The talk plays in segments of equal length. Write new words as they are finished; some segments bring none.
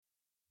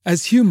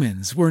As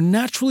humans, we're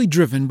naturally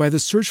driven by the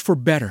search for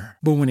better.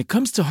 But when it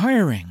comes to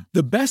hiring,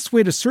 the best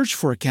way to search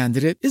for a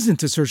candidate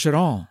isn't to search at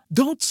all.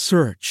 Don't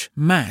search,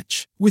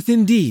 match with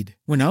Indeed.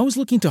 When I was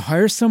looking to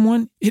hire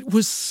someone, it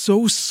was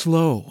so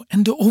slow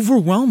and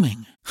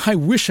overwhelming. I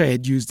wish I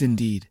had used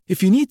Indeed.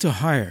 If you need to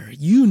hire,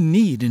 you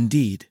need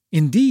Indeed.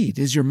 Indeed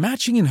is your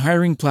matching and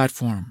hiring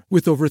platform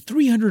with over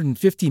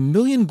 350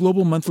 million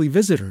global monthly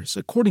visitors,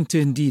 according to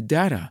Indeed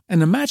data,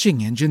 and a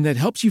matching engine that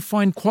helps you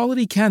find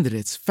quality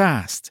candidates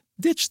fast.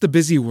 Ditch the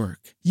busy work.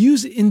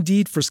 Use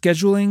Indeed for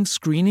scheduling,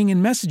 screening,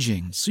 and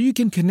messaging so you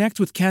can connect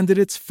with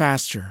candidates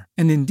faster.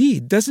 And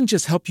Indeed doesn't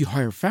just help you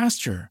hire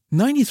faster.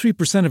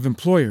 93% of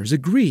employers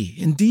agree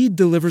Indeed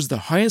delivers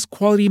the highest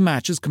quality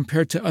matches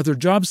compared to other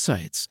job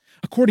sites,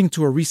 according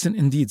to a recent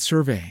Indeed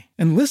survey.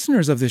 And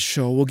listeners of this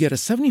show will get a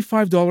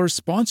 $75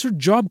 sponsored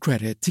job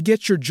credit to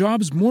get your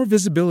jobs more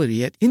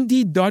visibility at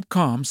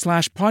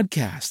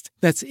Indeed.com/podcast.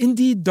 That's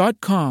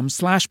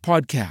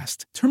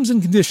Indeed.com/podcast. Terms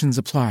and conditions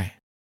apply.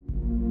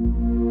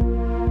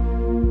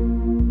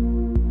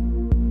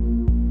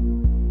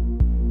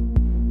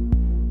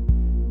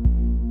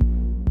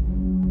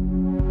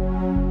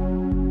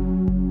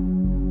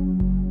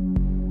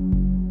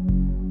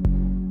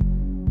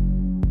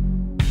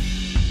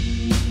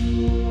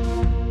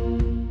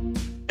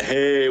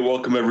 Hey,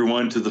 welcome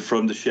everyone to the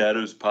From the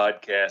Shadows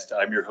podcast.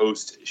 I'm your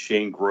host,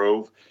 Shane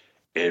Grove,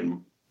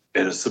 and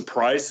a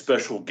surprise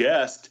special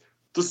guest,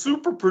 the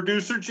super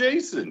producer,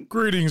 Jason.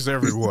 Greetings,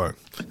 everyone.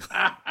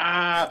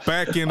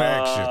 Back in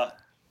action.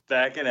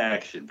 Back in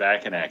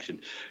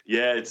action.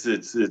 Yeah,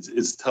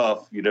 it's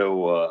tough. You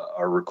know,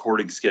 our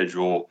recording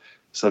schedule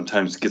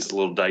sometimes gets a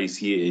little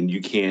dicey, and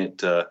you can't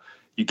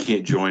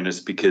join us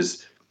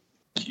because,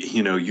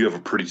 you know, you have a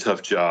pretty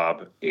tough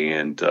job,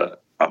 and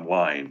I'm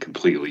lying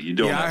completely. You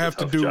don't. Yeah, I have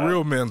to do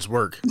real men's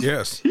work.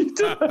 Yes.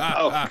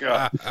 Oh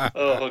God.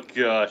 Oh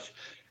gosh.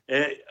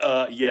 And,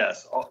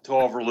 yes. To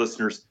all of our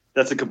listeners,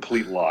 that's a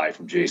complete lie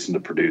from Jason, the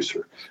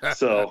producer.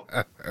 So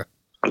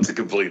it's a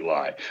complete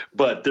lie.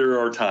 But there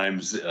are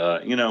times,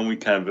 you know, we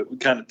kind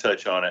of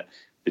touch on it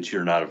that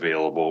you're not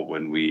available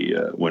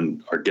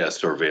when our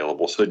guests are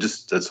available. So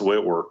that's the way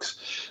it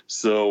works.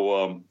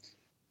 So.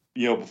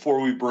 You know,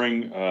 before we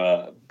bring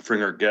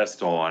our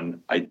guest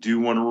on, I do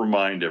want to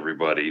remind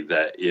everybody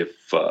that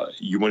if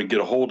you want to get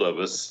a hold of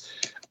us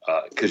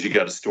because you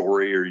got a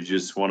story or you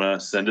just want to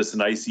send us a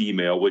nice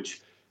email,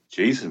 which,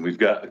 Jason, we've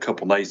got a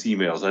couple nice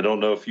emails. I don't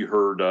know if you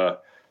heard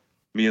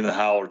me and the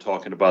Howler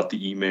talking about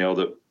the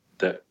email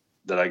that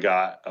I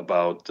got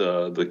about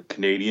the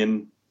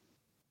Canadian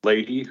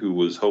lady who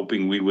was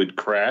hoping we would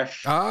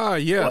crash. Ah,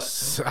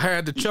 yes. I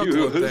had to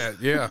chuckle at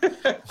that. Yeah.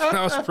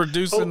 I was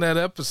producing that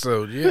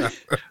episode. Yeah.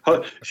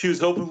 She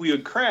was hoping we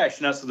would crash,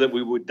 not so that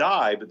we would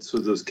die, but so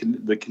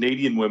the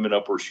Canadian women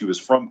up where she was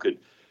from could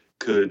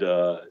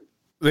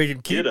they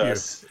can keep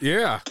us.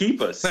 Yeah.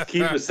 Keep us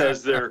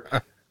as their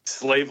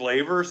slave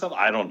labor or something.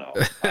 I don't know.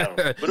 But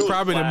it was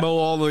probably to mow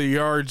all the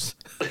yards.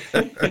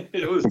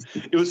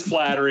 It was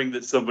flattering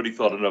that somebody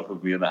thought enough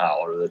of me and the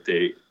Howler that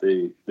they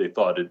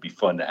thought it'd be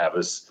fun to have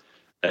us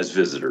as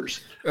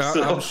visitors.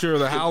 I'm sure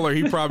the Howler,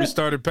 he probably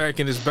started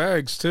packing his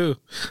bags too.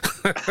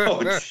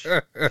 Oh,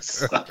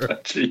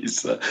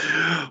 jeez.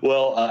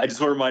 Well, I just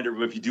want to remind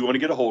everybody, if you do want to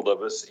get a hold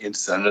of us and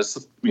send us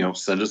a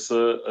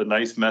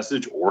nice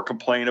message or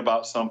complain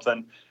about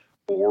something,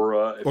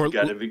 or if you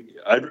got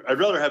I'd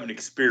rather have an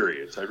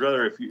experience. I'd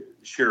rather if you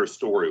share a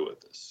story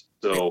with us.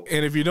 So,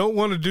 and if you don't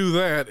want to do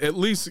that, at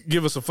least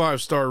give us a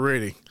 5-star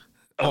rating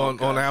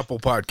on Apple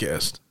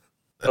Podcast.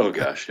 Oh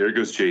gosh, here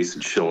goes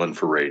Jason shilling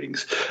for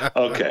ratings.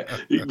 Okay,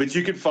 but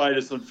you can find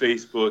us on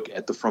Facebook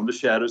at the From the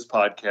Shadows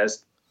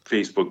podcast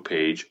Facebook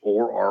page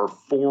or our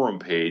forum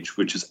page,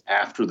 which is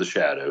After the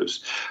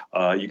Shadows.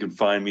 You can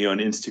find me on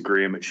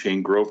Instagram at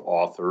Shane Grove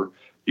Author.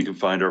 You can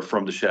find our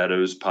From the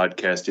Shadows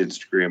podcast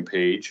Instagram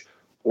page,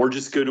 or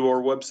just go to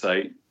our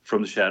website,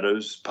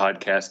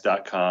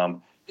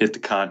 FromTheShadowsPodcast.com. Hit the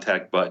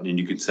contact button, and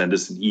you can send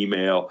us an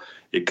email.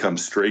 It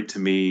comes straight to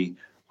me.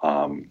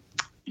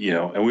 You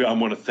know, and I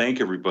want to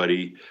thank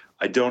everybody.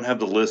 I don't have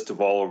the list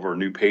of all of our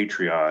new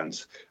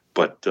Patreons,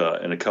 but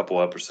in a couple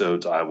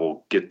episodes, I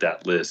will get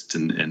that list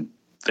and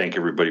thank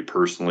everybody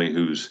personally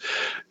who's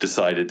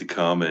decided to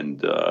come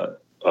and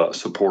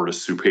support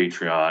us through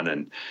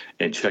Patreon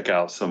and check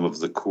out some of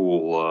the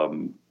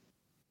cool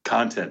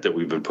content that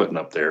we've been putting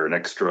up there. An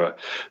extra.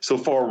 So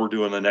far, we're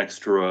doing an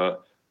extra.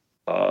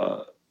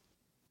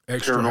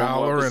 Extra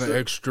Howler and an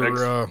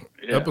extra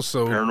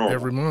episode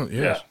every month.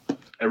 Yes. Yeah,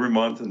 every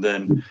month, and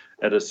then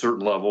at a certain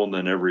level, and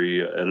then at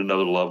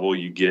another level,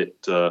 you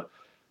get the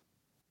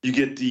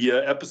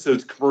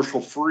episodes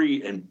commercial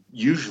free, and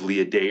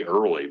usually a day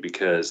early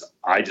because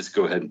I just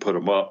go ahead and put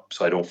them up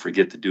so I don't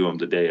forget to do them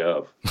the day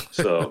of.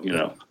 So you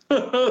know,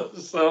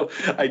 so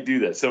I do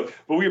that. So,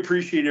 but we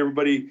appreciate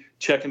everybody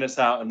checking us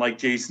out, and like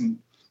Jason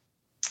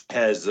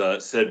has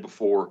said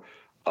before,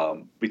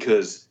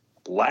 because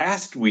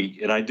last week,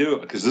 and I do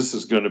it because this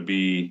is going to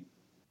be,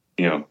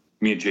 you know,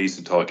 me and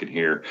Jason talking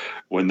here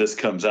when this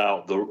comes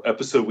out. The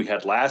episode we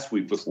had last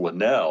week with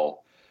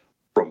Linnell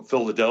from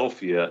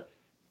Philadelphia,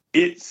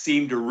 it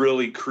seemed to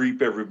really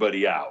creep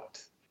everybody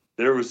out.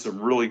 There was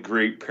some really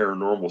great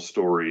paranormal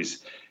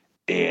stories,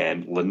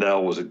 and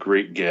Linnell was a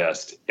great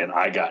guest, and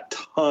I got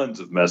tons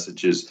of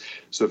messages.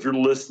 So if you're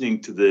listening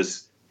to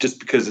this just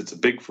because it's a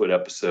Bigfoot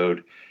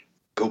episode,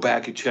 go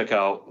back and check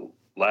out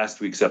last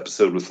week's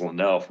episode with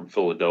Linnell from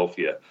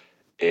Philadelphia.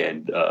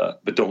 And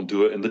but don't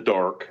do it in the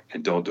dark,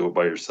 and don't do it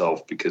by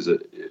yourself, because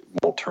it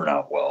won't turn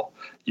out well.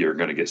 You're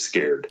going to get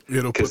scared.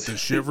 It'll put the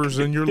shivers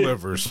in your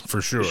livers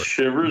for sure.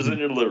 Shivers in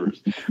your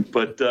livers.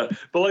 But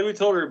like we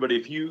told everybody,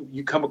 if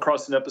you come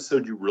across an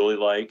episode you really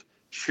like,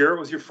 share it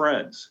with your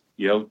friends.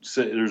 You know,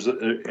 so there's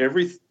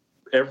every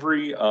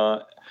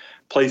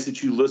place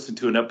that you listen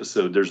to an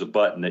episode, there's a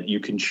button that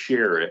you can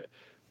share it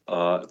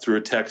through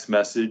a text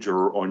message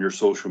or on your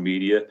social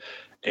media.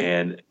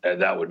 And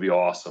that would be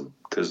awesome,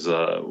 because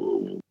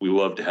we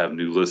love to have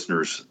new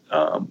listeners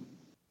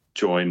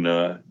join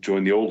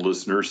the old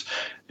listeners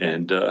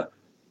and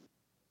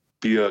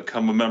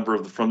become a member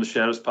of the From the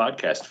Shadows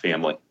podcast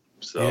family.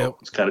 So yep.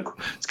 It's kind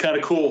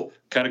of cool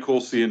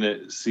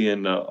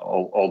seeing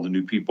all the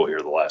new people here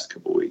the last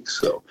couple of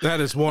weeks. So that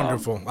is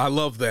wonderful. I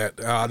love that.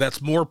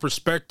 That's more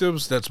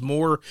perspectives. That's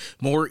more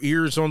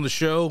ears on the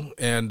show.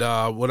 And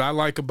what I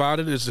like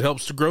about it is it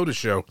helps to grow the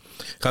show,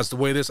 because the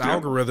way this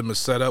algorithm is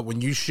set up,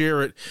 when you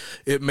share it,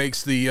 it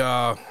makes the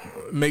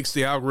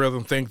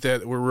algorithm think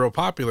that we're real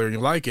popular and you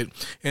like it,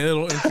 and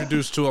it'll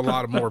introduce to a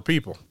lot of more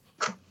people.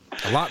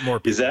 A lot more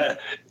people. Is that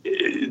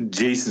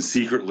Jason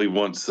secretly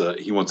wants a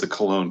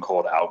cologne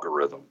called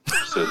Algorithm,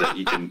 so that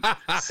he can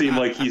seem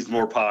like he's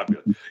more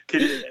popular?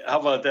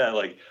 How about that?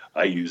 Like,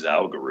 I use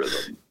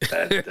Algorithm.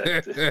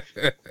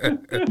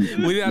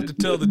 We'd have to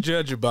tell the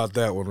judge about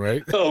that one,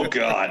 right? Oh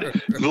God,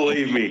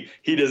 believe me,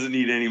 he doesn't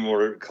need any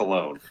more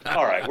cologne.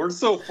 All right, we're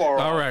so far.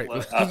 All off. right,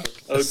 okay.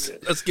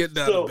 let's get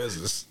down to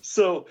business.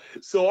 So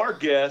our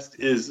guest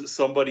is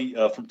somebody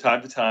from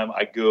time to time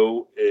I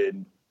go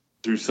and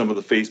through some of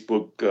the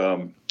Facebook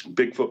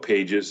Bigfoot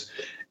pages,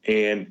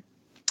 and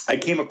I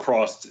came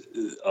across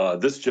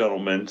this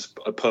gentleman's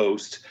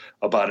post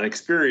about an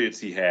experience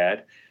he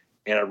had,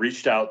 and I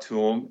reached out to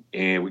him,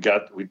 and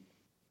we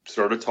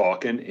started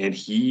talking, and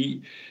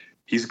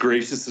he's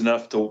gracious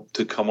enough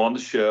to come on the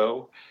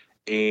show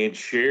and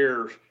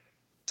share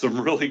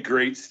some really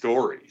great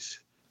stories.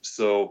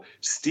 So,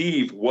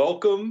 Steve,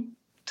 welcome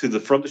to the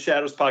From the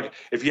Shadows podcast.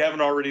 If you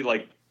haven't already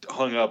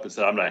hung up and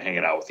said, I'm not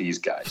hanging out with these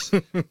guys,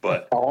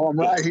 but I'm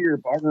right here,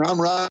 partner. I'm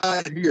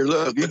right here.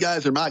 Look, you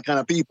guys are my kind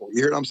of people.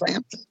 You hear what I'm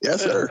saying?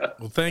 Yes, sir.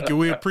 Well, thank you.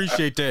 We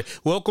appreciate that.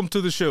 Welcome to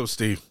the show,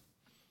 Steve.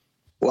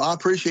 Well, I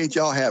appreciate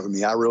y'all having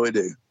me. I really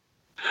do.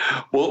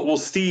 Well,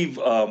 Steve,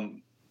 why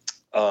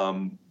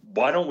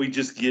don't we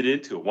just get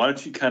into it? Why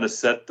don't you kind of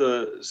set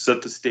the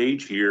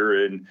stage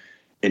here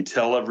and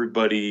tell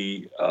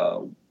everybody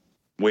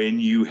when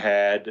you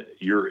had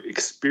your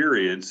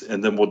experience,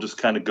 and then we'll just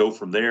kind of go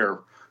from there.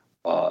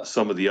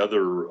 Some of the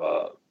other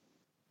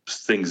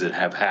things that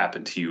have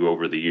happened to you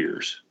over the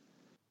years.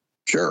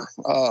 Sure.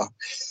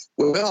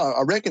 Well,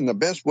 I reckon the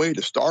best way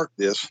to start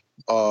this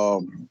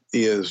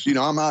is,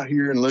 I'm out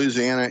here in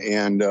Louisiana,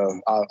 and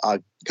I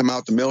come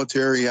out the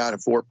military out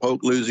of Fort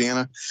Polk,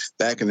 Louisiana,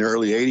 back in the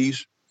early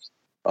 80s.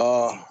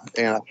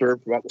 And I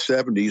served throughout the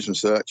 70s and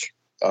such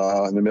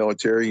in the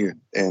military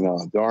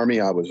and the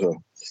Army. I was a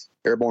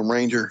airborne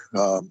ranger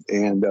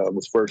and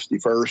was first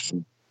first.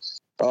 And,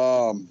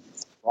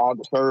 proud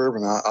to serve,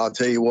 and I'll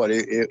tell you what,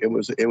 it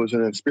was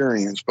an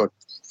experience. But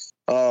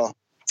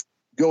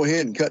go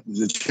ahead and cut to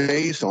the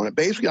chase on it.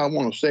 Basically, I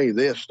want to say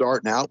this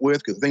starting out with,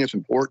 because I think it's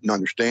important to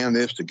understand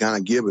this to kind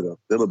of give it a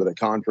little bit of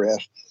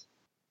contrast.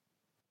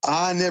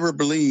 I never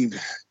believed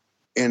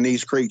in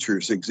these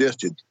creatures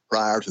existed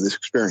prior to this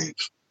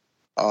experience.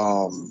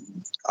 I'm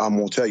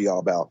going to tell you all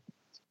about.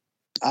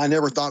 I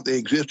never thought they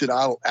existed.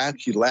 I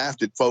actually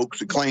laughed at folks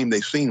that claimed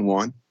they've seen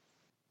one.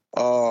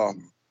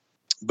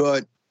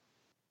 But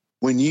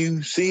when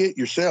you see it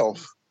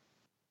yourself,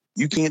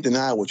 you can't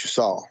deny what you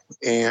saw.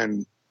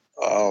 And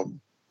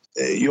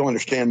you'll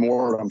understand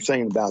more what I'm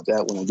saying about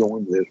that when I go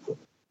into this.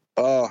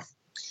 I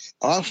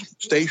was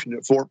stationed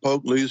at Fort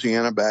Polk,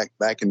 Louisiana, back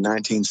in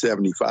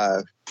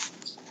 1975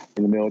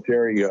 in the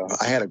military.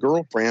 I had a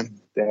girlfriend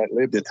that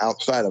lived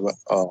outside of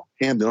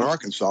Hamden,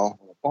 Arkansas, on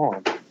a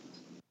farm,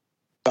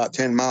 about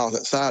 10 miles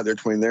outside there,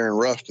 between there and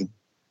Ruston,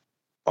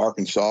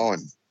 Arkansas.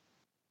 And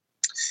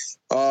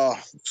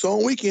so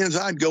on weekends,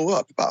 I'd go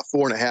up about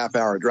 4.5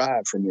 hour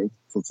drive from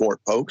Fort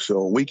Polk.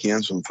 So on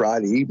weekends, on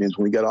Friday evenings,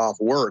 when we got off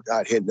work,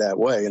 I'd head that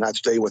way, and I'd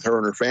stay with her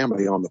and her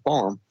family on the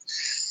farm.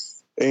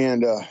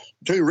 And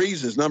two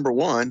reasons. Number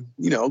one,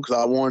 because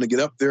I wanted to get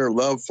up there,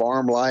 love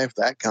farm life,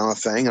 that kind of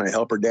thing. And I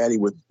help her daddy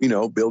with,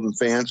 building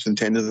fence and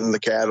tending to the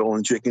cattle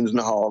and chickens and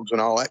the hogs and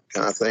all that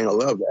kind of thing. I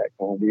love that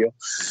kind of deal.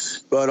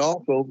 But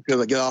also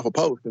because I get off a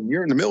post. And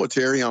you're in the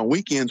military on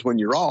weekends when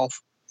you're off,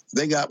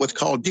 they got what's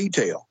called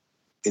detail.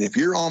 And if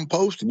you're on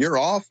post and you're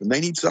off and they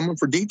need someone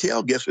for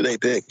detail, guess who they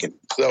picking?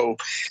 So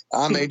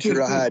I made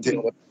sure I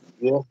hightailed it.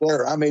 Yes,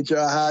 sir. I made sure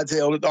I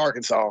hightailed it to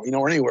Arkansas,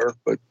 or anywhere.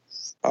 But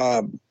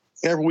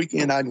every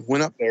weekend I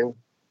went up there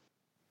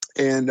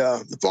And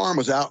the farm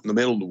was out in the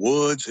middle of the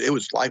woods. It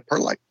was like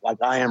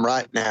I am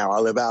right now. I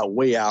live out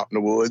way out in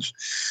the woods.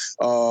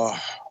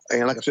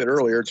 And like I said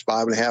earlier, it's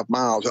 5.5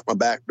 miles up my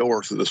back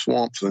door to the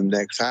swamps in the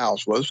next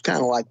house. Well, it's kind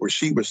of like where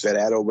she was set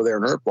at over there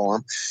in her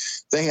farm.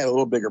 They had a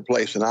little bigger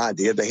place than I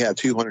did. They had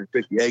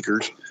 250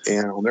 acres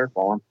on their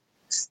farm.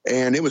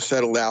 And it was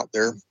settled out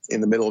there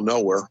in the middle of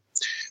nowhere.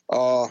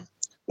 Well,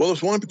 it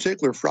was one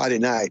particular Friday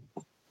night.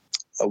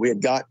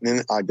 I'd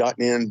gotten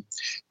in,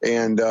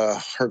 and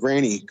her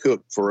granny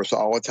cooked for us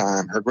all the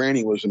time. Her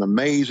granny was an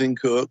amazing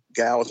cook.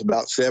 Gal was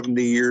about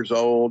 70 years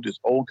old, this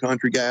old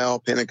country gal,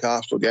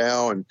 Pentecostal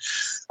gal. And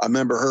I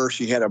remember her,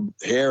 she had her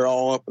hair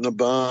all up in a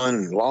bun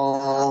and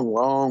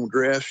long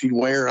dress she'd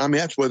wear. I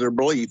mean, that's what her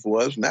belief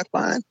was, and that's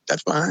fine.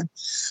 That's fine.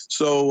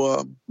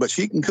 So, but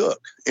she can cook.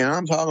 And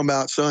I'm talking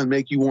about, son,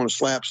 make you want to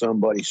slap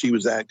somebody. She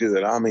was that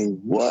good. I mean,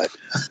 what?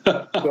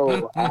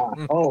 So,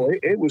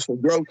 it was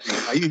some grocery.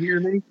 Are you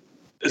hearing me?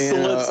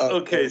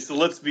 So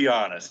let's be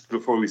honest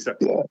before we start.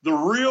 Yeah. The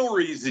real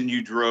reason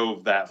you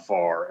drove that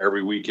far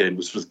every weekend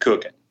was for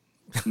cooking.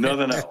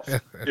 Nothing else.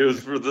 It was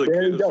for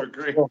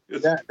the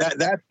That's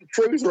the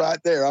truth right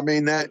there. I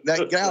mean, that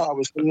gal I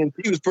was seeing,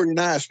 she was pretty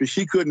nice, but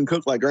she couldn't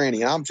cook like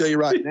Granny. I'll tell you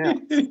right now,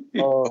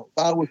 if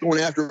I was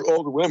going after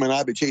older women,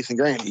 I'd be chasing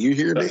Granny. You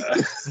hear me?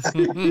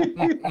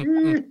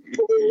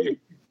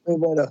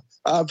 But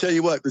I'll tell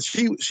you what,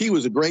 she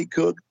was a great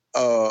cook.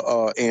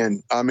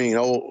 And I mean,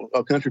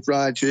 a country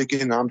fried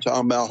chicken. I'm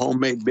talking about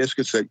homemade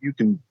biscuits that you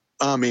can,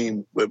 I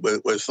mean,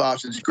 with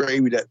sausage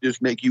gravy that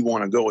just make you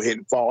want to go ahead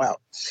and fall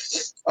out.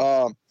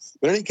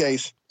 But in any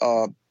case,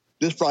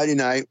 this Friday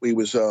night we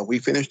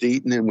finished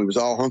eating and we was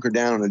all hunkered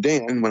down in a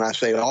den. When I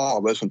say all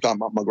of us, I'm talking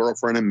about my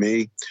girlfriend and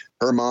me,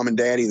 her mom and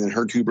daddy, and then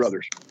her 2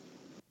 brothers.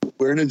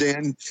 We're in a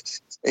den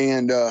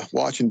and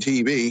watching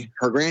TV.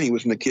 Her granny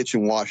was in the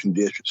kitchen washing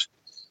dishes.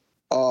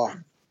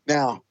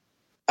 Now,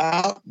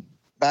 out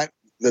back,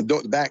 the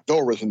back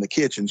door was in the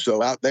kitchen,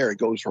 so out there it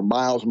goes for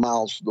miles and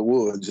miles to the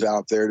woods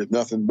out there. There's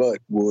nothing but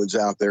woods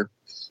out there.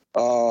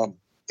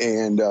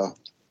 And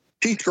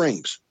she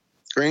screams.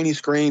 Granny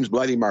screams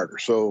bloody murder.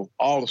 So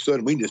all of a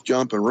sudden we just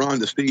jump and run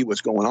to see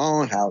what's going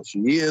on, how she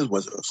is,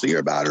 what's to see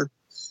about her.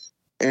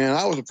 And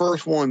I was the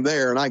first one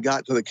there, and I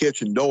got to the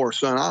kitchen door,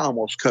 son. I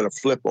almost cut a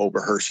flip over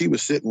her. She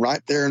was sitting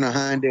right there in the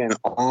hind end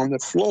on the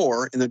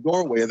floor in the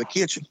doorway of the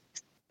kitchen.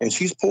 And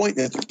she's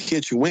pointing at the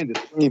kitchen window,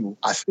 screaming,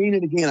 I seen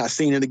it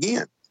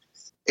again.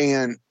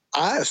 And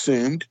I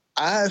assumed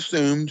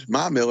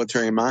my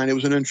military mind, it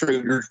was an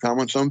intruder,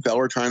 some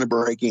fella trying to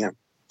break in.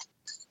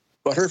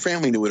 But her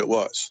family knew what it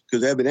was,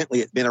 because evidently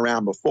it'd been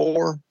around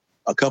before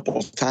a couple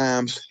of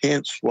times,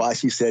 hence why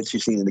she said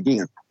she's seen it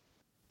again.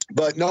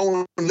 But no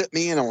one let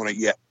me in on it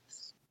yet.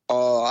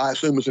 I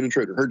assume it was an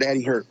intruder. Her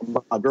daddy,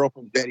 my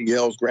girlfriend's daddy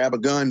yells, grab a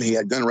gun. He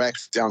had gun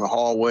racks down the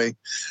hallway.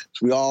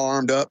 So we all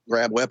armed up,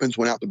 grabbed weapons,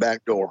 went out the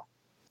back door.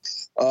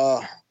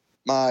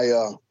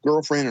 My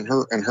girlfriend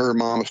and her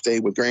mama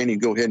stayed with Granny to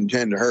go ahead and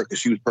tend to her because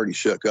she was pretty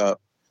shook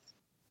up.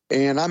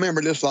 And I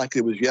remember this like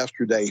it was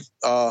yesterday.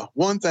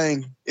 One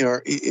thing,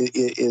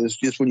 is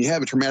just when you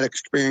have a traumatic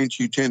experience,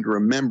 you tend to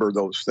remember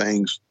those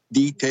things,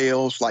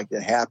 details like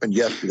it happened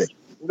yesterday.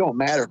 It don't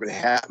matter if it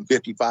happened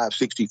 55,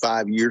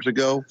 65 years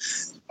ago.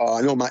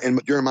 I know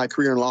during my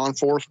career in law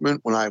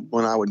enforcement, when I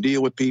would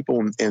deal with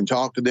people and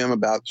talk to them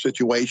about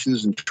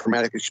situations and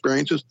traumatic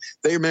experiences,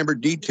 they remember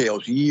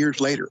details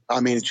years later. I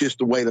mean, it's just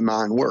the way the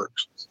mind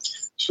works.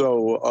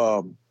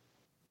 So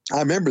I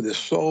remember this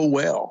so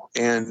well,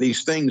 and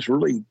these things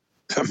really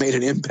made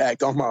an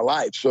impact on my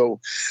life. So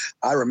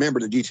I remember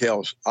the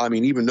details. I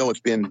mean, even though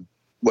it's been,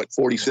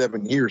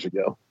 47 years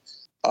ago.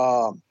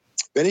 In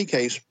any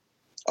case,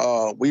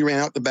 we ran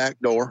out the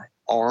back door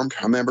armed.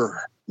 I remember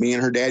me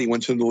and her daddy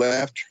went to the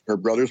left. Her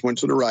brothers went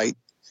to the right.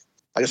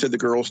 Like I said, the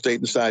girls stayed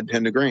inside to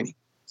tend to Granny.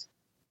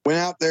 Went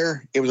out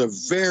there. It was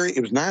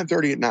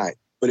 9:30 at night,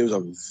 but it was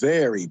a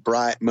very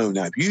bright moon.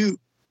 Now, if you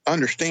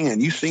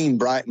understand, you've seen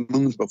bright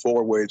moons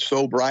before where it's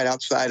so bright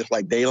outside, it's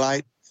like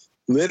daylight.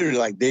 Literally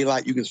like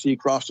daylight. You can see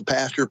across the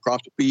pasture,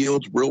 across the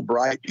fields, real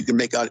bright. You can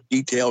make out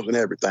details and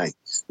everything.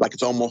 Like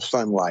it's almost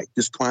sunlight,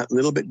 just a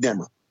little bit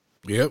dimmer.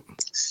 Yep.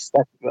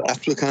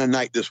 That's the kind of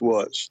night this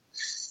was.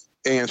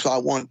 And so I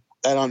want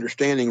that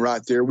understanding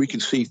right there. We can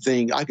see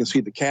things. I can see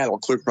the cattle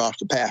clear across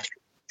the pasture.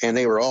 And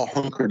they were all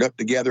hunkered up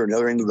together at the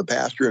other end of the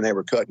pasture, and they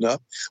were cutting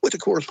up, which, of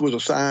course, was a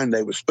sign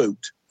they were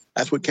spooked.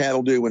 That's what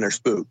cattle do when they're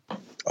spooked.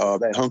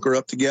 They hunker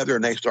up together,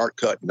 and they start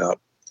cutting up.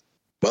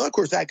 Well, of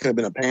course, that could have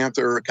been a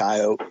panther, a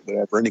coyote,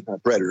 whatever, any kind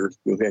of predator.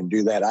 Go ahead and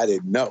do that. I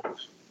didn't know.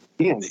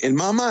 Again, in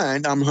my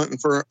mind, I'm hunting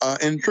for an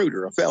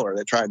intruder, a feller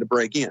that tried to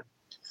break in.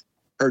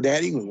 Her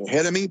daddy was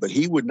ahead of me, but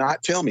he would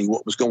not tell me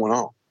what was going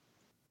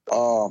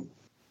on.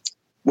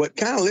 What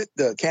kind of lit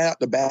the cat out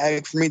the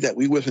bag for me that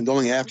we wasn't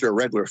going after a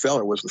regular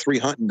feller was the 3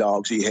 hunting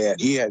dogs he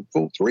had. He had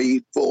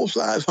 3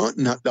 full-size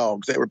hunting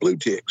dogs that were blue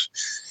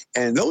ticks.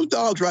 And those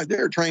dogs right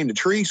there trained to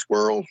tree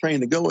squirrels,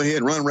 trained to go ahead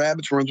and run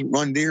rabbits,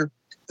 run deer.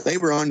 They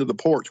were under the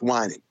porch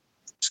whining,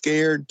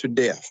 scared to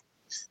death.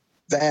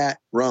 That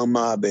rung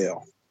my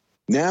bell.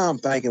 Now I'm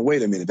thinking,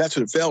 wait a minute, that's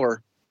a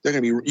feller they're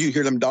going to be, you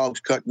hear them dogs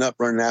cutting up,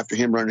 running after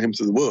him, running him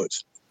through the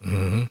woods.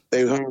 Mm-hmm.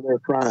 They was under there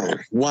crying,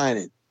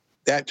 whining.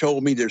 That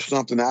told me there's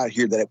something out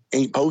here that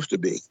ain't supposed to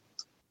be.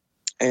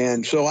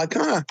 And so I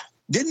kind of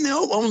didn't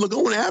know I was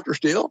going after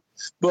still,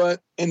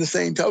 but in the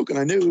same token,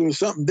 I knew it was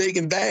something big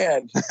and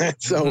bad.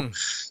 So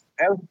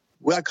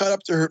I caught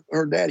up to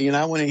her daddy, and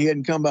I went ahead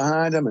and come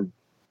behind him,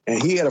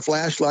 and he had a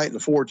flashlight in the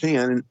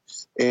 410,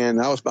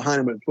 and I was behind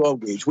him with a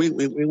 12 gauge. We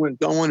went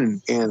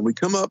going, and we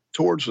come up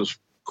towards this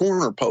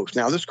corner post.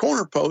 Now, this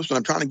corner post, and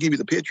I'm trying to give you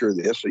the picture of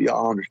this so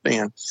y'all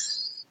understand.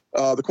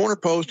 The corner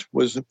post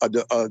was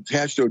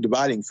attached to a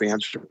dividing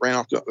fence, ran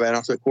off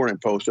the corner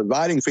post. The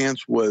dividing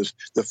fence was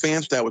the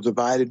fence that was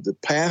divided the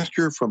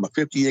pasture from a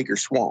 50-acre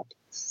swamp.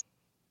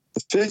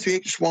 The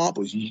 50-acre swamp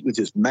was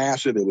just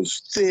massive. It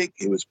was thick.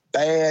 It was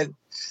bad,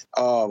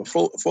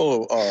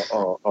 full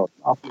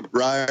of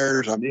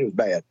briars. I mean, it was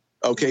bad.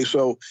 Okay,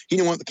 so he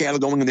didn't want the cattle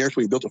going in there,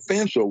 so he built a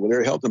fence over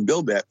there, helped him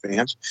build that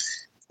fence.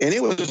 And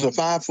it was a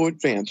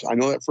 5-foot fence. I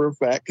know that for a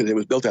fact because it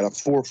was built out of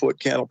 4-foot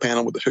cattle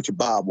panel with a switch of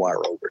barbed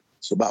wire over it.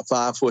 It's about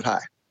 5 foot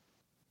high.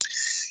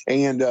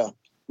 And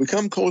we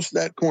come close to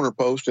that corner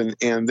post, and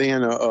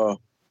then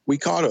we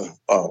caught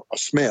a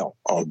smell,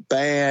 a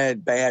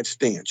bad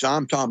stench.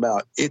 I'm talking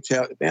about it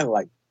sounded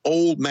like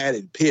old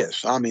matted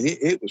piss. I mean,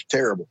 it was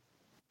terrible.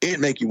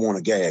 It'd make you want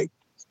to gag.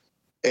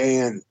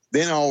 And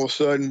then all of a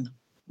sudden,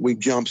 we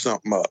jumped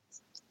something up.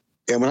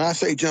 And when I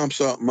say jump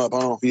something up, I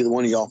don't know if either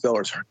one of y'all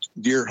fellas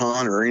deer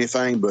hunt or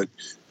anything, but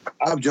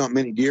I've jumped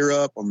many deer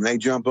up. When they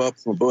jump up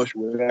from a bush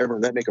or whatever,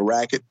 they make a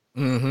racket.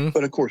 Mm-hmm.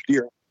 But of course,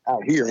 deer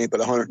out here ain't but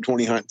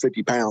 120,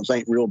 150 pounds,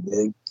 ain't real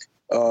big,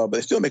 but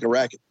they still make a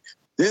racket.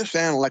 This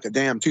sounded like a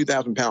damn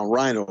 2,000-pound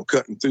rhino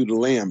cutting through the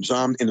limbs.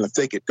 I'm in the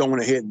thicket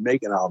going ahead and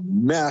making a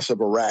mess of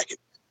a racket.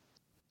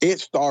 It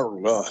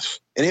startled us,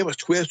 and it was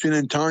twisting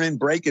and turning,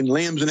 breaking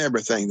limbs and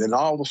everything. Then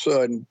all of a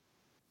sudden,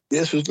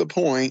 this is the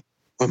point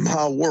when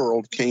my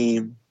world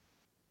came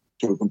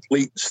to a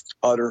complete,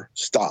 utter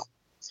stop.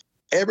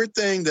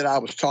 Everything that I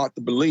was taught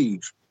to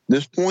believe,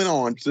 this point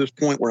on, to this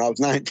point where I was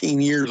 19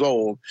 years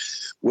old,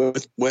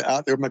 with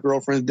out there with my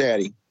girlfriend's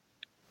daddy,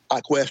 I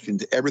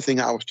questioned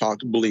everything I was taught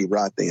to believe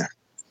right then.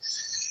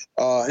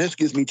 And this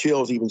gives me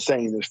chills even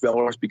saying this,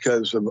 fellas,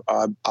 because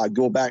I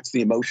go back to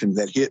the emotion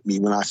that hit me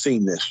when I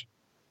seen this.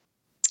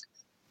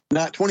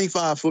 Not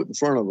 25 foot in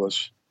front of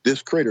us,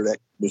 this critter that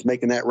was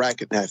making that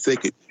racket in that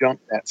thicket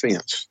jumped that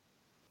fence.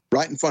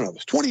 Right in front of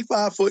us,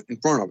 25 foot in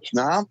front of us.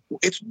 Now,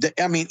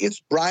 it's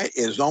bright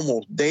as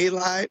almost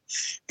daylight,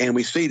 and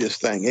we see this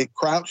thing. It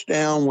crouched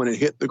down when it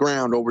hit the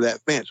ground over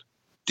that fence.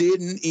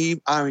 Didn't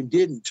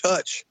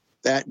touch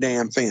that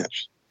damn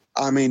fence.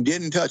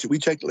 Didn't touch it. We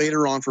checked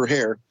later on for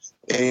hair,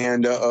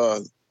 and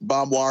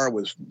barbed wire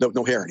was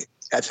no hair in it.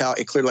 That's how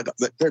it cleared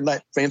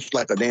that fence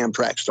like a damn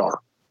track star.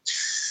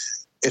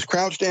 It's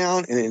crouched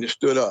down, and then it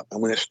stood up.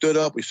 And when it stood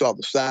up, we saw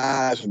the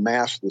size and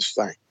mass of this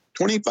thing.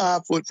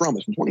 25 foot from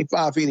us, and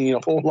 25 feet ain't a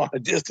whole lot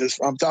of distance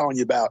I'm telling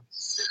you about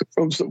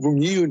from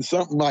you and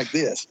something like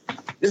this.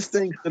 This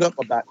thing stood up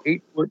about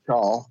 8 foot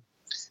tall,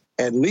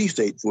 at least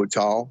 8 foot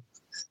tall,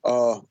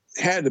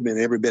 had to have been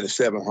every bit of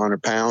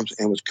 700 pounds,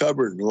 and was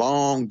covered in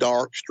long,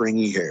 dark,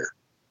 stringy hair.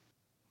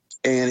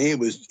 And it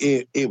was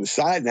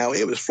side now,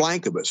 it was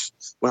flank of us.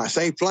 When I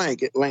say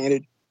flank, it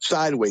landed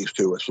sideways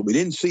to us. So we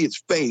didn't see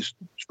its face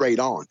straight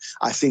on.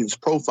 I seen its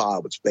profile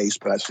of its face,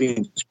 but I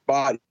seen its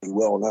body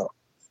well enough.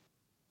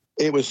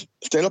 It was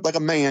straight up like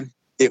a man.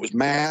 It was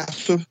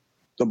massive.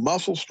 The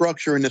muscle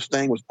structure in this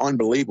thing was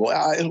unbelievable.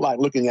 It's like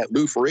looking at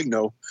Lou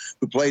Ferrigno,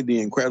 who played the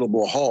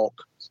Incredible Hulk.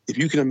 If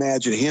you can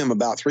imagine him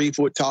about 3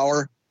 foot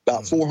taller,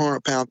 about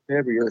 400 pounds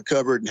heavier,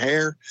 covered in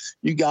hair,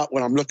 you got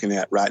what I'm looking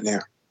at right now.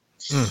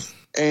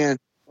 And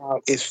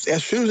as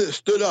soon as it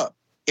stood up,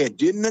 it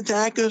didn't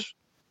attack us.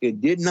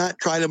 It did not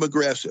try to be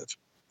aggressive.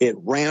 It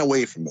ran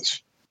away from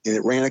us, and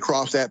it ran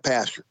across that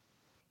pasture.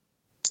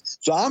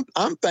 So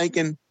I'm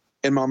thinking,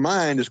 in my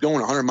mind, is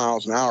going 100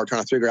 miles an hour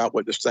trying to figure out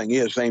what this thing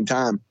is. Same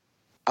time,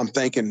 I'm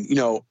thinking,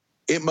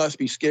 it must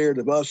be scared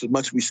of us as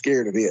much as we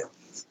scared of it.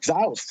 Because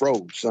I was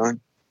froze,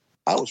 son.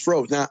 I was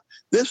froze. Now,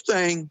 this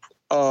thing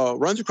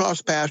runs across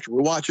the pasture.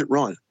 We watch it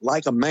run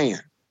like a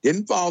man.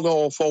 Didn't fall to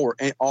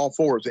all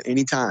fours at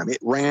any time. It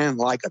ran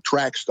like a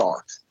track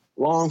star.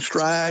 Long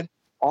stride,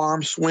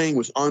 arm swing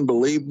was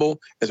unbelievable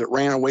as it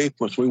ran away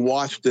from us. We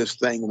watched this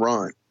thing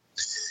run.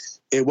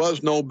 It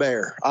was no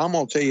bear. I'm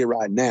going to tell you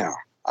right now.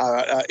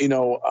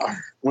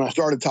 When I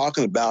started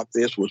talking about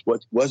this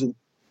wasn't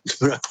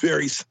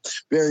very,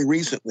 very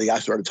recently. I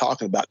started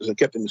talking about this. I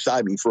kept it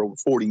inside me for over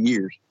 40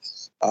 years.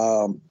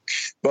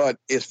 But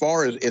as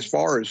far as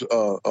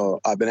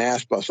I've been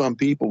asked by some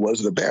people,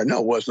 was it a bear? No,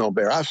 it was no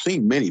bear. I've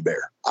seen many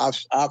bear.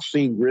 I've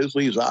seen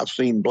grizzlies. I've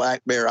seen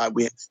black bear.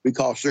 We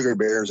call sugar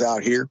bears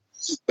out here,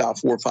 about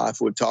 4 or 5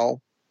 foot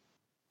tall.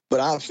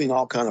 But I've seen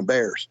all kind of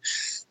bears.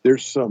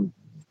 There's some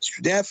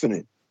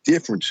definite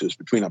differences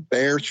between a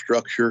bear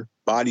structure,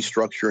 body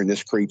structure, and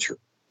this creature.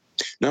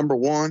 Number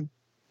one,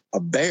 a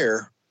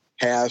bear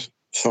has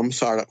some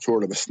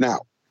sort of a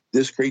snout.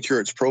 This creature,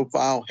 its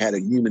profile, had a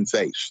human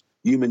face,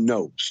 human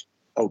nose.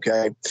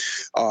 Okay.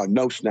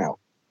 No snout.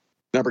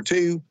 Number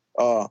 2,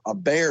 a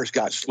bear's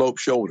got sloped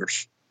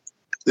shoulders.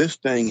 This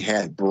thing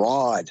had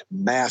broad,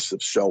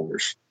 massive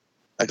shoulders,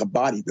 like a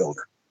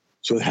bodybuilder.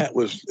 So that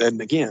was, and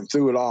again,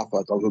 threw it off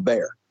like a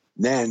bear.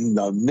 Then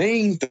the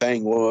main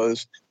thing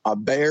was a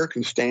bear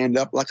can stand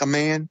up like a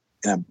man,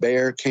 and a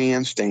bear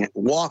can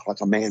walk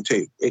like a man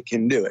too. It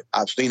can do it.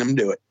 I've seen them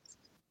do it.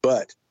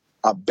 But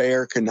a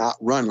bear cannot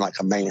run like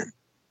a man.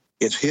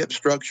 Its hip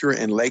structure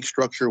and leg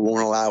structure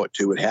won't allow it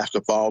to. It has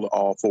to fall to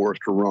all fours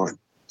to run.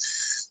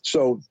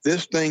 So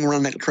this thing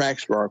running that track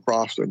star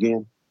across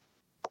again,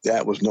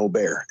 that was no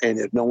bear. And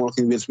no one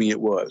convinced me it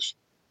was.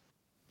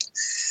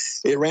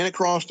 It ran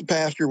across the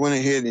pasture, went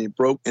ahead, and it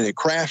broke, and it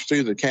crashed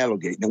through the cattle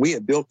gate. Now, we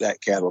had built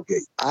that cattle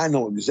gate. I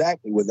know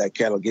exactly what that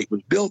cattle gate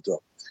was built of.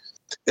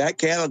 That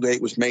cattle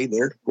gate was made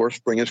there. Of course,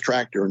 bring his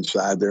tractor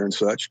inside there and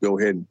such, go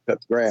ahead and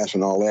cut the grass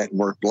and all that and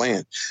work the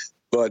land.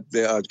 But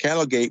the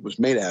cattle gate was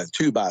made out of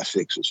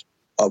 2x6s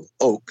of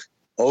oak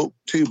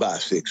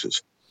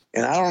 2x6s.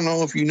 And I don't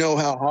know if you know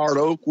how hard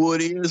oak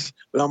wood is,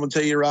 but I'm going to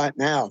tell you right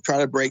now, try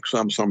to break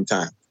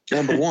sometime.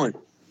 Number 1,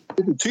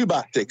 it's a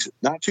 2x6,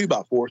 not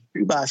 2x4s,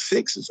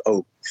 2x6s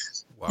oak.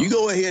 Wow. You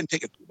go ahead and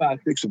take a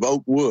 2x6 of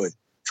oak wood,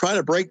 try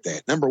to break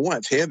that. Number 1,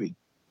 it's heavy.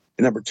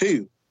 And number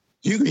 2,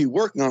 you can be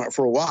working on it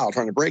for a while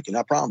trying to break it,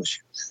 I promise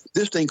you.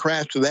 This thing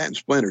crashed through that and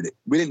splintered it.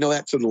 We didn't know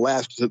that till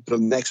the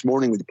next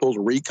morning. We pulled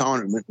a recon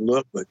and went and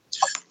looked,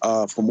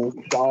 but from what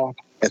we saw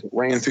as it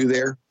ran through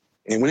there,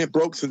 and when it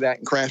broke through that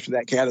and crashed through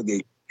that cattle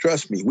gate,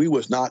 trust me, we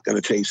was not going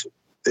to chase it.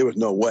 There was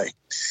no way.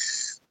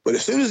 But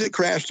as soon as it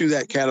crashed through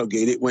that cattle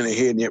gate, it went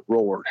ahead and it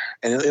roared.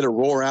 And it'll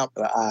roar out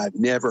that I've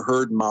never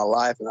heard in my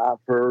life. And I've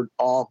heard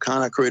all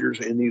kind of critters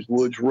in these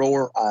woods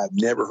roar. I've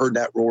never heard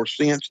that roar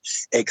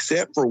since,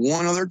 except for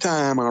one other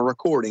time on a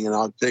recording, and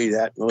I'll tell you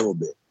that in a little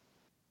bit.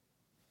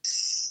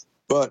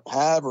 But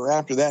however,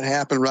 after that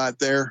happened right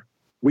there,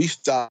 we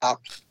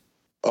stopped.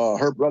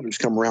 Her brothers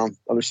come around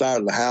the other side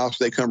of the house.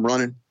 They come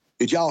running.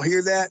 Did y'all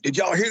hear that? Did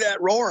y'all hear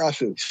that roar? I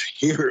said,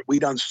 hear it. We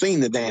done seen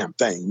the damn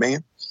thing,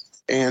 man.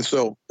 And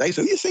so they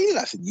said, you seen it?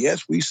 I said,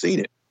 yes, we seen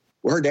it.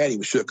 Well, her daddy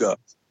was shook up.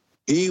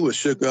 He was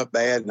shook up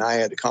bad, and I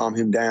had to calm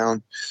him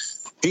down.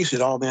 He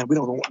said, oh, man, we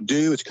don't know what to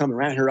do. It's coming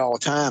around here all the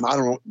time. I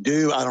don't know what to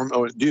do. I don't know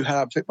what to do,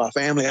 how to protect my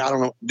family. I don't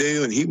know what to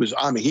do. And he was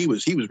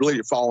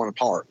really falling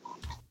apart.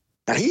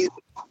 Now,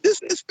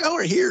 this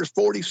fella here is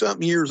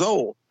 40-something years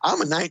old.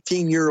 I'm a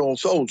 19-year-old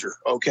soldier,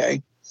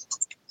 okay?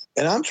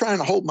 And I'm trying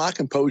to hold my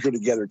composure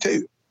together,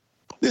 too.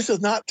 This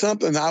is not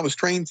something I was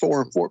trained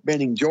for in Fort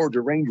Benning,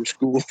 Georgia Ranger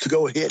School to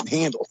go ahead and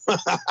handle.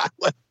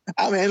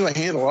 I'm able to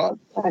handle all.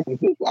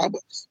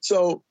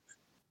 So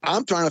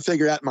I'm trying to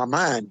figure out in my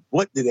mind,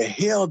 what the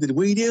hell did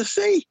we just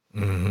see?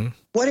 Mm-hmm.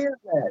 What is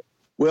that?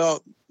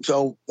 Well,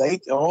 so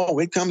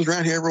it comes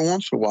around here every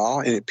once in a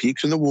while, and it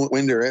peeks in the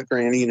window at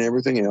Granny and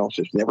everything else.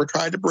 It's never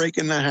tried to break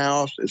in the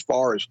house as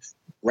far as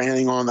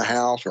ramming on the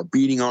house or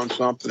beating on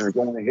something or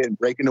going ahead and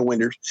breaking the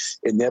windows.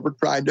 It never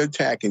tried to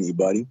attack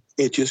anybody.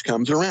 It just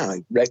comes around.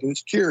 I reckon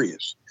it's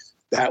curious.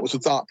 That was the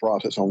thought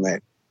process on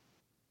that.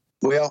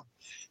 Well,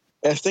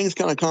 as things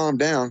kind of calmed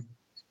down,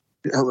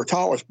 her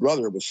tallest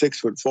brother was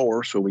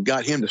 6'4", so we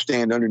got him to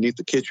stand underneath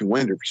the kitchen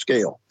window for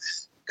scale,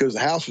 because the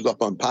house was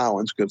up on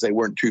pilings because they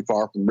weren't too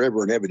far from the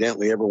river, and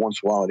evidently every once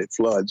in a while it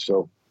floods,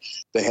 so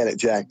they had it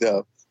jacked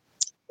up,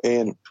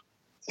 and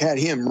had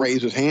him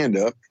raise his hand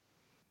up.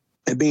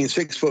 And being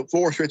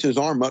 6'4", stretching his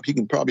arm up, he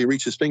can probably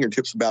reach his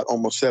fingertips about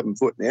almost 7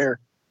 foot in the air.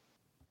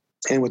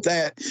 And with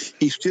that,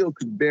 he still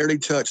could barely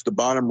touch the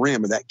bottom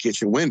rim of that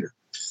kitchen window.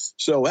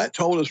 So that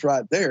told us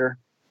right there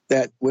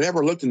that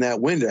whoever looked in that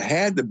window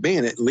had to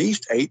been at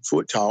least 8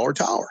 foot tall or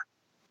taller.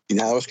 You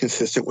know, it was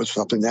consistent with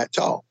something that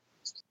tall.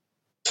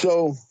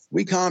 So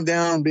we calmed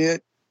down a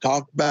bit,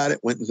 talked about it,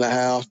 went to the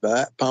house. By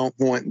that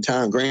point in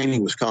time, Granny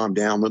was calmed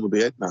down a little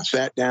bit, and I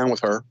sat down with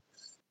her.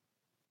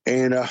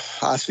 And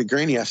I said,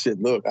 Granny, I said,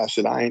 look, I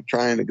said, I ain't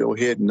trying to go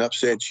ahead and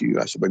upset you.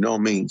 I said, by no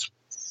means.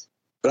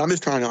 But I'm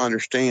just trying to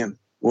understand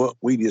what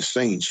we just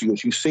seen. She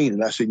goes, you seen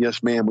it? I said,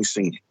 yes, ma'am, we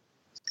seen it.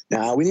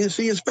 Now, we didn't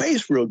see his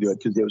face real good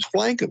because it was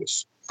flank of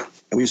us.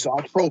 And we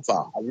saw his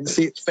profile. I didn't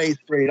see his face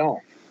straight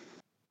on.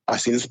 I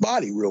seen his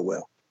body real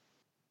well.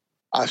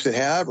 I said,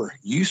 however,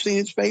 you seen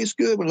his face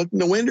good when looking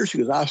in the window? She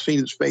goes, I've seen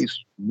his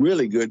face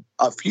really good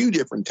a few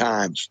different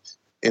times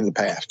in the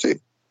past, too.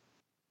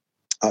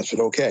 I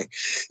said, okay,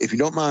 if you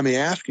don't mind me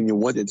asking you,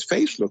 what did his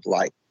face look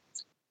like?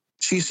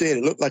 She said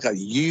it looked like a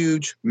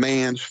huge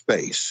man's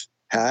face.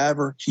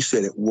 However, she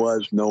said it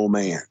was no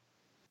man.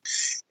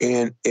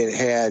 And it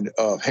had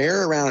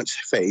hair around its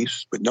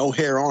face, but no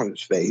hair on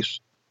its face,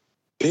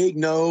 big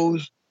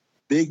nose,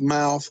 big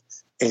mouth,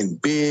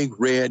 and big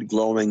red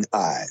glowing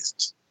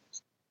eyes.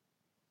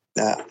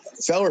 Now,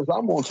 fellas,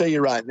 I'm going to tell you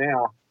right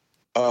now,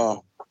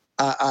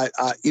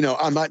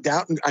 I'm not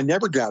doubting. I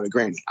never doubted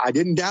Granny. I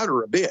didn't doubt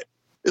her a bit.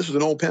 This is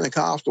an old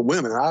Pentecostal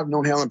woman. I've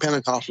known how the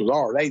Pentecostals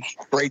are. They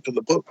straight to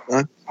the book,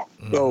 huh?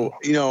 Mm-hmm. So,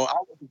 I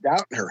wasn't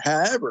doubting her.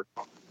 However,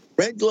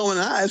 red glowing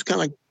eyes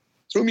kind of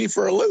threw me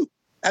for a loop.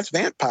 That's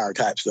vampire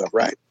type stuff,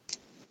 right?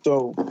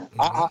 So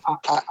I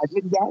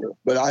didn't doubt her,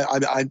 but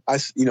I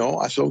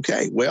said,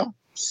 okay, well,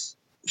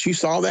 she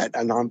saw that,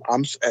 and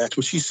that's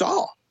what she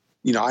saw.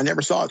 I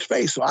never saw its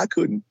face, so I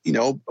couldn't,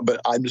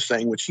 but I'm just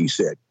saying what she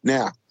said.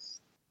 Now,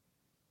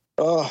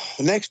 the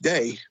next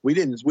day, we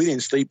didn't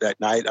sleep that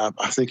night.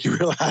 I think you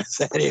realize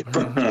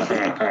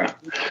that.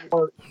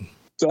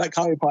 So that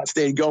coffee pot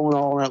stayed going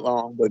all night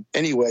long. But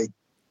anyway,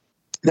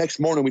 next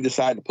morning, we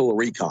decided to pull a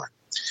recon.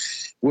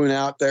 We went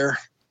out there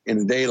in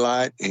the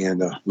daylight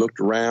and looked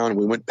around.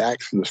 We went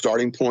back from the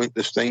starting point.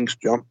 This thing's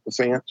jumped the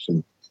fence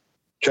and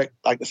checked,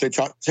 like I said,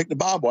 checked the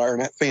barbed wire in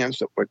that fence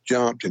that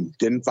jumped and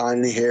didn't find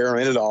any hair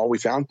in it at all. We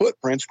found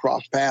footprints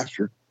across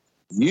pasture.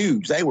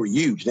 Huge. They were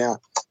huge. Now,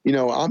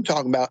 I'm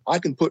talking about I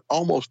can put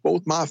almost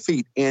both my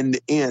feet end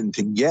to end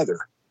together,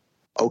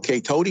 okay,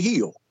 toe to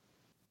heel,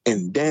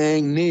 and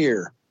dang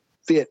near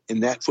fit in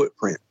that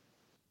footprint.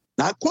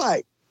 Not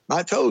quite.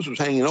 My toes was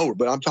hanging over,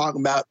 but I'm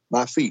talking about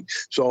my feet.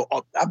 So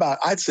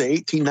I'd say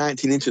 18,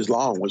 19 inches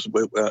long was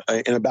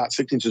and about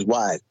 6 inches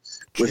wide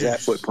was that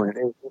footprint.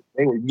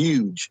 They were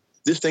huge.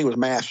 This thing was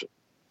massive.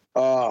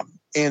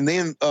 And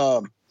then,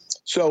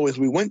 so as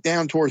we went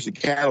down towards the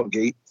cattle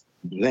gate,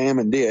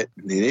 examined it,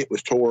 and it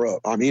was tore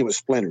up. I mean, it was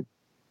splintered.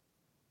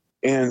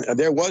 And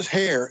there was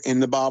hair in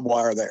the barbed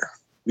wire there.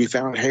 We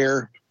found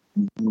hair,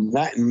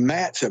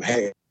 mats of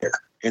hair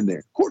in there.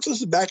 Of course,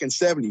 this is back in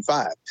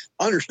 75.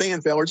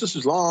 Understand, fellas, this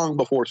is long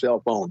before cell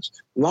phones,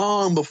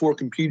 long before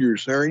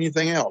computers or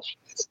anything else.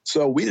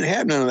 So we didn't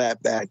have none of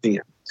that back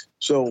then.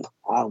 So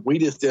we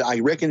just did.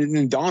 I reckon it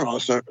didn't dawn on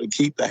us to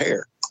keep the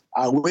hair.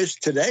 I wish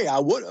today I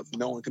would have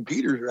known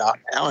computers are out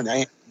now and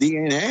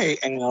DNA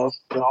and all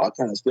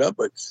kind of stuff,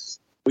 but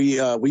we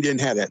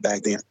didn't have that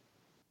back then.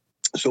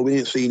 So we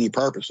didn't see any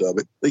purpose of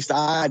it. At least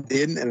I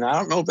didn't, and I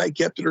don't know if they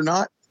kept it or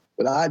not,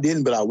 but I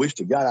didn't. But I wish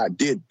to God I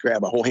did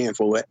grab a whole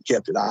handful of that and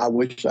kept it. I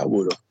wish I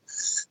would have.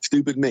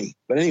 Stupid me.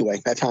 But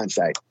anyway, that's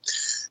hindsight.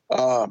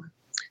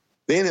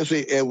 Then as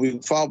we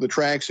followed the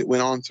tracks, it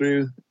went on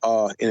through,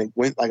 and it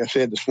went, like I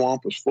said, the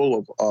swamp was full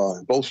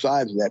of both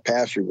sides of that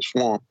pasture was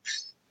swamp.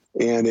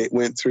 And it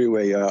went through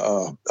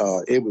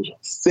it was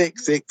thick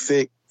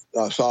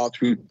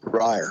sawtooth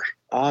briars.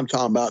 I'm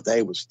talking about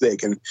they was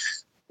thick. And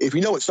if you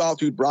know what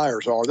sawtooth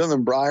briars are,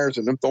 them briars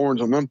and them thorns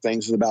on them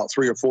things is about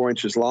 3 or 4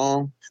 inches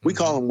long. We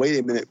call them, wait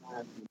a minute,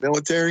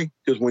 military,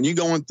 because when you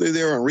going through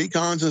there on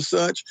recons and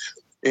such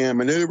and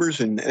maneuvers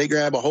and they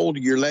grab a hold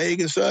of your leg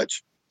and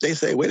such, they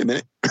say, wait a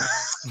minute,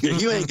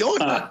 you ain't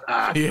going.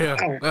 Yeah.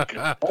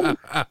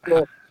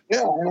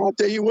 Yeah, and I'll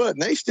tell you what,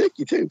 and they stick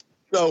you too.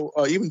 So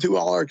even through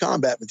all our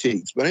combat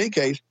fatigues. But in any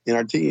case, in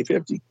our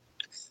TA-50.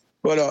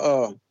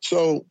 But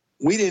so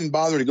we didn't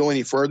bother to go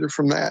any further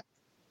from that.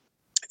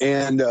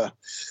 And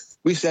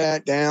we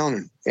sat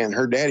down, and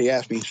her daddy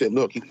asked me, he said,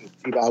 look,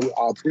 I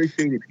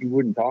appreciate if you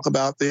wouldn't talk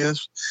about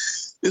this.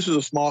 This is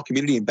a small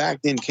community, and back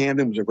then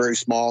Camden was a very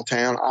small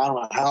town. I don't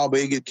know how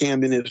big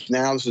Camden is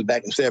now. This is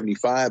back in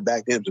 75.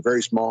 Back then it was a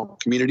very small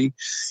community.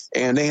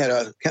 And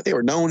they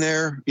were known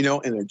there, in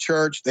their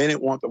church. They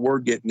didn't want the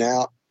word getting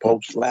out.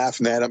 Folks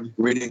laughing at them,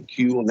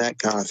 ridicule, and that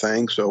kind of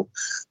thing. So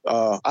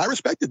I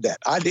respected that.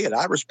 I did.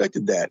 I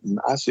respected that. And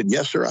I said,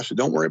 yes, sir. I said,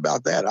 don't worry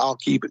about that. I'll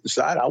keep it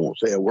inside. I won't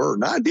say a word.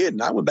 And I did.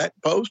 And I went back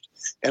to post,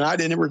 and I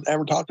didn't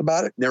ever talked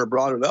about it, never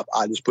brought it up.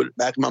 I just put it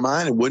back in my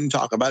mind and wouldn't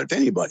talk about it to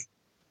anybody.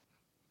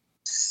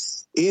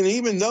 And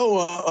even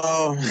though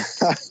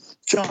I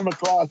come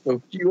across a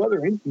few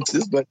other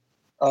instances, but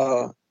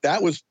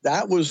that was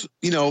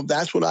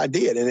that's what I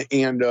did.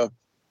 And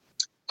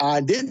I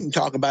didn't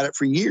talk about it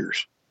for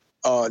years.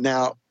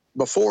 Now,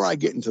 before I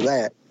get into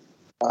that,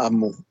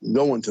 I'm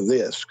going to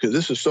this because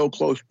this is so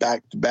close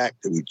back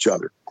to each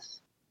other.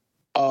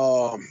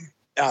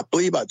 I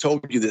believe I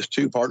told you this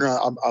too, partner.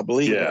 I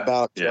believe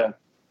about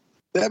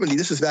 70.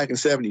 This is back in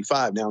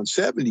 75. Now in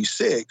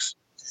 76,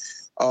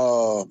 I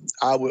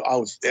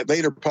was at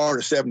later part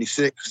of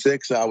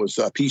 76. I was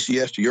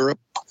PCS to Europe,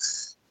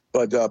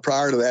 but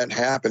prior to that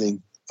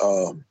happening,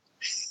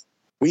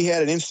 we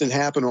had an incident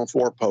happen on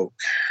Fort Polk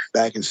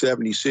back in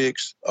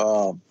 76.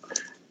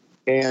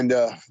 And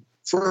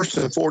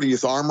 1st and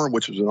 40th Armor,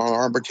 which was an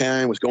unarmed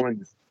battalion, was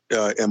going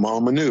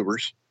on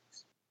maneuvers.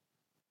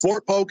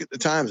 Fort Polk at the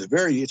time is a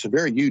very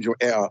huge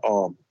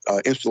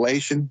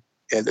installation.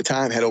 At the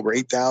time, had over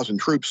 8,000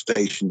 troops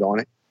stationed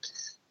on it.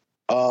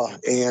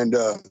 And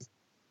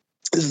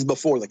this is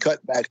before the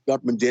cutbacks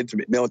government did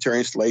to military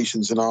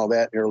installations and all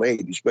that in the early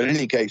 80s. But in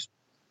any case,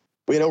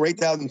 we had over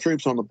 8,000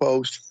 troops on the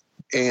post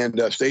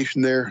and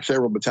stationed there,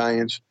 several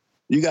battalions.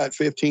 You got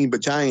 15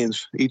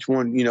 battalions, each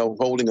one,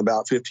 holding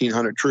about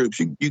 1,500 troops.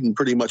 You can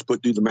pretty much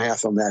do the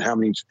math on that, how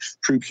many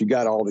troops you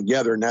got all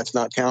together, and that's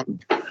not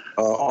counting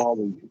all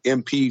the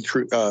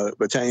MP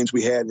battalions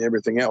we had and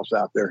everything else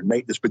out there,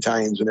 maintenance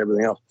battalions and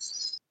everything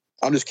else.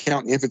 I'm just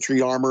counting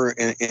infantry, armor,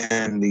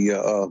 and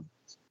the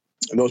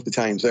those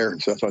battalions there and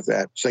stuff like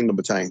that, single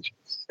battalions.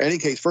 In any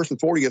case, 1st and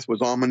 40th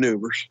was on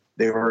maneuvers.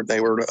 They were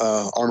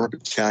armored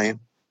battalion,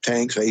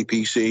 tanks,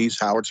 APCs,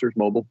 howitzers,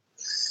 mobile.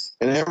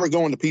 And they were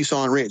going to Peace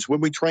on Ridge.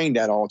 When we trained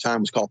at all the time,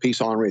 it was called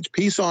Peace on Ridge.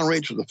 Peace on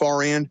Ridge was the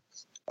far end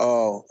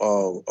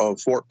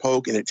Fort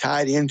Polk, and it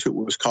tied into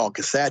what was called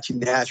Kisatchie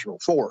National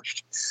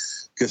Forest.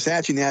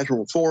 Kisatchie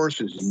National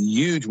Forest is a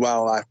huge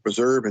wildlife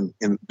preserve and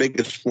the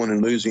biggest one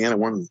in Louisiana,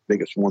 one of the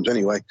biggest ones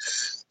anyway,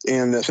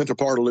 in the central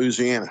part of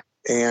Louisiana.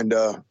 And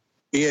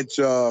it's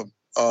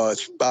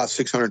about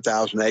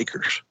 600,000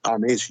 acres. I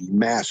mean, it's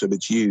massive.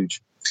 It's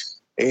huge.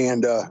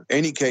 And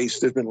any case,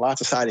 there's been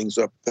lots of sightings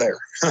up there,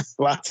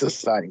 lots of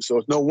sightings. So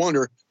it's no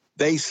wonder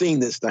they seen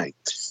this thing.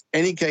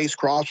 Any case,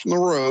 crossing the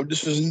road,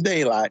 this is in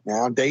daylight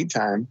now,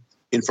 daytime,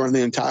 in front of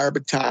the entire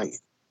battalion.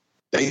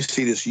 They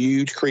see this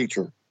huge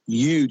creature,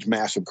 huge,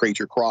 massive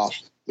creature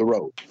cross the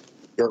road,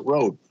 dirt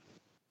road,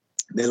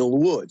 middle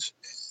of the woods.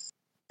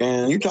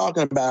 And you're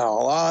talking about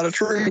a lot of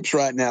troops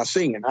right now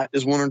seeing it, not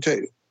just one or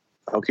two.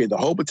 Okay, the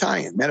whole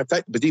battalion. Matter of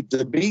fact, the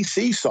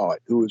BC saw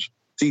it,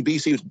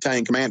 BC was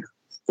battalion commander,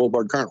 full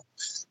bird colonel.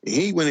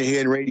 He went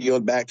ahead and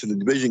radioed back to the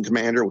division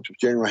commander, which was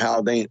General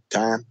Haldane at the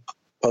time,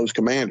 post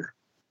commander,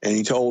 and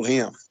he told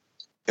him.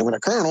 And when a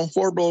colonel,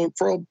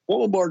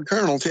 full bird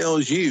colonel,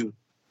 tells you,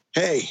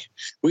 hey,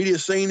 we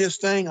just seen this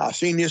thing, I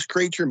seen this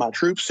creature, my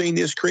troops seen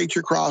this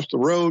creature cross the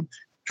road,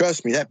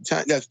 trust me,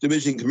 that's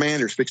division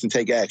commander's fixing to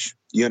take action.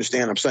 You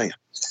understand what I'm saying?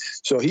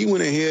 So he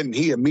went ahead and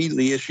he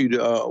immediately issued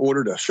an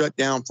order to shut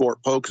down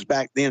Fort Polk, because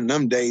back then, in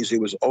them days,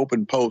 it was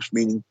open post,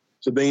 meaning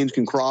civilians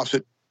can cross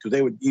it, because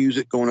they would use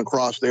it going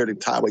across there to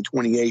Highway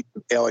 28,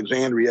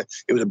 Alexandria.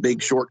 It was a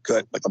big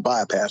shortcut, like a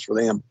bypass for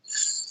them.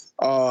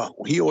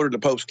 He ordered the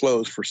post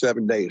closed for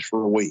 7 days,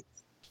 for a week.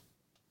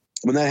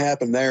 When that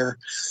happened there,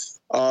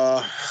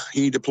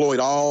 he deployed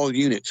all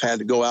units, had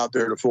to go out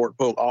there to Fort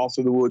Polk, all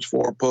through the woods,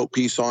 Fort Polk,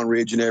 Peace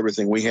Ridge, and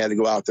everything. We had to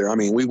go out there. I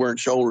mean, we weren't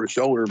shoulder to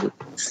shoulder, but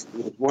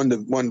it was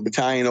one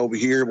battalion over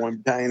here, one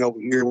battalion over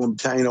here, one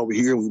battalion over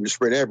here. We were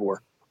spread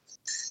everywhere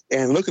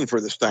and looking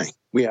for this thing.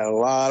 We had a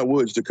lot of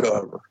woods to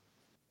cover.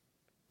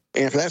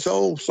 And for that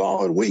whole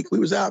solid week, we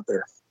was out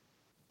there.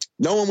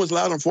 No one was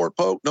allowed in Fort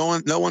Polk. No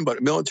one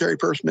but military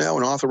personnel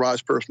and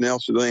authorized personnel,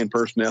 civilian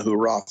personnel who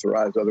were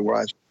authorized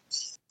otherwise.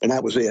 And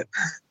that was it.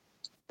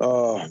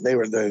 All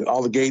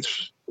the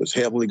gates was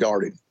heavily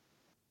guarded.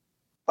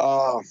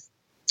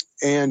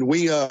 And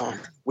we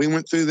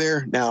went through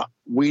there. Now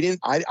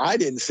I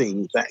didn't see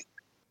anything.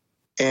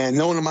 And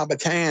no one in my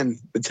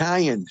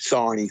battalion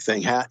saw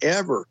anything.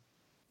 However,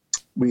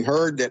 we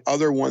heard that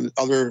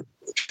other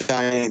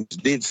battalions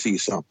did see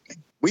something.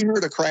 We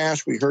heard a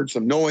crash. We heard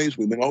some noise.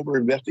 We went over,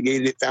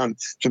 investigated it, found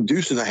some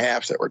deuce and a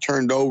halves that were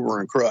turned over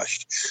and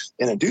crushed.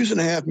 And a deuce and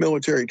a half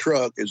military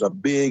truck is a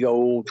big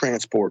old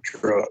transport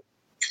truck.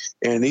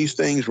 And these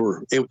things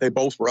they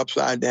both were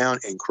upside down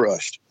and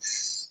crushed.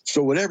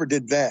 So whatever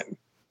did that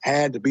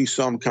had to be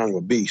some kind of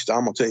a beast.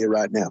 I'm going to tell you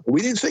right now. But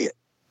we didn't see it.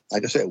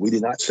 Like I said, we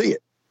did not see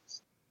it.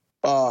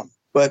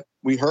 But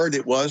we heard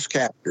it was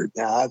captured.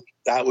 Now,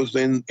 that was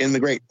in the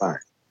grapevine.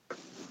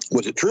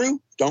 Was it true?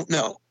 Don't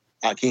know.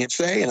 I can't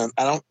say. And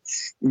I'm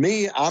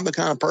the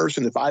kind of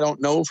person, if I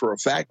don't know for a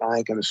fact, I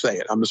ain't going to say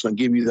it. I'm just going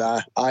to give you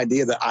the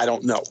idea that I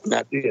don't know. And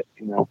that's it.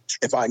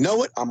 If I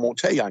know it, I'm going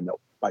to tell you I know.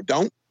 If I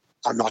don't,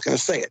 I'm not going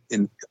to say it.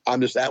 And I'm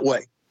just that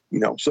way,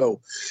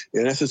 So,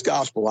 and that's his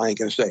gospel. I ain't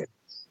going to say it.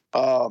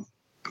 But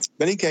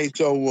in any case,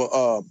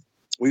 so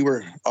we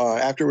were,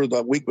 after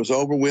the week was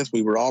over with,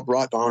 we were all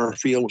brought to Honor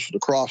Field, which was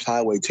across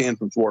Highway 10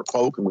 from Fort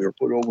Polk, and we were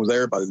put over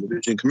there by the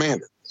division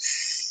commander,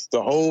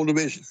 the whole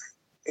division.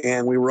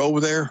 And we were over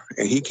there,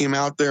 and he came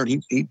out there,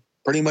 and he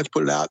pretty much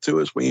put it out to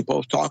us. We ain't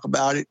supposed to talk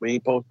about it. We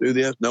ain't supposed to do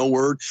this. No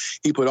word.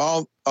 He put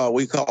all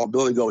we call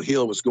Billy Goat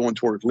Hill was going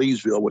towards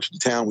Leesville, which is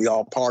the town we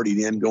all partied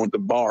in, going to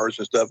bars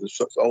and stuff as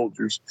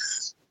soldiers.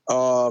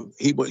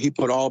 He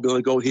put all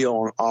Billy Goat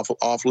Hill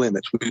off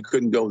limits. We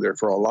couldn't go there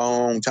for a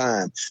long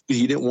time because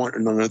he didn't want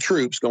none of the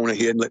troops going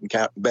ahead and letting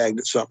Captain bag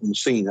that something was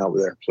seen over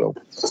there. So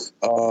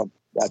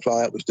that's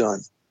why that was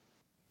done.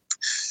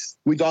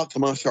 We talked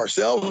amongst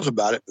ourselves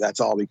about it, but that's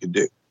all we could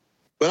do.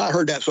 But I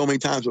heard that so many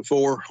times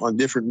before on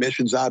different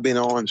missions I've been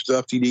on,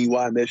 stuff,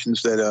 TDY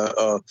missions,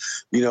 that,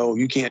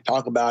 you can't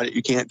talk about it.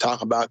 You can't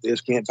talk about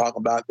this, can't talk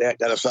about that.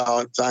 Got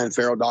to sign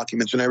Faro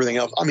documents and everything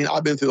else. I mean,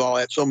 I've been through all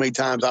that so many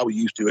times, I was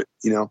used to it,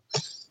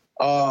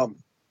 But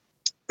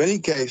in any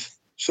case,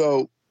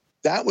 so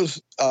that was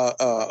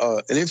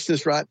an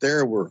instance right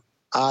there where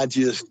I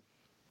just,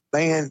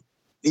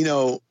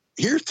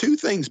 here's two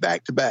things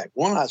back to back.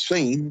 One I've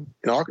seen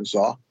in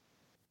Arkansas,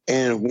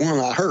 and one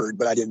I heard,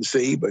 but I didn't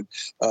see, but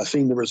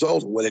seen the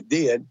result of what it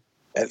did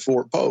at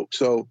Fort Polk.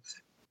 So,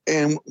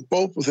 and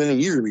both within a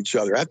year of each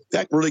other.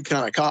 That really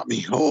kind of caught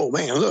me. Oh,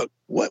 man, look,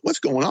 what's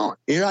going on?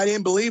 I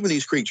didn't believe in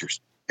these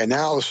creatures. And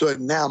now all of a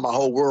sudden, now my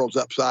whole world's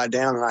upside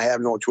down, and I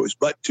have no choice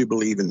but to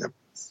believe in them.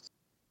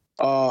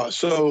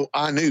 So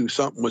I knew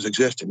something was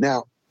existing.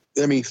 Now,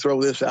 let me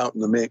throw this out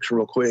in the mix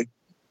real quick.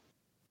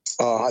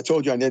 I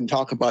told you I didn't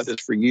talk about this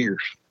for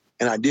years.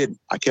 And I didn't.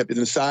 I kept it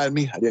inside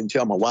me. I didn't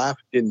tell my wife,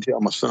 didn't tell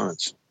my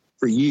sons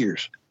for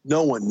years.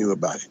 No one knew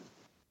about it.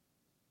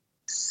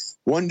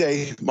 One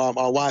day, my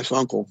wife's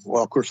uncle,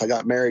 well, of course, I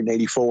got married in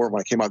 84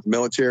 when I came out of the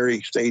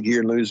military, stayed here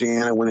in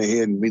Louisiana, went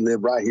ahead and we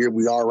live right here.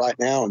 We are right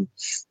now and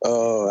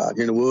out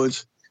here in the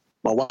woods.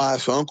 my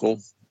wife's uncle,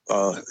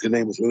 his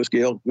name was Lewis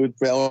Gale, good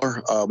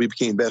feller. We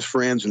became best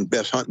friends and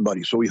best hunting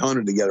buddies. So we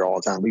hunted together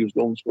all the time. We was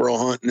going squirrel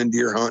hunting and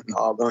deer hunting,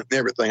 hog hunting,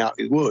 everything out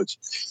in the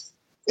woods.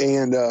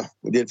 And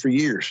we did for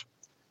years.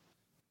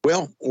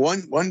 Well,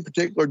 one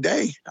particular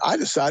day, I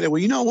decided,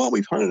 well, you know what?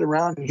 We've hunted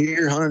around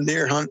here, hunted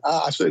there,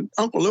 I said,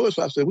 Uncle Lewis,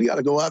 I said, we got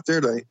to go out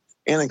there to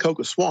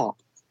Anacoca Swamp.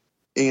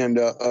 And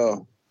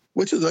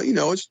which is,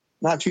 it's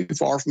not too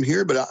far from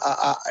here, but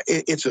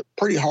it's a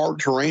pretty hard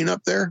terrain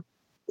up there.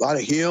 A lot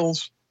of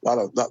hills. A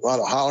lot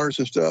of hollers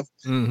and stuff.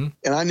 Mm-hmm.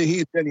 And I knew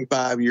he's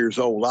 75 years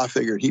old. I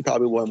figured he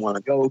probably wouldn't want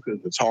to go because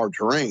it's hard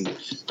terrain.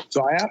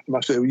 So I asked him, I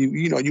said,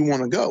 you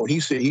want to go? And he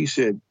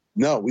said,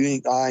 no,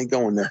 I ain't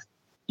going there.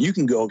 You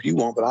can go if you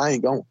want, but I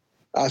ain't going.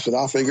 I said,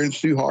 I figured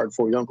it's too hard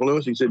for you, Uncle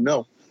Lewis. He said,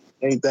 no,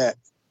 ain't that.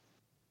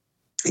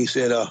 He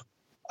said,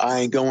 I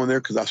ain't going there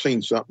because I've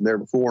seen something there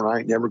before and I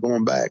ain't never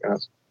going back. And I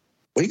said,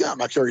 well, he got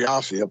my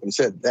curiosity up and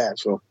said that.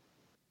 So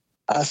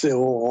I said,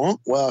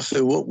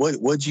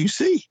 what'd you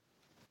see?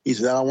 He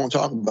said, I don't want to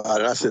talk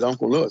about it. I said,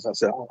 Uncle Lewis, I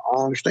said, I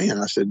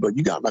understand. I said, but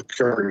you got my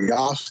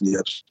curiosity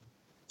up.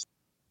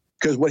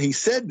 Because when he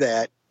said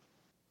that,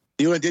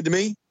 you know what it did to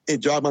me? It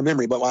jogged my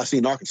memory about what I seen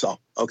in Arkansas.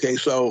 Okay,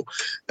 so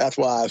that's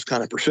why I was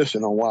kind of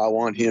persistent on why I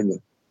wanted him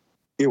to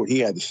hear what he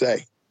had to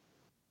say.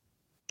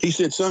 He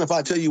said, son, if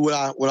I tell you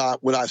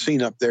what I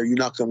seen up there, you're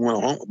not going to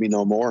want to hunt with me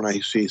no more. And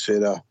he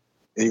said, and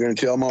you're going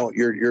to tell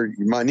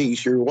my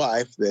niece, your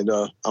wife,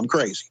 that I'm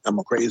crazy. I'm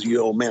a crazy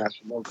old man. I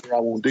said, no, sir, I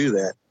won't do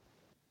that.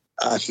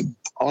 I said,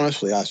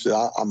 honestly,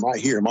 I'm right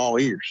here. I'm all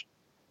ears.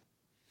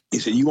 He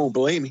said, you won't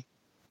believe me?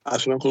 I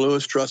said, Uncle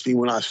Lewis, trust me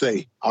when I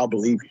say I'll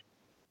believe you.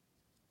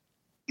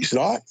 He said,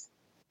 all right.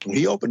 Well,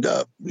 he opened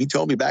up. He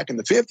told me back in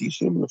the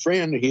 50s, him and a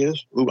friend of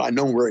his, who I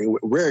know very,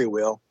 very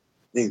well,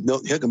 named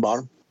Milton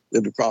Hickenbottom,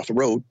 lived across the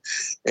road.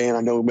 And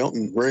I know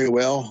Milton very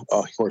well.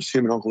 Of course,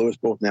 him and Uncle Lewis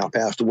both now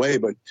passed away,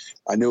 but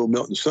I know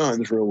Milton's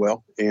sons real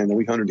well. And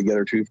we hunted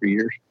together 2 or 3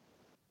 years.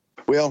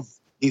 Well,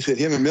 he said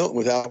him and Milton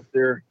was out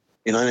there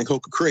in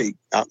Anacoca Creek,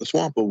 out in the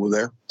swamp over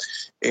there,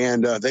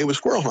 and they would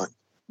squirrel hunt.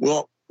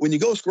 Well, when you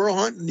go squirrel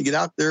hunting, you get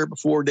out there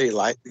before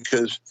daylight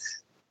because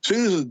as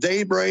soon as the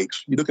day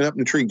breaks, you're looking up in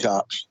the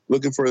treetops,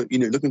 looking for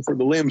the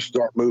limbs to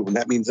start moving.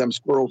 That means them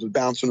squirrels are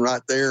bouncing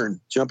right there and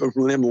jumping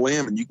from limb to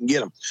limb, and you can get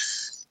them.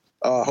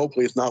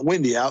 Hopefully, it's not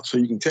windy out, so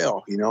you can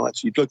tell. You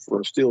look for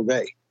a still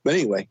day. But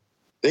anyway,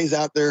 they's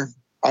out there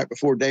right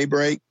before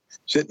daybreak,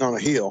 sitting on a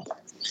hill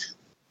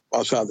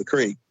outside the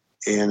creek,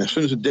 and as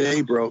soon as the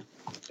day broke,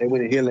 they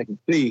went ahead and they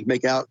could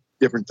make out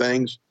different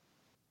things.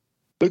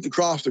 Looked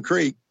across the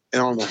creek,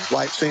 and on the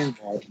white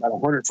sandbar, about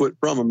 100 foot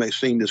from them, they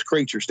seen this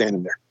creature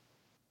standing there.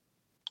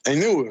 They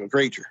knew it was a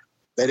creature.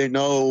 They didn't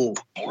know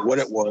what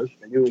it was.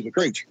 They knew it was a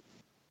creature.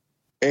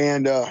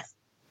 And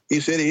he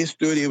said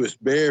it was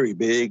very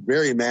big,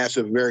 very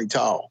massive, very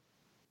tall.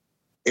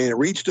 And it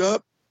reached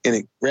up, and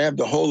it grabbed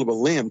a hold of a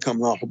limb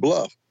coming off a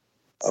bluff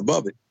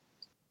above it.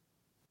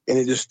 And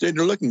it just stood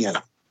there looking at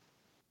him,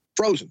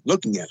 frozen,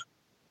 looking at him.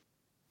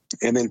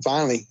 And then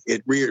finally,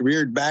 it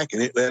reared back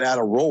and it let out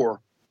a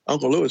roar.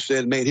 Uncle Lewis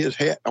said it made his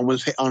head on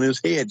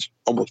his head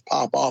almost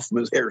pop off from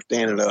his hair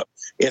standing up.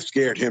 It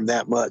scared him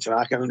that much, and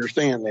I can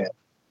understand that.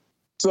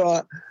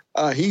 So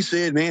he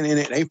said, man, and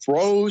it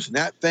froze, and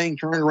that thing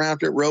turned around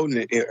to the road,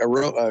 and it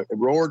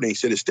roared, and he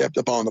said it stepped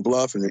up on the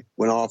bluff, and it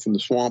went off in the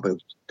swamp, and it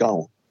was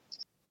gone.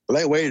 Well,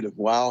 they waited a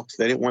while.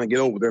 They didn't want to get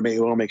over there. They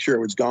want to make sure it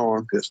was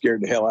gone because it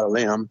scared the hell out of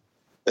them.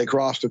 They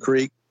crossed the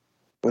creek.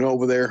 Went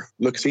over there,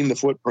 seen the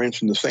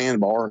footprints in the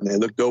sandbar, and they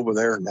looked over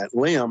there, and that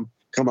limb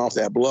come off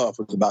that bluff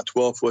was about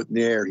 12 foot in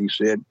the air. He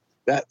said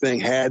that thing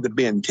had to have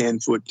been 10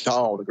 foot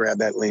tall to grab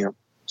that limb.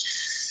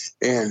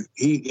 And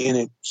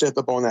it set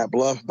up on that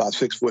bluff about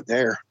 6 foot in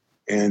the air.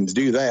 And to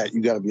do that,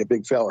 you got to be a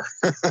big feller.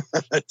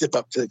 Tip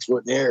up 6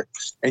 foot in the air,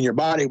 and your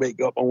body weight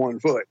go up on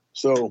 1 foot.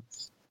 So,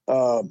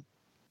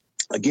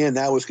 again,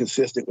 that was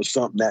consistent with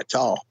something that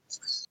tall.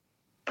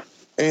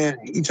 And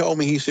he told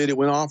me, he said it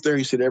went off there.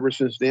 He said ever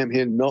since then,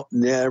 him and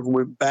Milton never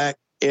went back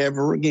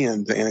ever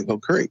again to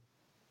Anacoca Creek.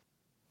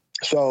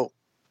 So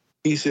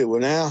he said, well,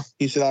 now,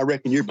 he said, I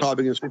reckon you're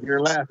probably going to sit here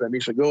and laugh at me.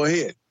 So go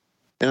ahead.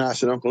 And I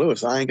said, Uncle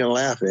Lewis, I ain't going to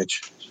laugh at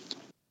you.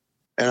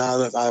 And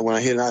I went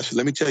ahead and I said,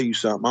 let me tell you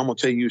something. I'm going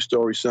to tell you a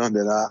story, son,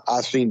 that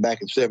I seen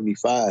back in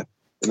 75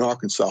 in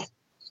Arkansas.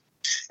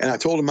 And I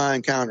told him my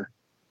encounter.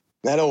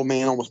 That old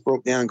man almost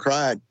broke down and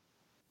cried.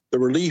 The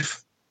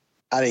relief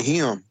out of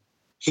him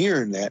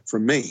hearing that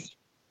from me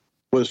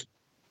was,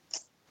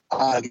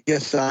 I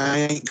guess I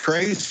ain't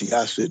crazy.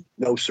 I said,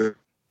 no, sir,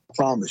 I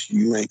promise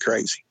you ain't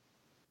crazy.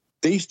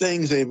 These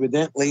things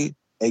evidently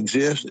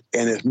exist,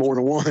 and there's more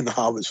than one,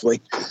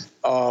 obviously.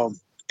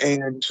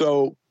 And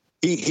so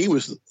he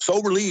was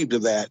so relieved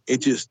of that. It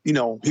just, he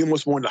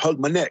almost wanted to hug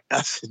my neck.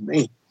 I said,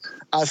 man.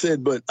 I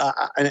said, but,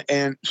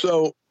 and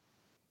so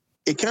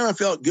it kind of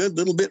felt good a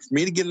little bit for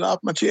me to get it off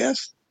my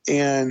chest.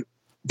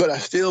 But I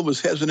still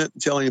was hesitant to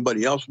tell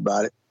anybody else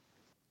about it.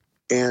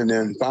 And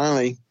then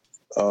finally,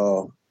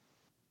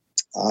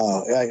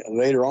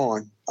 later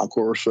on, of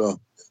course,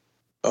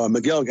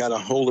 Miguel got a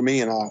hold of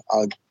me, and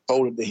I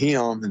told it to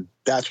him, and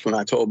that's when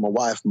I told my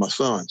wife and my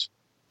sons.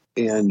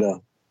 And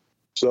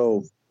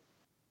so,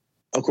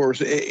 of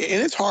course, and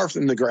it's hard for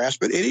them to grasp,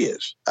 but it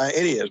is.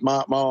 It is.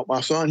 My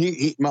son,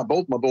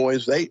 both my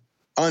boys, they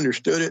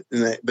understood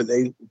it, but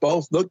they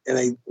both looked,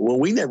 and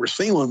we never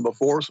seen one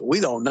before, so we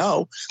don't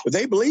know. But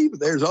they believe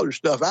there's other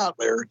stuff out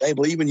there. They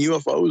believe in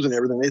UFOs and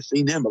everything. They've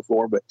seen them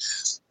before, but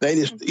they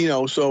just,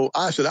 So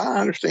I said, I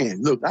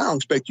understand. Look, I don't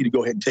expect you to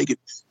go ahead and take it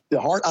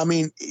to heart. I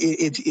mean,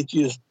 it's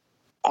just,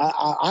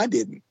 I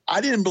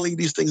didn't believe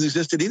these things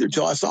existed either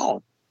till I saw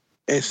them,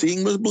 and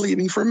seeing was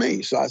believing for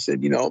me. So I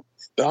said,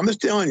 but I'm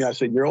just telling you. I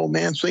said, your old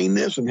man seen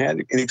this and had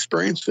and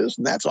experienced this,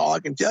 and that's all I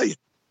can tell you.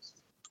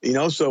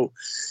 So.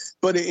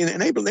 But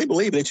and they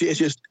believe it. It's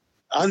just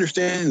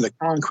understanding the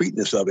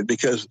concreteness of it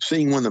because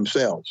seeing one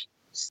themselves.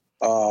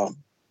 But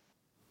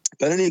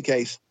in any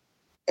case,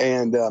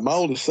 and my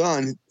oldest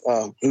son,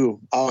 who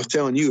I was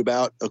telling you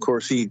about, of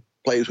course, he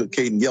plays with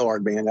Caden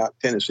Gillard Band out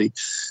in Tennessee.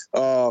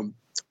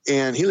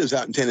 And he lives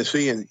out in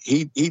Tennessee, and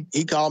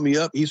he called me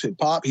up. He said,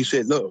 Pop, he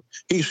said, look,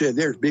 he said,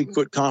 there's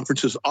Bigfoot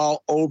conferences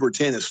all over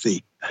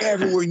Tennessee,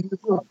 everywhere you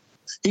go.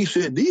 He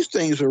said, these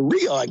things are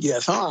real, I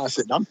guess, huh? I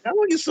said, I'm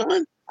telling you,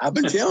 son. I've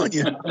been telling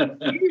you.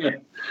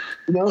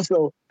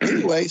 So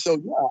anyway, yeah,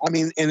 I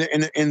mean,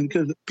 and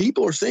because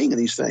people are seeing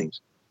these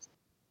things.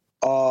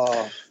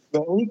 But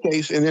in any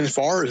case, and then as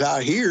far as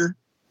out here,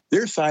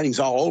 there's sightings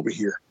all over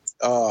here.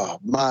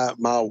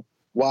 My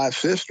wife's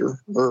sister,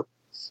 her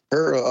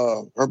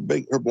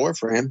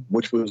boyfriend,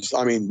 which was,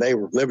 I mean, they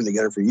were living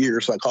together for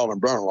years, so I called him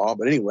brother-in-law.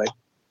 But anyway,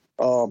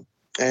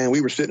 and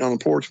we were sitting on the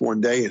porch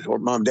one day, and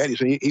Mom and Daddy,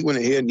 so he went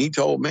ahead and he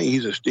told me,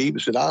 he said, Steve, he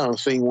said, I don't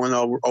seen one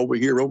over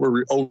here,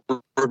 over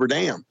River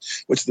Dam,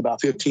 which is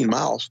about 15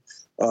 miles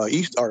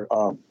east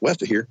or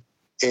west of here.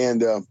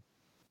 And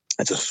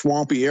it's a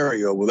swampy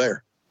area over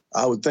there.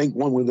 I would think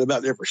one would live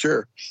out there for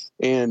sure.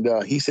 And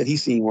he said he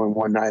seen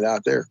one night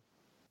out there.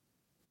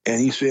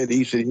 And he said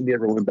he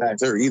never went back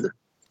there either.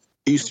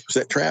 He used to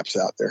set traps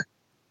out there.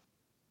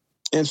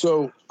 And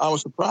so I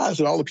was surprised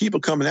that all the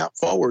people coming out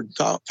forward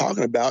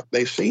talking about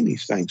they've seen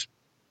these things.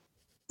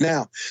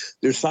 Now,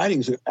 there's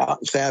sightings out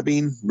in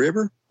Sabine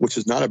River, which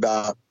is not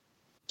about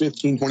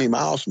 15, 20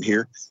 miles from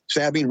here.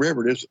 Sabine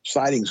River, there's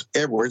sightings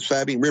everywhere.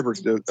 Sabine River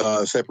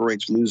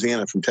separates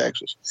Louisiana from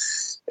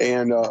Texas.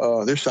 And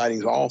there's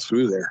sightings all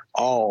through there,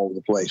 all over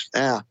the place.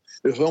 Now,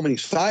 there's so many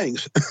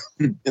sightings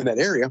in that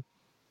area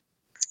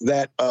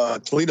that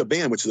Toledo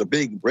Bend, which is a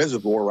big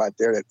reservoir right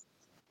there that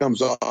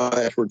comes off,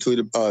 that's where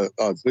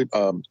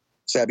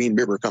Sabine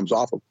River comes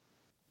off of,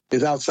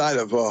 is outside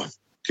of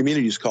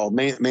communities called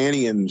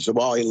Manny and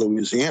Zwolle,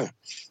 Louisiana.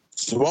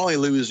 Zwolle,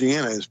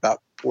 Louisiana is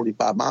about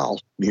 45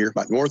 miles from here,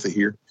 about north of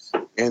here.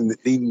 And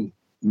the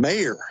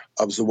mayor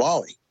of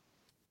Zwolle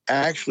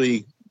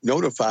actually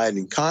notified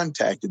and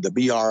contacted the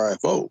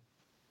BRFO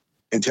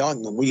and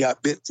telling them, we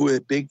got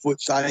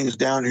Bigfoot sightings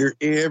down here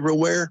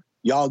everywhere.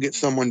 Y'all get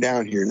someone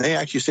down here. And they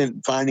actually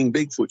sent Finding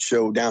Bigfoot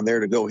show down there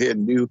to go ahead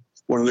and do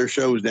one of their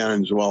shows down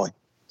in Zwolle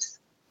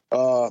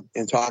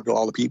and talk to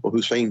all the people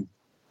who've seen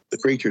the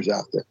creatures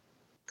out there.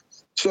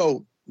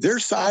 So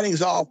there's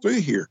sightings all through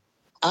here.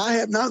 I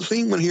have not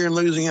seen one here in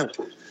Louisiana.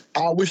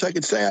 I wish I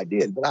could say I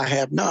did, but I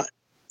have not.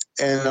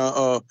 And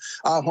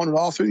I've hunted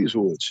all through these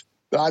woods.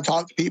 But I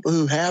talked to people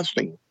who have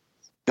seen it.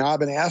 Now, I've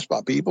been asked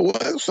by people, well,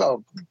 it's a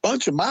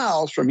bunch of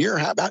miles from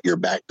how about your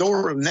back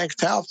door of the next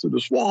house to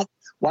the swamp?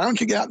 Why don't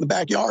you get out in the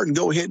backyard and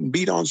go ahead and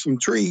beat on some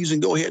trees and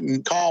go ahead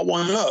and call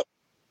one up?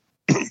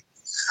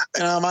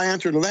 And my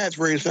answer to that is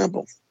very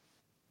simple.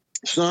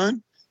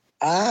 Son,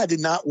 I did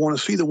not want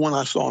to see the one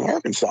I saw in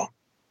Arkansas.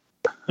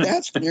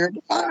 That scared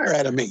the fire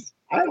out of me.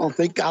 I don't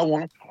think I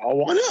want to call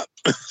one up.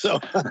 So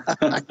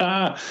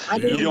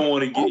you don't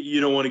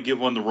want to give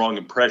one the wrong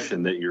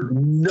impression that you're.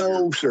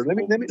 No, sir. Let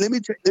me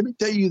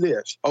tell you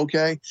this.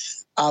 Okay,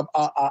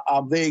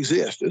 they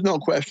exist. There's no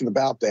question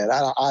about that.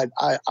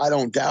 I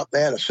don't doubt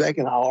that a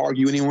second. I'll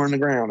argue anyone on the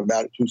ground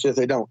about it who says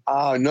they don't.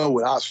 I know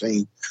what I've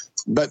seen.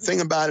 But the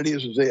thing about it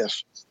is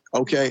this.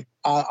 Okay,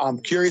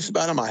 I'm curious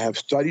about them. I have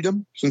studied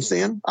them since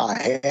then.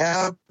 I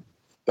have.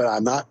 But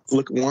I'm not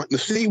wanting to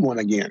see one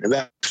again. If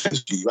that makes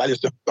sense to you, I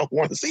just don't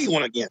want to see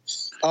one again.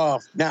 Now,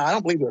 I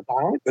don't believe they're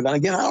violent, but then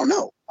again, I don't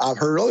know. I've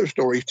heard other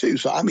stories too.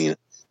 So, I mean,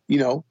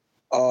 I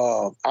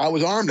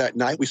was armed that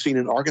night. We seen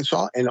it in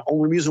Arkansas, and the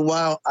only reason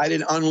why I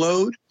didn't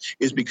unload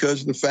is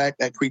because of the fact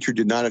that creature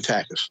did not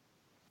attack us.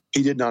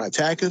 He did not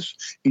attack us.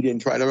 He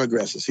didn't try to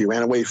aggress us. He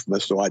ran away from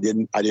us, so I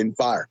didn't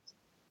fire.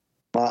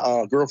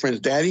 My girlfriend's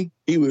daddy,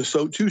 he was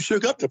so too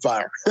shook up to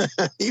fire.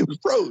 He was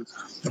froze.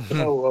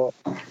 So,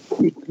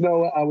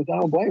 I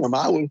don't blame him.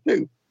 I was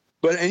too.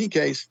 But in any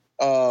case,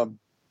 so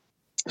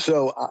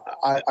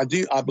I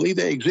believe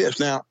they exist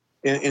now,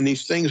 and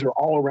these things are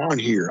all around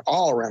here.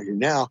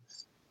 Now,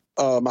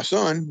 my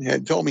son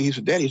had told me, he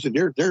said, Daddy, he said,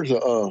 there's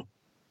a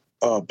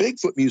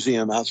Bigfoot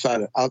museum out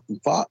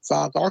in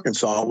South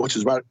Arkansas, which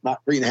is about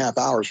 3.5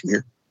 hours from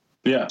here.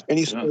 Yeah. And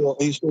he said,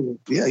 He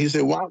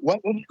said, what?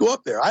 Let's go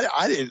up there.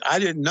 I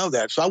didn't know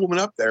that. So I went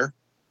up there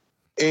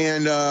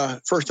And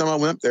first time I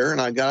went up there,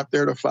 and I got up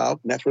there to Fouke,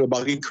 and that's where the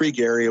Buggy Creek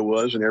area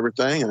was and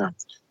everything. And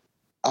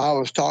I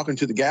was talking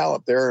to the gal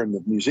up there in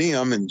the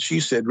museum, and she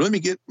said, "Let me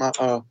get my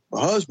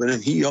husband,"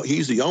 and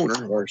he's the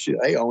owner, or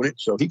they own it.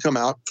 So he come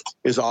out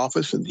his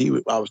office, and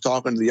I was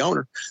talking to the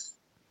owner,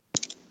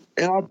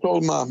 and I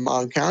told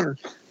my encounter,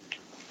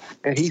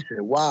 and he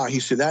said, "Wow," he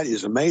said, "that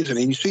is amazing."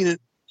 And you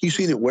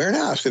seen it where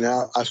now?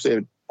 I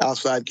said,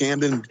 outside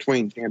Camden,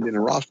 between Camden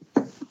and Roston.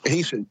 And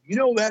he said,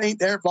 that ain't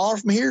that far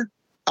from here?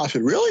 I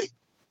said, really?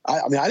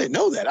 I mean, I didn't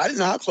know that. I didn't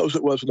know how close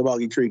it was to the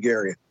Buggy Creek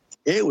area.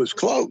 It was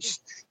close.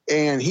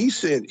 And he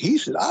said,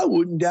 I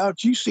wouldn't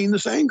doubt you've seen the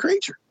same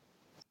creature,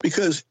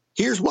 because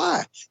here's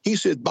why. He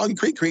said, Buggy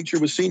Creek creature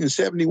was seen in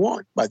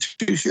 1971 by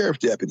 2 sheriff's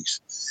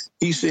deputies.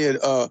 He said,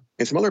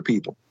 and some other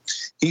people.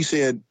 He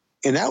said,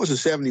 and that was in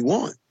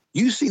 1971.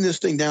 You've seen this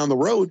thing down the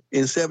road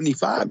in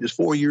 1975, just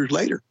 4 years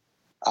later.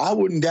 I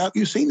wouldn't doubt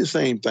you've seen the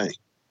same thing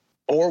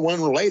or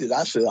one related.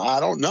 I said, I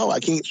don't know.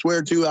 I can't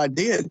swear to I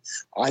did.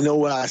 I know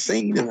what I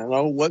seen, and I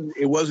know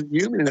it wasn't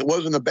human, and it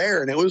wasn't a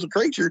bear, and it was a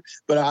creature.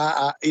 But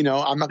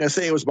I'm not going to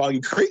say it was a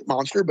Buggy Creek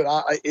monster, but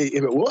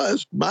if it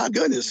was, my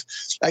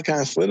goodness, that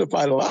kind of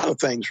solidified a lot of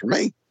things for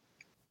me.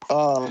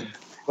 But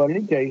in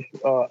any case,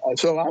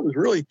 so I was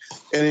really,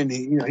 and then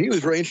he was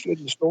very interested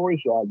in the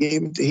story, so I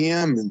gave it to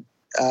him, and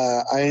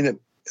I ended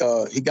up,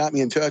 he got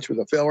me in touch with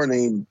a fella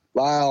named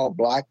Lyle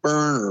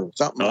Blackburn or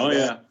something like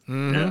that.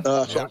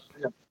 Mm-hmm. So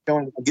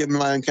I give him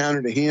my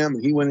encounter to him,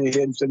 and he went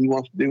ahead and said he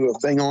wants to do a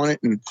thing on it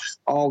and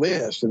all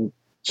this. And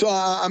so,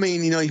 I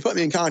mean, he put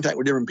me in contact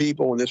with different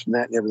people and this and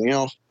that and everything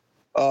else.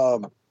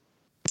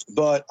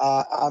 But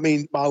I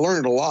mean, I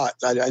learned a lot.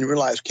 I didn't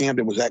realize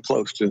Camden was that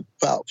close to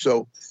Fouke.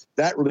 So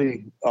that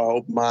really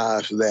opened my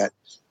eyes to that.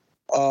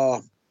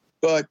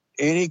 But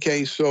in any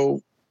case,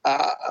 so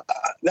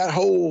that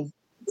whole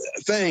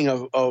thing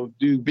of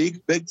do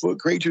Bigfoot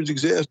creatures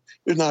exist?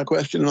 There's not a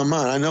question in my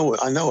mind. I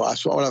know. I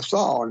saw what I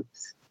saw,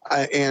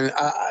 and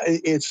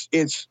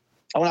it's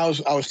when I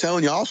was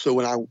telling you also,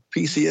 when I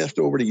PCS'd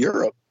over to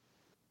Europe,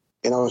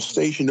 and I was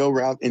stationed over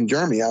out in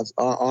Germany. I was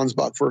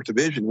Ansbach 1st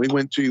Division. We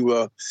went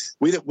to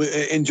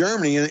in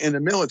Germany in the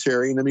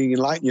military, and let me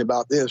enlighten you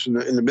about this. In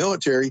the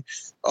military,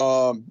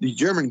 the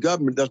German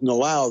government doesn't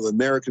allow the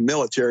American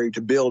military to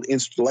build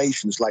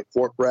installations like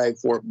Fort Bragg,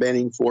 Fort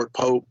Benning, Fort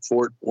Pope,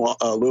 Fort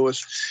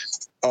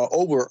Lewis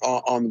over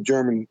on the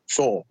German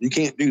soil. You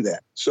can't do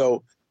that.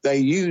 So they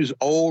use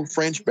old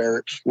French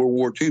barracks, World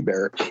War II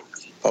barracks,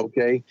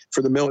 okay,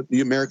 for the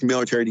American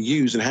military to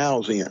use and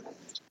house in.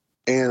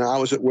 And I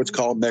was at what's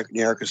called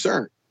McNair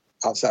Kaserne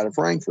outside of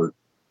Frankfurt.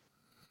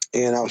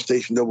 And I was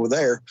stationed over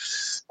there.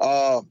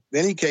 In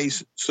any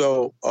case,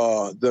 so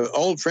the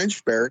old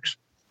French barracks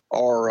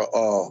are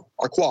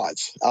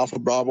quads. Alpha,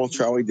 Bravo,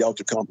 Charlie,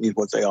 Delta Company is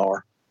what they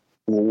are.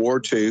 World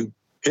War II.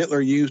 Hitler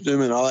used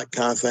them and all that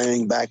kind of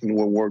thing back in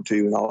World War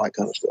II and all that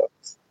kind of stuff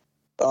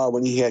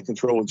when he had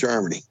control of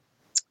Germany.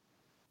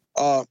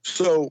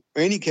 So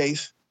in any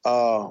case,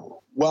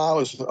 while I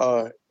was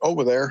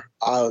over there,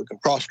 I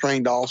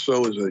cross-trained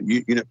also as a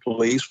unit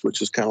police,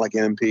 which is kind of like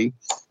MP.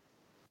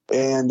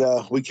 And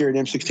we carried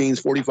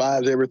M16s,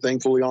 45s, everything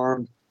fully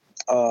armed,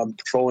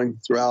 patrolling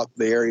throughout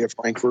the area of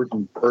Frankfurt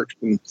and Perch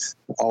and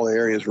all the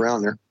areas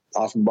around there,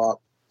 Offenbach.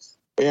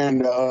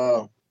 And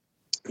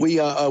we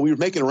were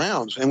making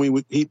rounds,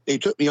 and they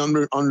took me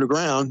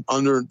underground,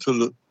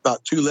 to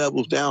about 2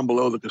 levels down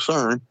below the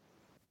caserne,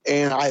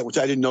 which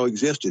I didn't know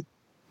existed.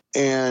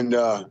 And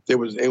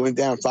it went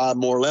down 5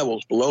 more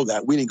levels below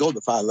that. We didn't go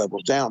the 5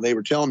 levels down. They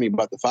were telling me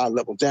about the 5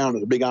 levels down.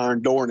 There's a big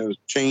iron door, and it was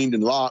chained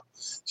and locked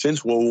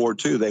since World War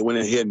II. They went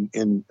ahead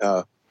and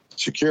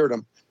secured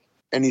them.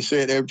 And he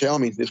said, they were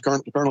telling me, the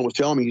colonel was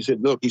telling me, he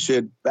said, look, he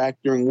said, back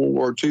during World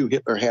War II,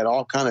 Hitler had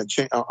all kind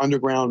of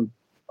underground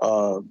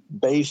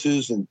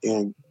bases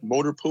and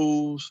motor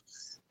pools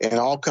and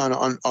all kind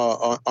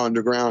of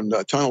underground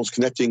tunnels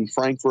connecting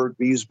Frankfurt,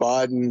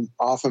 Wiesbaden,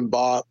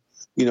 Offenbach,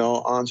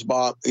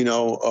 Ansbach,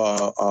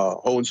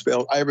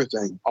 Hohenfeld,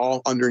 everything,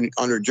 all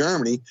under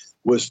Germany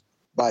was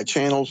by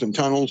channels and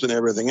tunnels and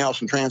everything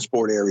else and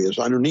transport areas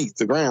underneath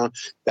the ground.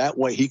 That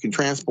way he can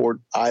transport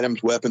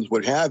items, weapons,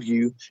 what have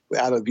you,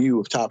 out of view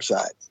of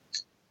topside.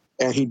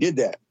 And he did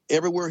that.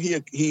 Everywhere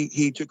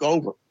he took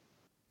over,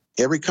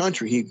 every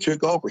country he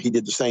took over, he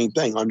did the same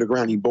thing.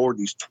 Underground, he bored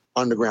these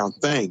underground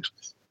things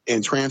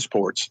and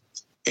transports.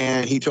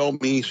 And he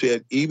told me, he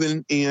said,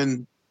 even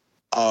in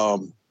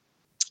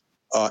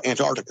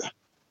Antarctica.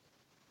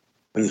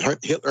 When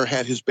Hitler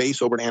had his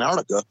base over in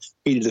Antarctica,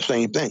 he did the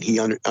same thing. He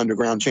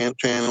underground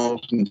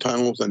channels and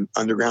tunnels and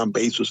underground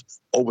bases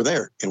over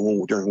there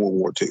during World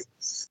War II.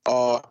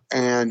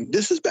 And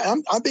this is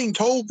I'm being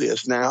told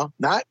this now,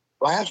 not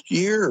last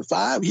year or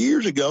 5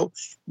 years ago,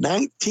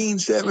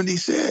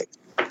 1976.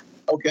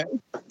 Okay,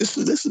 this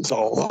is a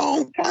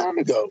long time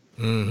ago,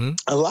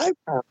 a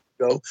lifetime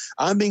ago.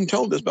 I'm being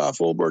told this by a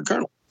full-bird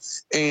colonel.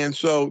 And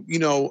so,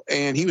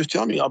 and he was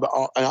telling me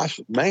about, and I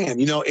said, man,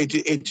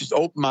 it just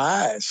opened my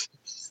eyes.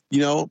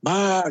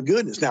 My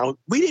goodness. Now,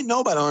 we didn't know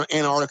about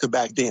Antarctica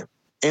back then.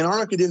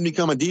 Antarctica didn't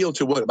become a deal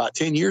till about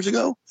 10 years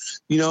ago.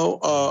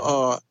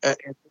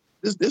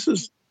 This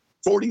is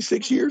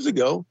 46 years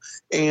ago,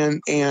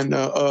 and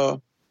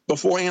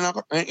before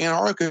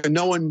Antarctica,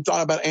 no one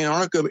thought about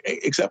Antarctica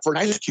except for an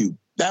ice cube.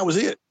 That was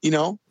it.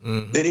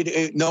 Mm-hmm.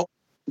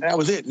 That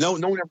was it. No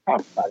one ever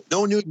talked about it.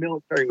 No one knew the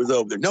military was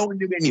over there. No one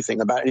knew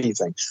anything about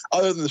anything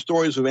other than the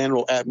stories of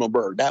Admiral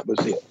Byrd. That was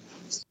it.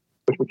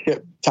 Which were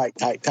kept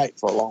tight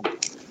for a long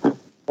time.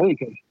 In any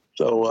case,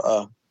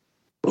 so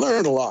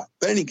learned a lot.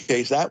 But in any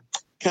case, that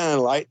kind of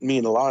enlightened me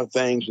in a lot of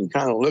things, and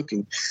kind of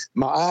looking.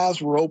 My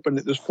eyes were open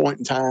at this point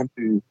in time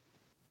to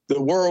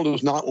the world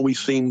is not what we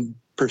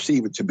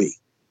perceive it to be.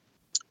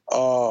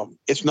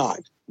 It's not.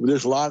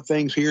 There's a lot of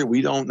things here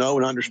we don't know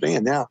and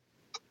understand now.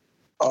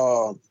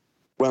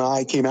 When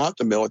I came out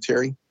the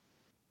military,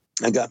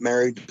 I got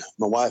married to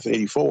my wife in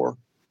 '84.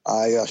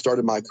 I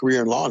started my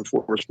career in law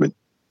enforcement,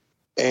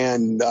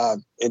 and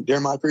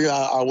during my career,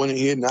 I went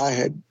ahead and I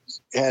had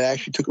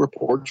actually took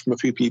reports from a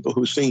few people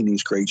who've seen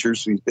these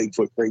creatures, these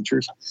Bigfoot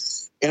creatures,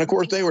 and of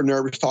course they were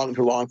nervous talking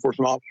to a law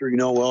enforcement officer.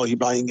 Well, he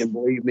probably ain't gonna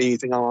believe me,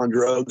 anything on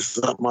drugs,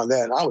 something like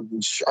that. And I would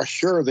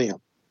assure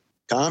them,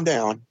 calm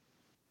down.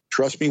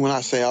 Trust me when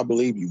I say I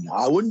believe you. Now,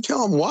 I wouldn't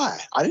tell them why.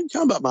 I didn't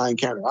tell them about my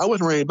encounter. I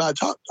wasn't ready to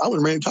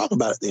talk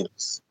about it then.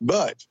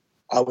 But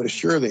I would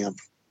assure them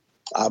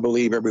I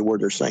believe every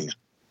word they're saying.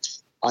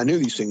 I knew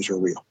these things were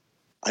real.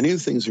 I knew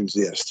things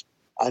exist.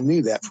 I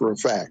knew that for a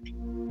fact.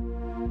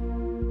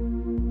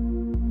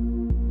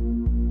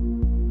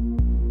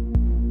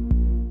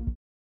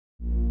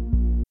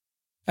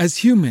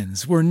 As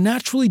humans, we're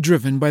naturally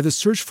driven by the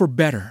search for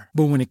better.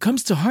 But when it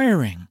comes to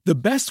hiring, the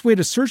best way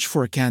to search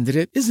for a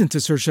candidate isn't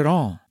to search at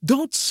all.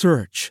 Don't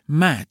search,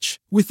 match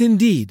with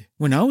Indeed.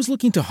 When I was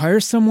looking to hire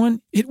someone,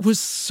 it was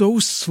so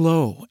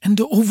slow and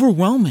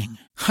overwhelming.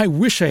 I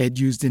wish I had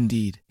used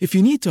Indeed. If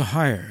you need to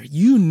hire,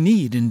 you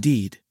need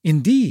Indeed.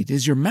 Indeed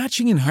is your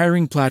matching and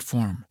hiring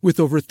platform with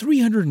over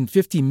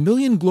 350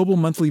 million global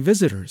monthly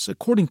visitors,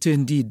 according to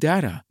Indeed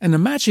data, and a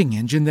matching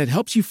engine that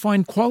helps you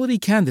find quality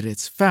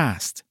candidates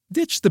fast.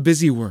 Ditch the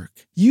busy work.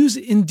 Use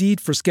Indeed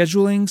for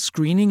scheduling,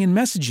 screening, and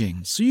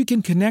messaging so you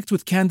can connect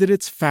with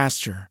candidates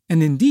faster.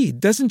 And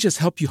Indeed doesn't just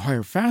help you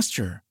hire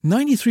faster.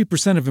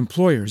 93% of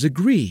employers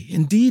agree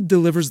Indeed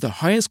delivers the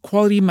highest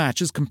quality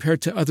matches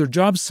compared to other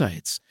job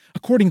sites,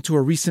 according to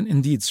a recent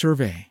Indeed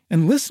survey.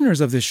 And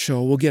listeners of this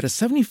show will get a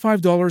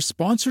 $75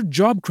 sponsored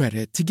job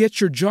credit to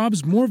get your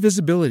jobs more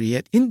visibility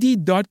at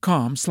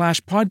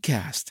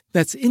Indeed.com/podcast.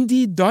 That's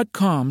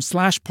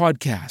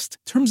Indeed.com/podcast.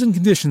 Terms and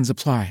conditions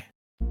apply.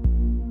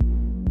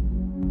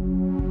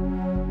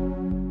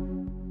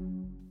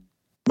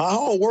 My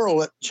whole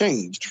world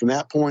changed from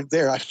that point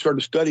there. I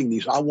started studying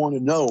these. I wanted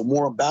to know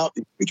more about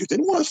these creatures.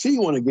 Didn't want to see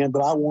one again,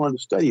 but I wanted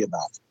to study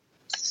about them.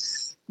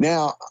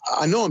 Now,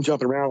 I know I'm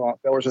jumping around a lot,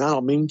 fellas, and I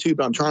don't mean to,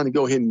 but I'm trying to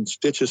go ahead and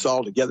stitch this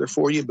all together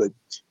for you. But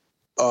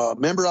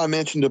remember I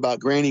mentioned about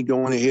Granny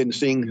going ahead and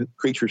seeing the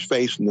creature's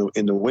face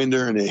in the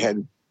window, and it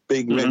had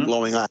big, red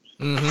glowing eyes.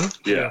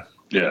 Mm-hmm. Yeah.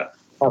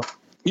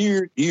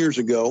 Years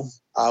ago,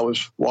 I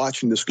was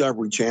watching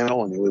Discovery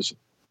Channel, and it was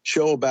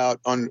show about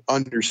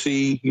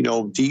undersea,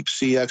 deep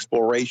sea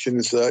exploration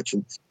and such.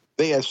 And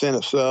they had sent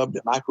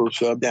a micro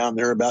sub down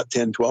there about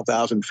 10,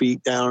 12,000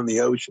 feet down in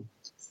the ocean.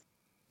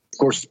 Of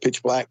course, it's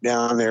pitch black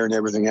down there and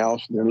everything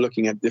else. And they're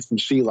looking at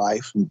different sea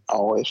life and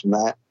all this and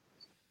that.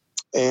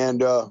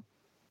 And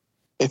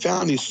they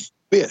found these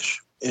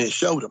fish, and it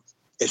showed them.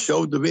 It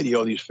showed the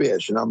video of these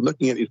fish. And I'm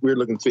looking at these weird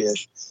looking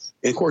fish.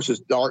 And of course, it's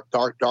dark,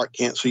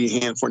 can't see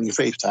your hand from your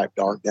face type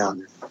dark down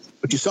there.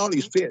 But you saw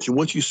these fish. And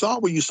once you saw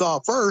what you saw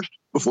first,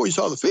 before you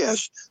saw the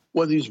fish,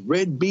 were these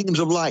red beams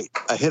of light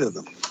ahead of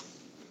them.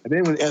 And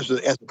then as the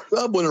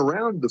sub went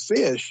around the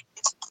fish,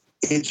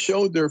 it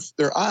showed their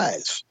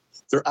eyes.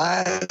 Their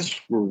eyes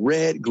were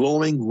red,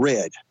 glowing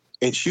red,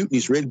 and shooting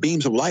these red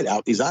beams of light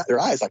out. Their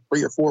eyes like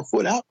 3 or 4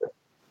 foot out there.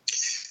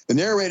 The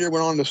narrator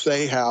went on to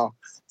say how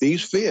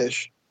these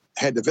fish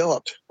had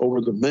developed over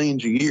the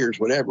millions of years,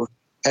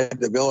 had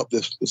developed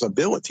this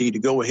ability to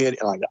go ahead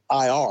and like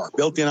IR,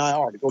 built-in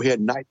IR, to go ahead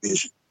and night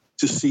vision,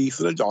 to see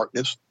through the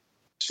darkness,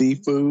 see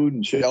food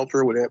and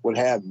shelter, what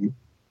have you.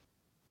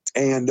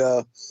 And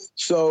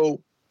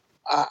so,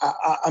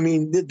 I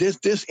mean,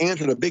 this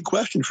answered a big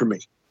question for me.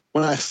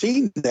 When I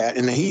seen that,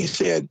 and he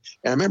said,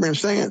 and I remember him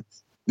saying,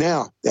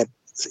 now that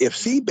if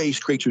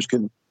sea-based creatures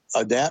can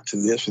adapt to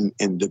this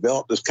and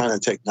develop this kind of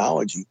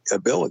technology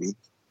ability,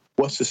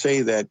 what's to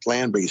say that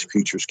land-based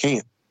creatures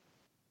can't?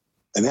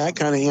 And that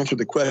kind of answered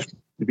the question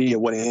to be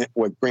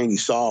what Granny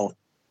saw,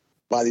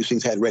 why these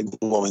things had red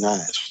glowing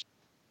eyes.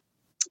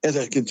 As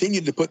I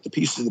continued to put the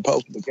pieces of the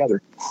puzzle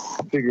together,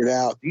 I figured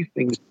out these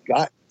things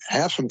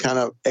have some kind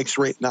of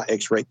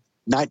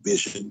night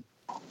vision,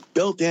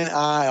 built-in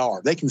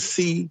IR. They can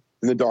see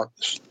in the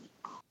darkness.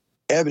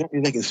 Evidently,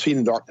 they can see in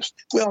the darkness.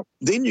 Well,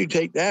 then you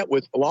take that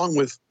along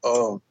with,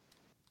 I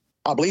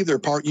believe they're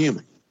part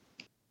human.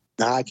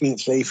 Now, I can't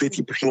say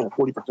 50% or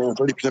 40% or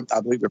 30%.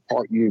 I believe they're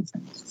part human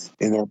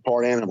and they're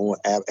part animal,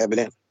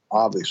 evidently,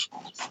 obviously.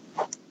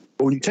 But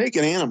when you take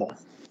an animal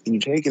and you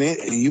take a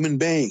human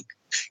being,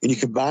 and you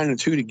combine the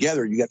two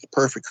together, you got the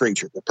perfect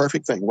creature, the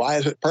perfect thing. Why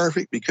is it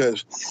perfect?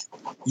 Because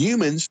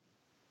humans,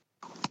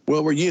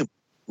 well, we're human.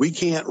 We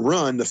can't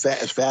run as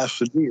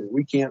fast as a deer.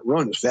 We can't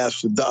run as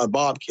fast as a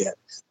bobcat.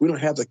 We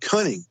don't have the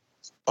cunning,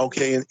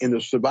 okay, in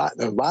the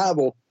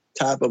survival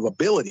type of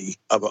ability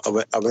of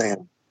an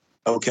animal,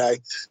 okay?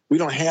 We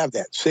don't have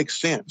that sixth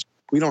sense.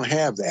 We don't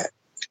have that,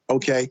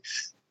 okay?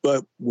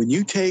 But when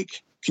you can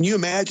you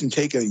imagine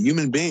taking a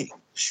human being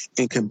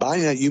and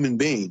combining that human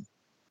being,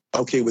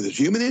 okay, with his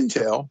human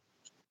intel,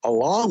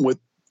 along with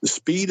the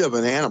speed of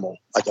an animal,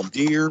 like a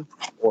deer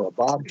or a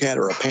bobcat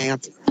or a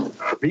panther,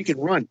 where he can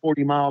run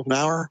 40 miles an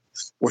hour,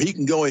 where he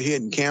can go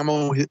ahead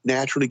and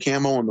naturally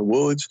camo in the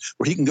woods,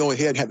 where he can go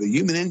ahead and have the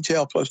human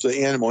intel plus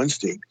the animal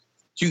instinct,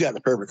 you got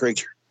the perfect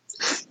creature.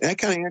 And that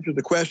kind of answers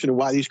the question of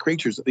why these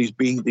creatures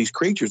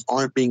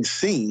aren't being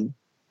seen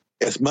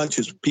as much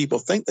as people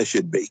think they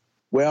should be.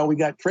 Well, we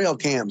got trail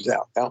cams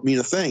out. That don't mean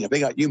a thing. If they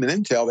got human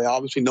intel, they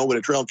obviously know what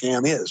a trail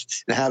cam is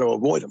and how to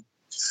avoid them.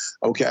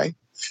 Okay,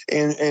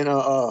 and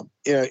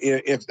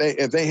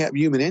if they have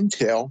human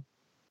intel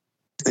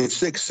and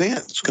sixth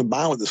sense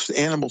combined with the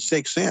animal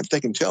sixth sense,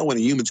 they can tell when a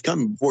human's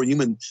coming before a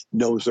human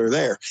knows they're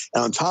there.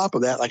 And on top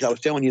of that, like I was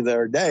telling you the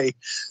other day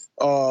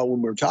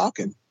when we were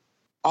talking,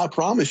 I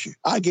promise you,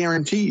 I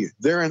guarantee you,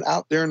 they're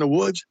out there in the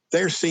woods.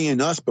 They're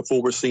seeing us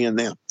before we're seeing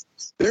them.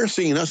 They're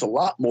seeing us a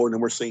lot more than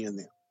we're seeing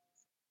them.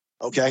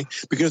 Okay,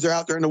 because they're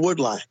out there in the wood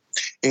line.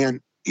 And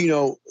you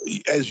know,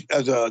 as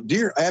a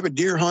avid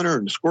deer hunter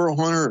and squirrel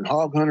hunter and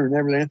hog hunter and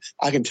everything,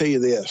 I can tell you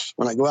this: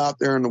 when I go out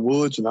there in the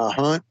woods and I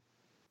hunt,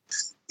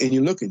 and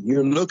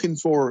you're looking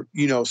for,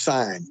 you know,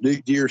 sign,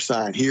 deer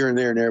sign here and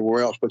there and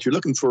everywhere else, but you're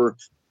looking for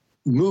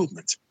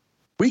movement.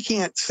 We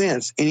can't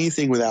sense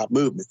anything without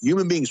movement.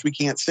 Human beings, we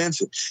can't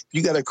sense it. If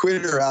you got a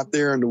critter out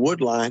there in the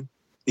wood line,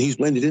 and he's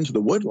blended into the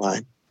wood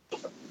line,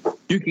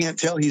 you can't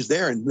tell he's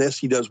there unless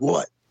he does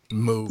what?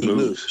 Moves. He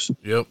moves.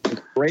 Yep.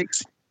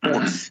 Breaks. So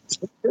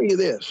I'll tell you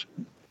this.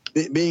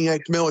 Being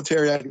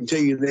ex-military, I can tell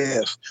you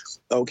this.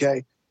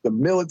 Okay, the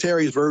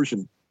military's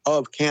version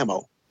of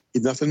camo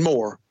is nothing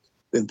more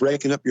than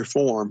breaking up your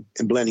form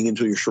and blending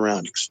into your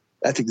surroundings.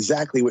 That's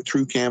exactly what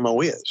true camo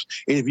is.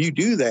 And if you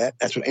do that,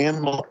 that's what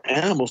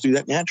animals do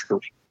that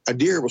naturally. A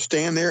deer will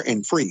stand there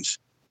and freeze.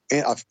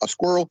 And a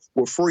squirrel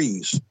will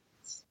freeze.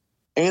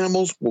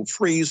 Animals will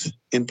freeze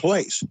in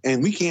place,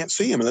 and we can't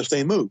see them unless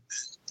they move.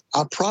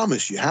 I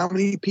promise you, how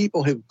many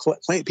people who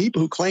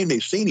claim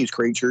they've seen these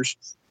creatures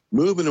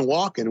moving and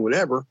walking or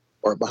whatever,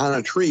 or behind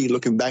a tree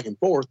looking back and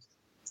forth,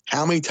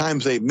 how many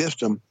times they've missed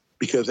them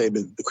because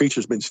the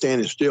creature's been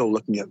standing still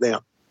looking at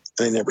them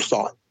and they never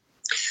saw it.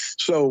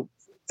 So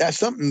that's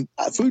something,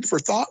 food for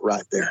thought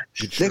right there.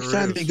 Next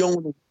time they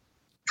go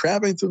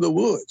traveling through the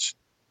woods,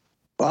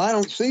 well, I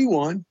don't see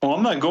one. Well,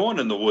 I'm not going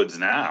in the woods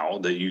now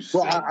that you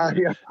said.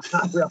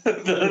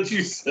 That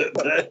you said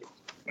that.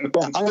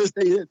 Well, I'm going to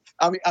say this.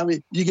 I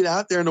mean, you get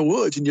out there in the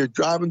woods and you're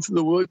driving through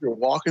the woods or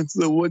walking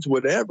through the woods,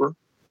 whatever.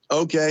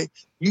 Okay,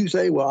 you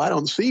say, "Well, I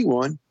don't see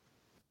one,"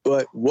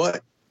 but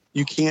what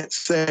you can't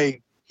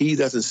say, he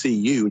doesn't see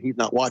you, and he's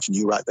not watching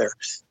you right there.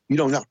 You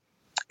don't know.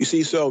 You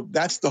see, so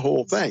that's the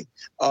whole thing.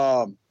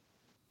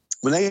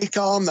 When they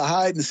call him the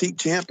hide and seek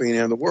champion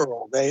in the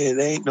world, they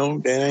ain't no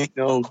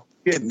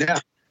kid. Now,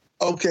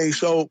 okay,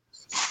 so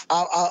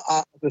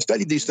I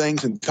studied these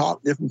things and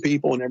talked to different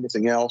people and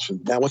everything else.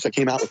 And now once I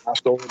came out with my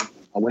story,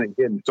 I went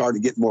ahead and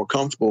started getting more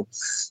comfortable,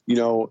 you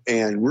know,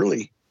 and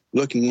really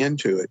looking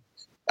into it.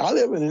 I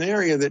live in an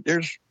area that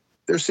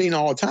they're seen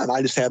all the time.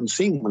 I just haven't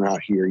seen one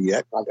out here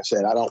yet. Like I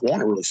said, I don't want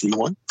to really see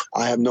one.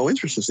 I have no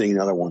interest in seeing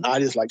another one. I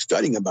just like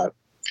studying about it.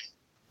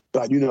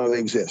 But I do know they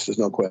exist. There's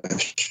no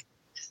question.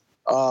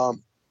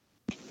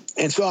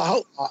 And so I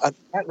hope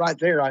that right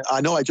there,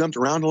 I know I jumped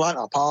around a lot.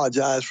 I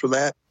apologize for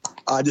that.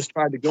 I just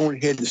tried to go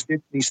ahead and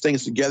stitch these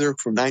things together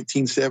from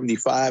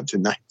 1975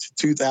 to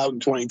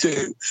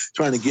 2022,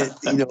 trying to get,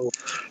 you know,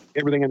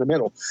 everything in the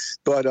middle.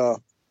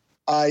 But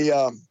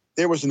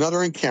there was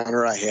another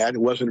encounter I had.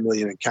 It wasn't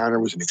really an encounter.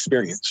 It was an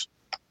experience.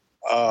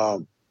 I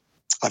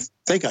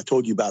think I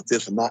told you about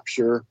this. I'm not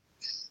sure.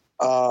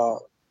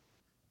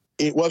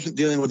 It wasn't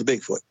dealing with the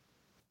Bigfoot.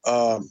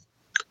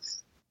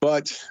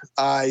 But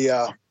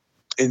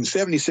in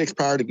 76,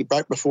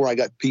 right before I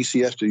got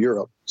PCS to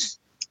Europe,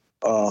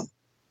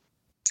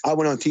 I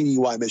went on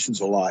TDY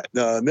missions a lot.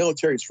 The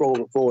military's full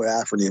of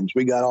acronyms.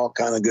 We got all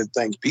kind of good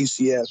things.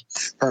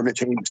 PCS, Permanent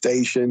Training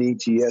Station,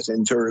 ETS,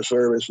 Inter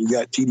Service. We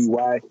got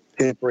TDY,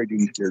 Temporary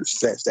Duty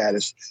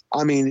Status.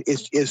 I mean,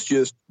 it's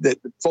just that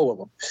full of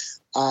them.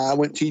 I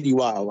went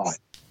TDY a lot.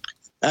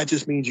 That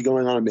just means you're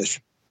going on a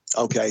mission.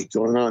 Okay,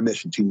 going on a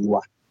mission,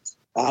 TDY.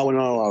 I went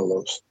on a lot of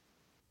those.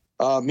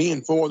 Me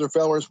and 4 other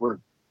fellas were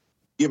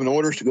given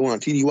orders to go on a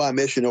TDY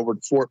mission over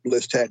to Fort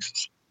Bliss,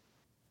 Texas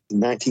in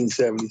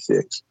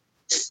 1976.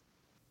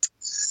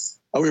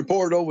 I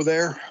reported over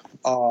there,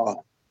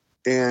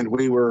 and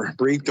we were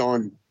briefed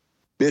on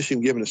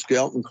mission, given a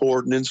skeleton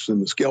coordinates,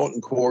 and the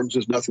skeleton coordinates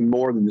is nothing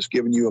more than just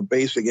giving you a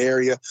basic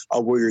area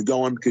of where you're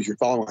going because you're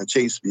following a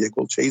chase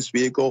vehicle.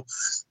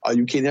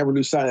 You can never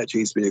lose sight of that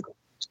chase vehicle.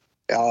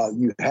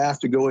 You have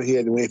to go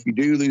ahead, and if you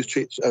do lose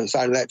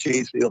sight of that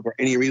chase field for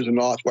any reason,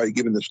 that's why you're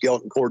given the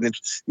skeleton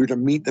coordinates. You're to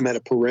meet them at a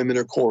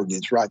perimeter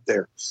coordinates right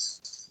there.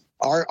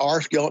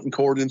 Our skeleton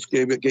coordinates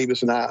gave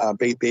us an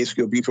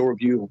basically a brief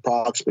overview of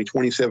approximately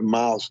 27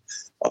 miles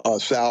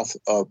south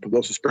of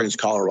Pagosa Springs,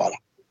 Colorado.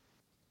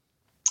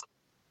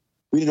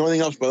 We didn't know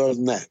anything else other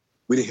than that.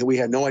 We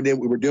had no idea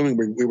what we were doing.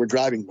 We were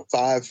driving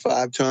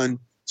 5-ton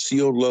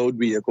sealed load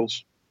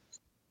vehicles,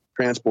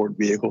 transport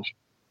vehicles.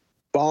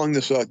 Following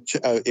this,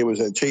 it was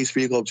a chase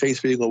vehicle.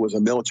 Chase vehicle was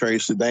a military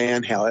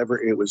sedan.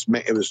 However, it was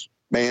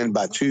manned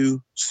by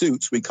 2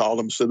 suits. We called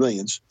them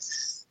civilians.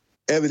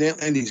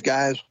 Evidently, these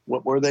guys,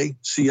 what were they?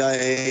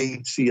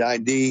 CIA,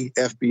 CID,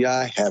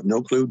 FBI, have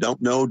no clue,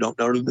 don't know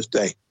to this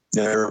day.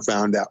 Never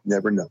found out,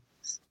 never know.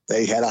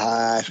 They had a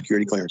high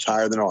security clearance,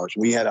 higher than ours.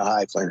 We had a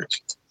high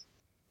clearance.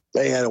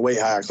 They had a way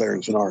higher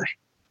clearance than ours.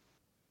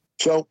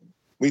 So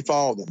we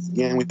followed them.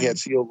 Again, we had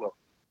sealed load.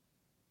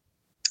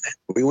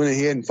 We went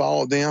ahead and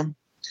followed them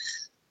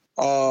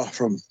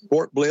from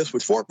Fort Bliss,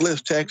 which Fort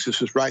Bliss,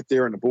 Texas is right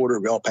there on the border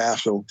of El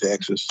Paso,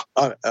 Texas.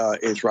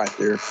 It's right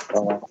there.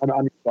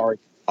 I'm sorry.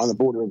 On the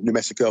border of New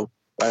Mexico,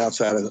 right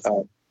outside of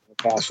El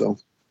Paso.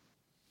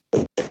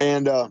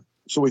 And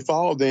so we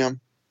followed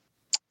them.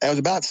 It was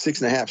about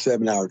 6.5,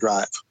 7-hour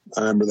drive.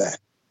 I remember that.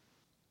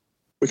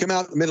 We come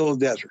out in the middle of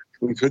the desert.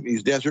 We took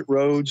these desert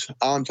roads.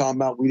 I'm talking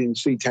about we didn't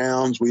see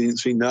towns. We didn't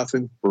see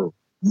nothing for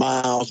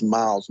miles and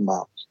miles and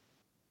miles.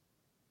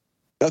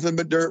 Nothing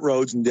but dirt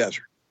roads and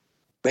desert,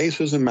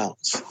 mesas and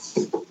mountains.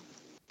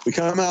 We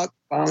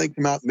finally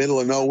come out in the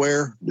middle of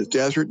nowhere, the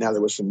desert. Now,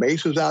 there was some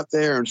mesas out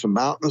there and some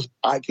mountains.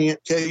 I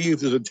can't tell you if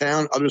there's a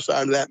town other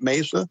side of that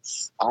mesa.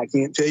 I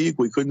can't tell you.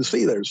 We couldn't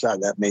see the other side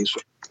of that mesa.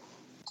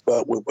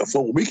 But what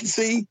we could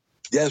see,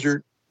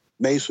 desert,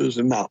 mesas,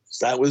 and mountains.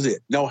 That was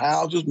it. No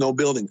houses, no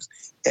buildings,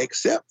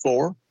 except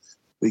for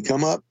we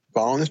come up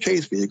following this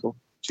chase vehicle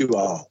to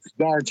a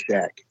guard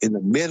shack in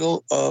the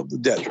middle of the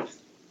desert.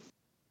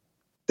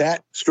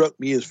 That struck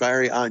me as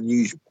very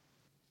unusual.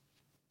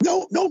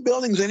 No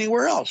buildings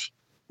anywhere else.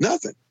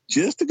 Nothing.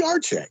 Just a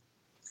guard shack.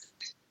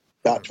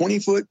 About 20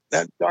 foot,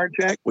 that guard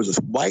shack was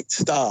a white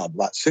stub,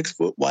 about 6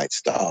 foot white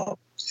stub.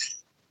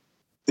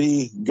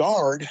 The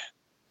guard,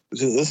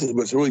 this is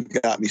what's really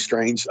got me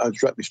strange,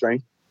 struck me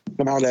strange.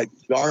 Come out of that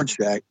guard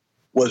shack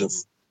was a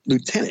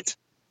lieutenant.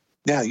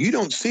 Now, you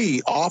don't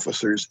see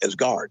officers as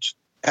guards.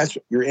 That's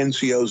your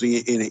NCOs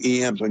and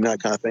EMs and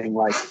that kind of thing,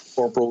 like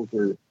corporals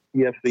or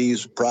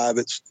PFCs,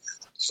 privates,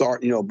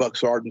 buck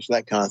sergeants,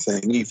 that kind of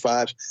thing,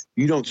 E5s.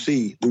 You don't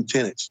see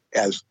lieutenants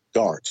as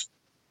guards.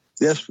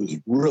 This was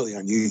really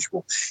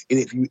unusual. And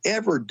if you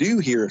ever do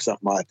hear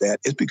something like that,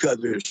 it's because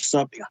there's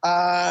something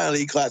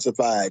highly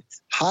classified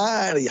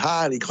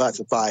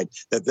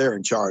that they're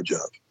in charge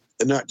of.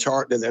 They're not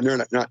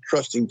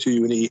trusting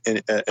to any,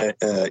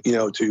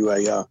 to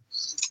a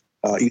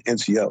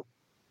NCO.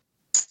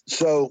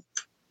 So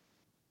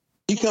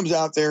he comes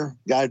out there,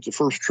 guides the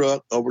first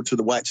truck over to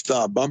the white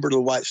stub, bumper to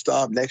the white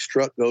stub. Next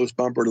truck goes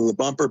bumper to the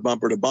bumper,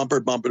 bumper to bumper,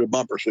 bumper to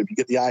bumper. So if you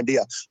get the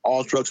idea,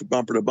 all trucks are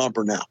bumper to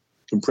bumper now,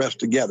 compressed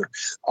together.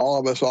 All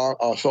of us, our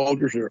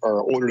soldiers are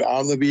ordered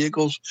out of the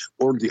vehicles,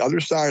 ordered to the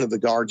other side of the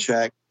guard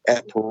shack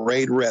at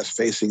parade rest,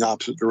 facing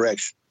opposite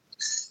direction.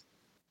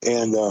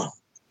 And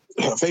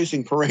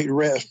facing parade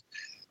rest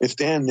and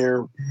stand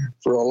there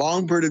for a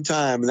long period of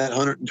time in that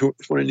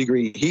 120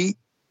 degree heat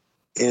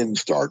and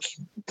starts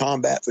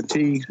combat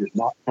fatigue is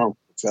not comfortable,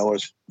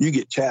 fellas. You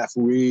get chaff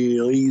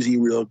real easy,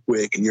 real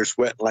quick, and you're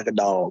sweating like a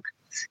dog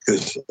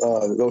because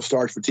those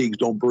starch fatigues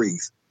don't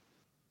breathe.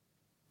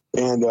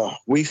 And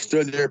we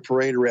stood there at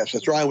parade rest.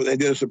 That's right. What they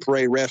did is a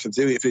parade rest. And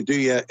if they do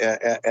you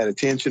at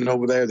attention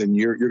over there, then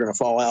you're going to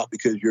fall out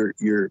because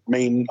your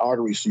main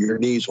arteries to your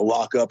knees will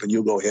lock up and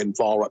you'll go ahead and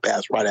fall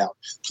right out.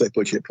 So they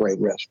put you at parade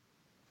rest.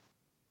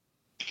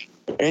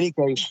 In any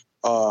case,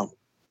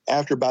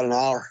 after about an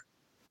hour,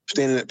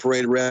 standing at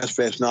parade rest,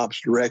 facing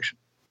opposite direction,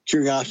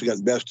 curiosity got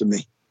the best of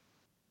me.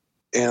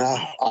 And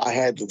I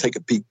had to take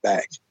a peek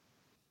back.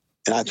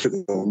 And I took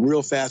a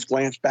real fast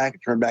glance back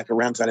and turned back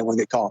around because I didn't want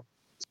to get caught.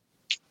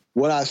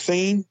 What I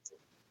seen,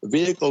 the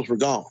vehicles were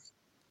gone.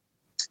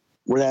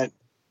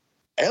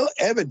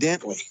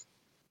 Evidently,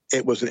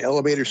 it was an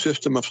elevator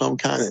system of some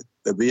kind that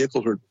the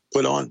vehicles were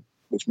put on,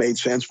 which made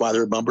sense why they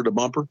were bumper to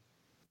bumper.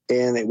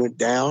 And they went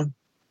down,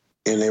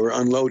 and they were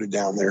unloaded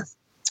down there,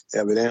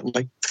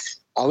 evidently.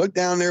 I looked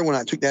down there when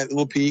I took that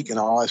little peek, and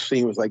all I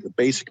seen was like a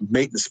basic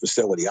maintenance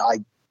facility. I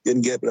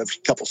didn't get but a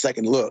couple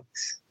second look.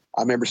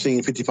 I remember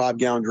seeing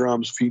 55-gallon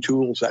drums, a few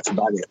tools. That's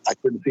about it. I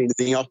couldn't see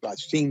anything else, but I've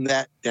seen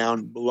that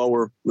down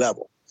lower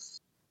level.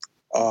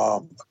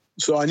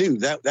 So I knew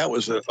that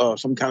was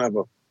some kind of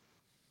a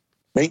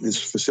maintenance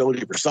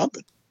facility for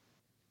something.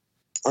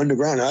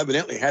 Underground,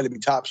 evidently had to be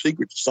top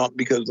secret to something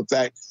because of the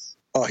fact,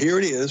 here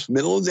it is,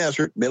 middle of the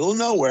desert, middle of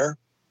nowhere,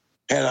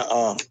 had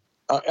a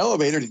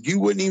elevator that you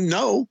wouldn't even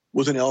know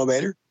was an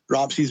elevator,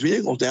 drops these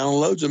vehicles down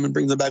and loads them and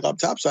brings them back up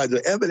topside. So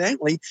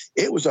evidently,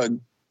 it was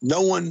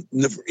no one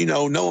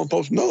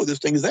supposed to know this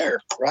thing's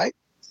there, right?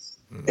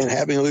 Mm-hmm. And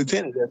having a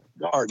lieutenant as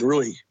guard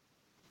really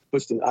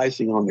puts the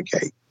icing on the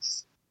cake.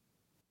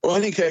 Well,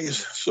 in any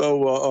case,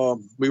 so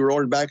we were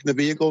ordered back in the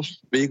vehicles.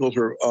 Vehicles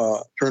were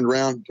turned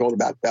around, told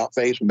about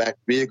face, and back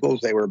to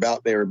vehicles. They were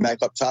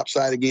back up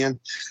topside again,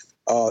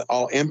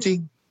 all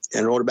empty,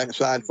 and ordered back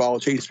inside,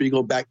 followed Chase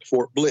Vehicle back to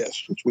Fort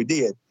Bliss, which we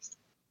did.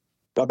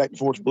 Got back to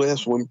Fort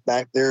Bliss, went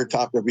back there,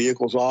 topped their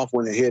vehicles off,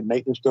 went ahead,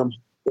 maintenance them,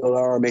 filled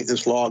our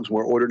maintenance logs,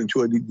 were ordered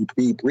into a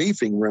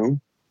debriefing room.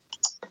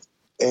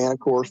 And, of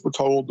course, we're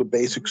told the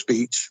basic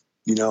speech,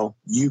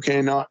 you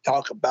cannot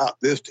talk about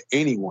this to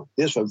anyone.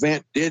 This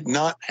event did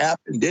not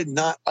happen, did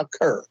not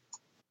occur,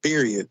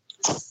 period.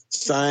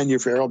 Sign your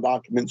farewell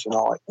documents and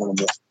all that kind of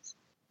stuff.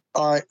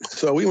 All right,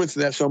 so we went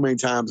through that so many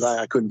times,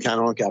 I couldn't count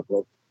on a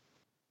calculator.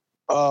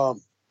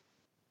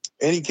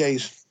 Any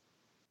case,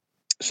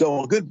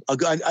 so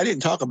I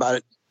didn't talk about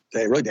it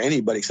really to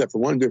anybody except for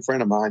one good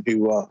friend of mine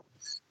who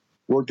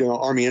worked in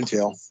Army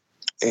Intel.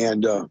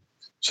 And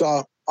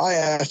so I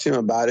asked him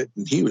about it,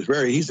 and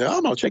he said,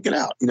 "Oh, no, check it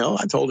out."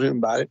 I told him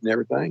about it and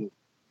everything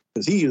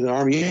because he was in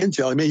Army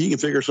Intel. Maybe he can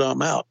figure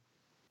something out.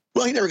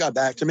 Well, he never got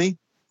back to me.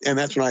 And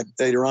that's when I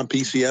later on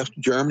PCS to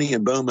Germany,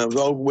 and boom, I was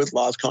over with,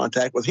 lost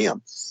contact with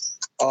him.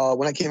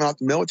 When I came out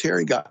the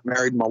military, got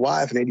married to my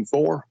wife in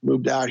 84,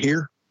 moved out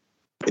here.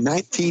 In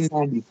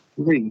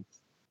 1993,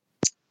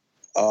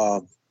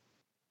 I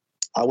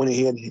went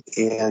ahead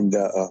and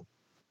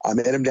I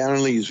met him down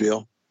in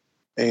Leesville.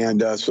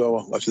 And so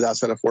I was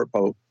outside of Fort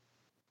Pope.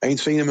 I ain't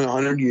seen him in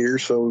 100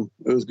 years, so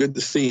it was good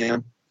to see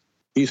him.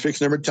 He's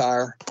fixing to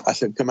retire. I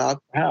said, come out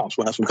to the house.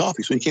 We'll have some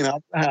coffee. So he came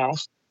out to the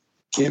house,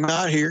 came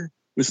out here.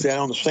 We sat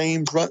on the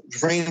same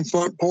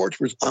front porch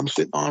where I'm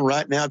sitting on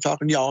right now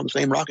talking to y'all in the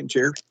same rocking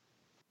chair.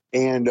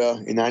 And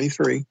in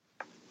 93.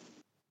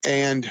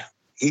 And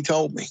he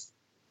told me,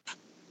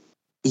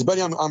 his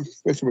buddy, I'm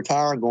fixing to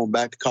retire and going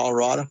back to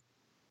Colorado.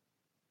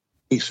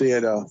 He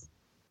said,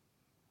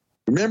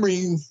 remember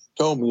you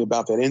told me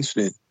about that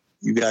incident?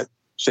 You got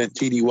sent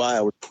TDY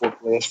over to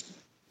Fort Bliss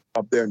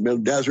up there in the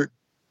middle desert.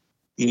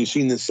 And you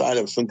seen this side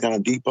of some kind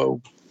of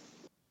depot?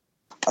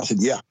 I said,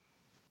 yeah.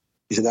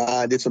 He said,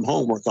 I did some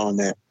homework on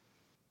that.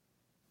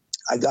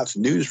 I got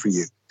some news for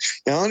you.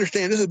 Now,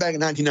 understand, this is back in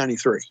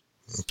 1993.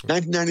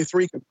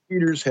 1993,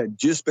 computers had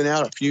just been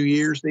out a few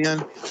years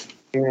then.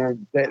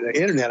 And the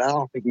internet, I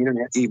don't think the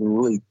internet even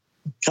really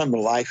come to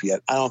life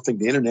yet. I don't think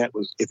the internet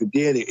was, if it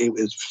did, it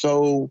was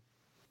so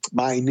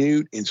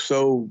minute and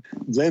so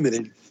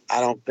limited.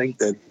 I don't think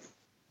that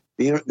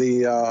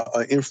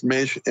the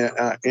information,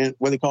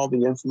 what they call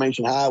the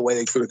information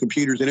highway for the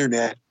computer's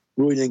internet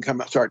really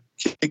didn't start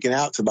kicking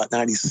out to about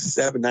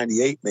 97,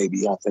 98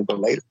 maybe, I think, or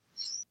later.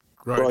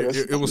 Right.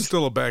 It was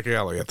still a back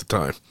alley at the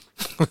time.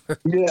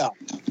 Yeah.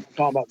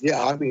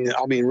 I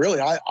mean,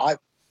 really, I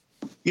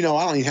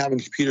don't even have a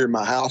computer in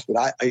my house,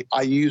 but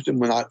I used them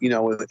when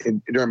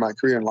during my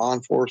career in law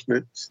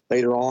enforcement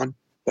later on.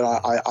 But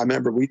I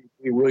remember we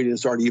really didn't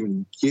start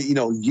even,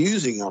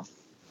 using them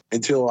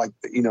until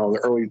the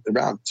early,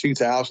 around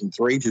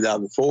 2003,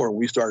 2004,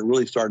 we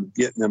started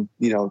getting them,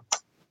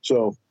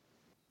 so,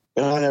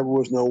 and I never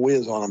was no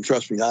whiz on them.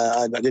 Trust me.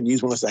 I didn't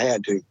use one unless I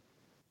had to.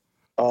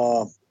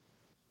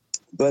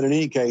 But in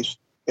any case,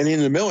 and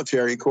in the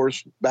military, of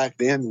course, back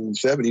then in the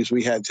 70s,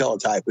 we had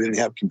teletype. We didn't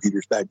have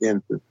computers back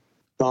then for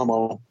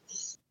commo.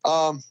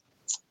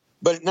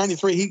 But in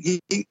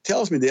 93, he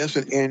tells me this,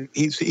 and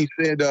he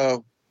said,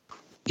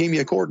 gave me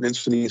a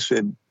coordinates, and he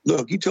said,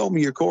 look, you told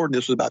me your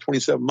coordinates was about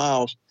 27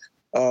 miles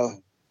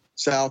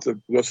south of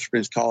West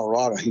Springs,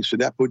 Colorado. He said,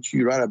 that puts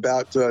you right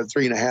about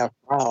 3.5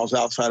 miles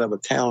outside of a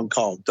town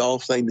called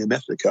Dulce, New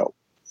Mexico.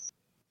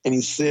 And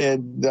he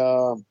said,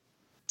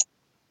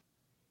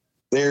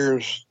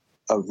 there's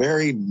a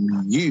very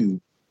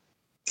huge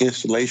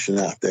installation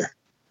out there,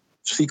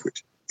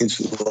 secret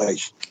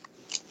installation.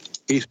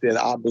 He said,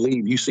 I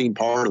believe you've seen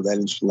part of that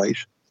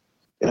installation.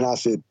 And I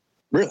said,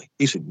 really?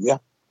 He said, yeah.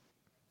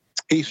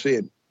 He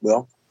said,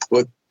 well,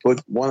 put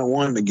one and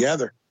one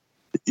together.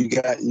 You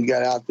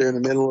got out there in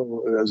the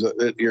middle of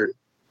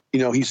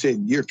he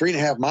said, you're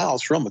 3.5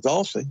 miles from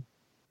Dulce.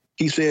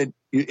 He said,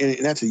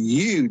 and that's a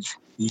huge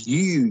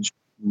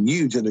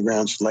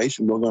underground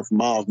installation going on from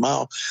mile to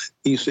mile.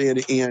 He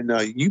said, and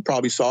you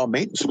probably saw a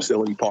maintenance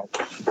facility part,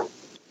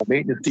 a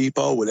maintenance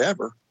depot,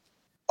 whatever,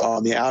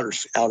 on the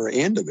outer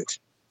end of it.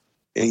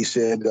 And he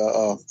said,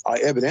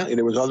 evidently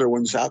there was other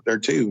ones out there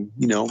too,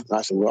 And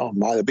I said, well,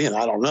 might have been.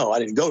 I don't know. I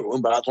didn't go to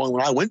one, but I told him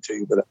when I went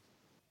to. But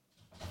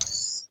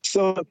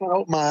so I kind of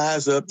opened my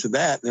eyes up to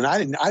that, and I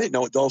didn't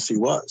know what Dulce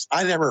was.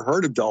 I never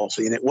heard of Dulce,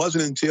 and it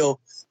wasn't until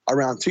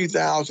around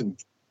 2000.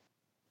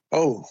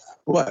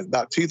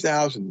 About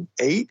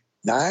 2008,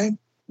 9,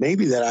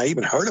 maybe, that I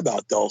even heard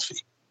about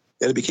Dulce.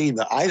 That it became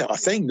a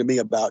thing to me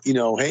about,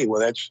 hey,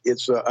 well,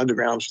 it's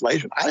underground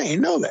installation. I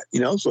didn't know that,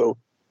 So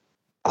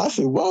I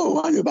said,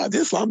 whoa, I knew about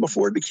this long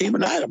before it became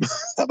an item.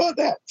 How about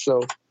that?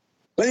 So,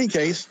 but in any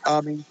case,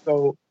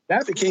 so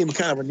that became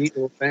kind of a neat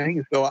little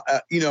thing. So,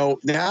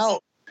 now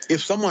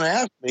if someone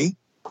asked me,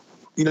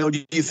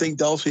 do you think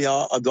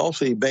a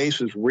Dulce base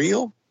is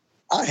real?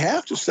 I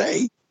have to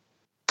say,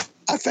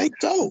 I think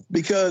so,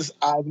 because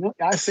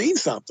I seen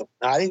something.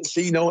 I didn't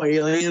see no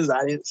aliens.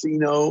 I didn't see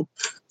no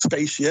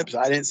spaceships.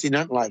 I didn't see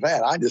nothing like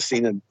that. I just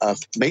seen a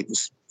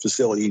maintenance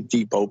facility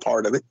depot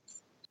part of it.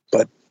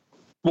 But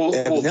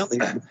evidently,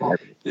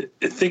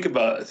 think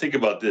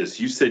about this.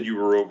 You said you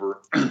were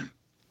over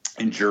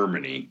in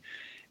Germany,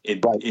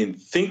 and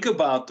think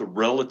about the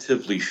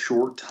relatively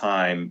short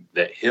time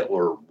that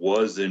Hitler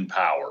was in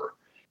power,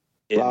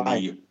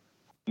 and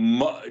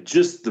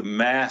just the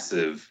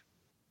massive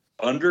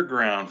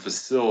underground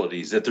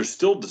facilities that they're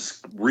still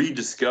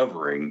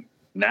rediscovering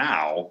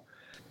now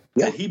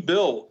that he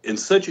built in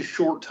such a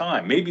short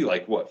time, maybe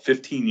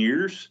 15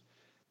 years.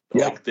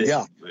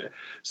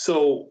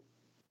 So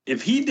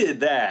if he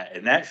did that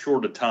in that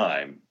short a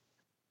time,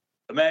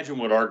 imagine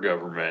what our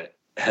government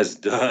has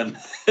done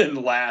in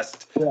the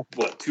last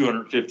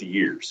 250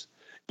 years.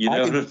 You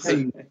know what I'm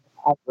saying?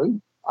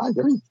 I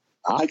agree.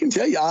 I can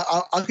tell you.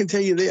 I can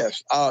tell you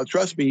this.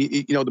 Trust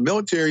me. The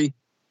military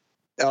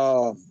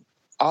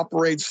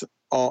operates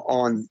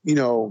on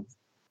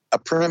a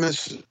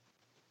premise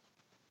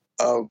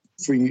of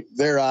for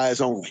their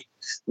eyes only.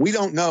 We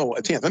don't know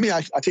a tenth. I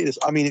tell you this.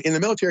 In the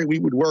military, we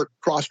would work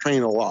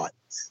cross-train a lot.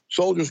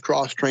 Soldiers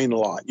cross-train a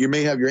lot. You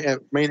may have your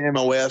main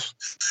MOS,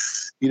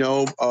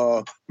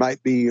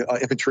 might be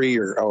infantry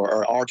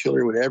or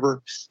artillery,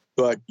 whatever,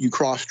 but you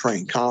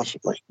cross-train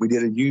constantly. We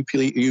did a UP,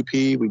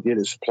 we did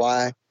a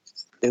supply.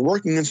 And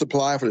working in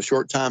supply for the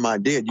short time I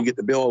did, you get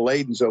the bill of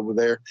ladings over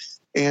there,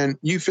 and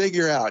you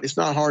figure out, it's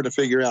not hard to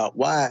figure out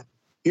why.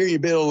 Here your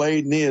bill of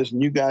lading is,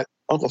 and you got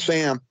Uncle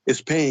Sam is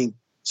paying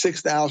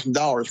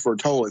 $6,000 for a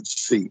toilet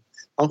seat.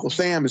 Uncle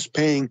Sam is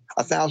paying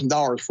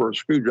 $1,000 for a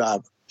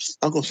screwdriver.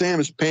 Uncle Sam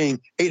is paying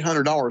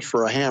 $800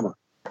 for a hammer.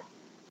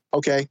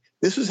 Okay,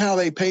 this is how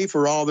they pay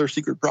for all their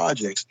secret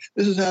projects.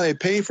 This is how they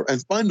pay for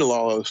and bundle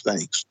all those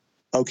things.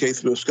 Okay,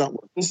 through a skunk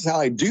work. This is how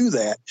they do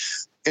that,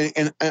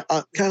 and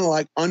kind of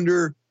like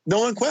no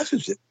one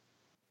questions it.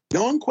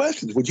 No one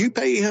questions. Would you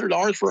pay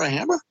 $800 for a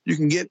hammer you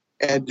can get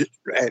at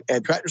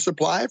Tractor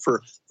Supply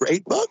for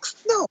 $8?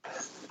 No.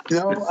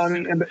 But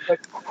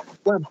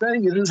what I'm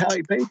saying is, this is how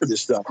you pay for this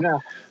stuff. Now,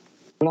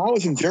 when I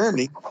was in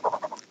Germany,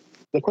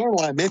 the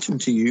colonel I mentioned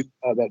to you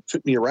that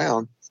took me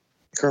around,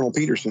 Colonel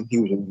Peterson, he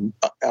was an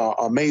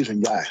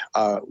amazing guy.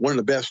 One of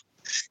the best.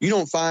 You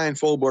don't find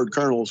full-blood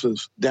colonels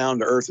as down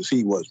to earth as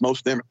he was. Most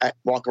of them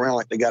walk around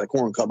like they got a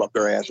corn cob up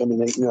their ass.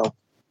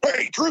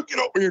 Hey, Troop, get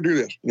over here and do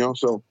this.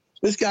 So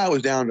this guy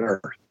was down to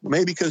earth.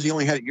 Maybe because he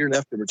only had a year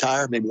left to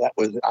retire. Maybe that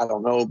was it. I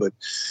don't know. But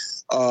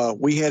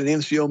we had an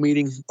NCO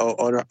meeting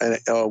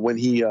when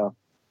he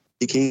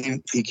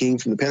came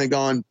from the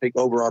Pentagon to take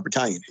over our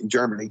battalion in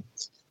Germany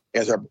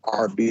as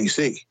our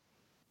BC.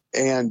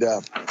 And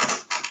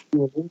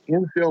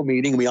NCO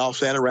meeting, we all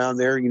sat around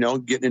there,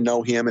 getting to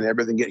know him and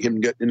everything,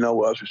 getting to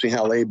know us, or seeing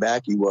how laid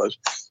back he was.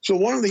 So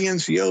one of the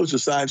NCOs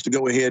decides to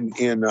go ahead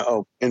and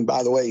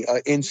by the way,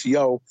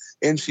 NCO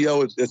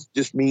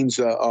just means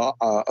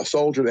a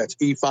soldier that's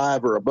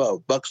E5 or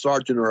above, buck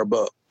sergeant or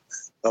above.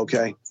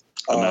 Okay.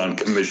 A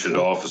non-commissioned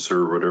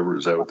officer or whatever.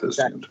 Is that what this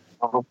is?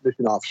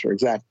 Non-commissioned officer,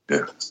 exactly.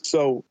 Yeah.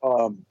 So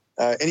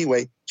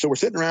anyway, so we're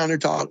sitting around there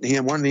talking to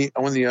him. One of the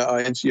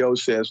NCOs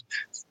says,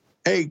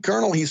 "Hey,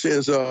 Colonel," he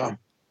says,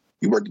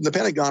 "you worked in the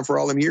Pentagon for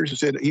all them years." He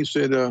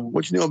said,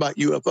 "What you know about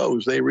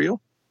UFOs? They real?"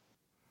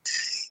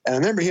 And I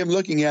remember him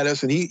looking at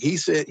us, and he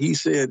said,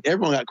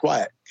 everyone got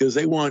quiet because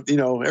they want,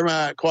 everyone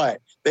got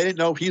quiet. They didn't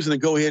know if he was going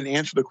to go ahead and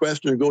answer the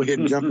question or go ahead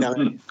and jump down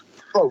the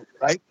throat,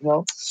 right?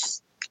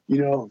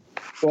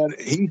 But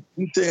he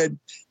said,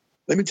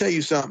 "Let me tell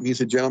you something." He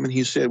said, "Gentlemen,"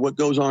 he said, "what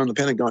goes on in the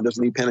Pentagon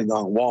doesn't need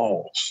Pentagon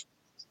walls."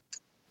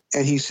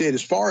 And he said,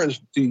 "As far as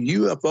do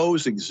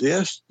UFOs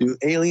exist, do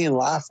alien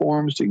life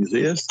forms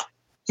exist?"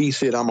 He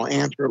said, "I'm going to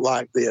answer it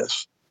like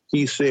this."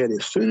 He said,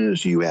 "As soon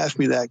as you ask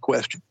me that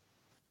question,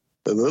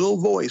 the little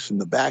voice in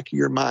the back of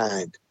your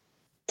mind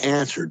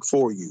answered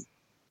for you.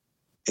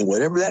 And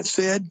whatever that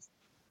said,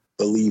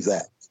 believe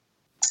that."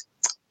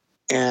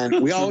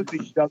 And we all looked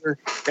at each other,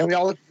 and we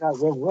all looked at each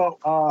other. Well,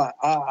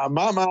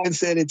 my mind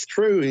said it's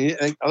true. And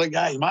the other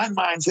guy, my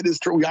mind said it's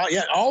true.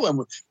 All of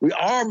them.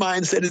 Our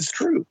mind said it's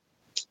true.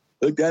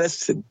 Looked at us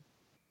and said,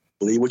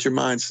 "Believe what your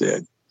mind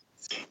said."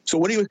 So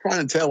what he was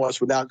trying to tell us,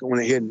 without going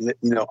ahead and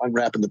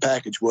unwrapping the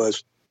package,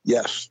 was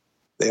yes,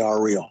 they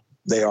are real.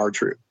 They are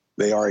true.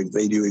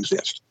 They do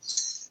exist.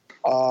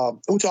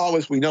 Which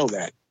always we know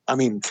that.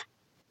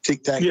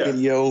 Tic Tac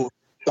video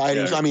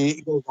sightings. Yeah.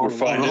 It goes on.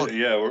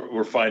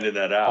 We're finding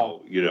that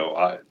out.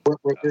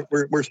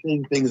 We're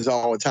seeing things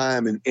all the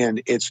time,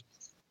 and it's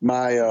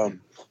my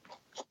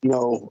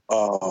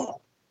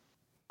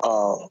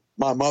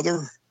my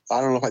mother.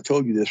 I don't know if I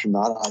told you this or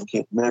not. I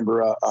can't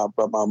remember.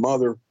 But my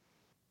mother,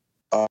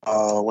 when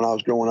I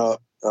was growing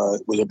up,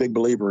 was a big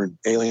believer in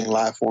alien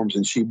life forms,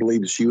 and she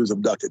believed she was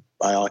abducted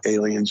by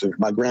aliens. And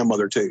my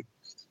grandmother too,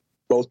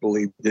 both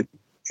believed it.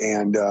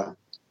 And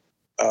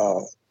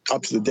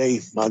up to the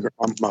day both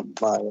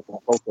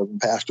of them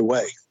passed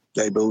away,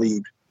 they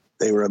believed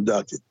they were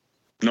abducted.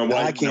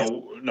 Why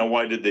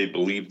did they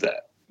believe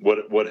that?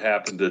 What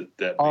happened that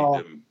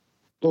made them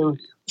There's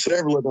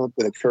several events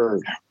that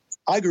occurred.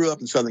 I grew up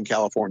in Southern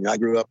California. I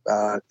grew up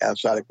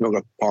outside of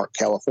Canoga Park,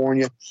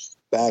 California,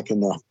 back in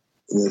the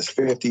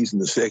 50s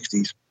and the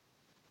 60s.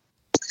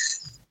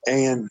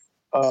 And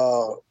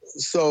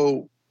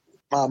so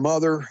my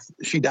mother,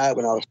 she died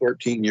when I was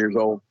 13 years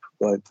old.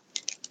 But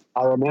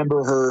I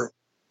remember her,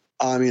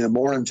 the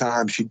morning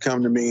time, she'd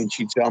come to me and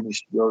she'd tell me,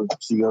 she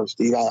goes,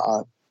 Steve,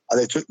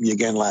 they took me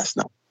again last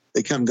night.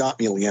 They got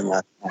me again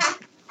last night.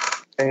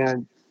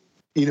 And,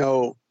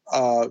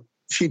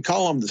 she'd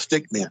call them the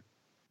stick men.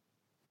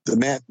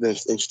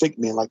 The stick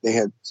men, like they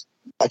had,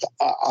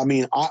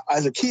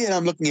 as a kid,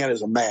 I'm looking at it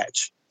as a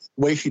match.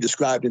 The way she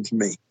described it to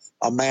me,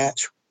 a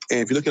match. And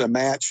if you look at a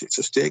match, it's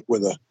a stick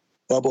with a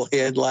bubble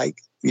head,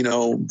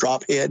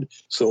 drop head.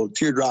 So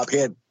teardrop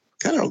head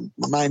kind of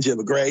reminds you of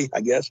a gray,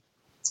 I guess.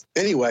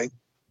 Anyway,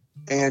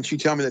 and she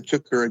told me that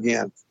took her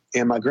again.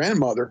 And my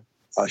grandmother,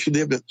 when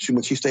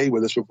she stayed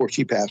with us before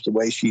she passed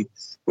away, she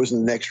was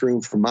in the next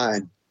room from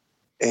mine.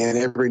 And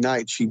every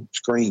night she'd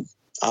scream.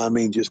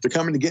 Just, they're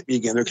coming to get me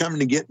again. They're coming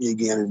to get me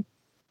again. And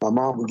my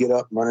mom would get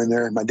up and run in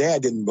there. My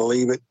dad didn't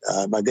believe it.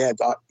 My dad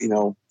thought, he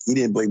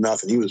didn't believe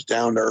nothing. He was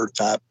down to earth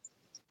type.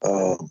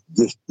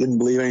 Just didn't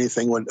believe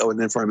anything went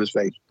in front of his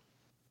face.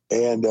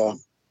 And,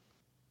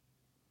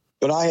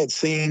 but I had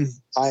seen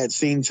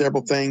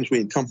several things. We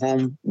had come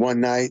home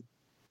one night.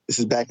 This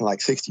is back in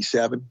like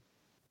 67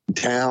 in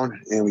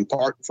town. And we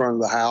parked in front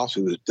of the house.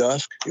 It was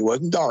dusk. It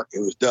wasn't dark. It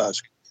was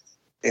dusk.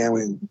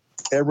 And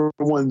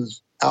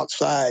everyone's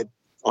outside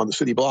on the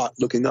city block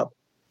looking up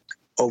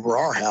over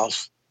our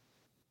house.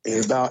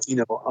 And about,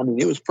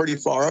 it was pretty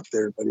far up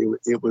there, but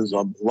it was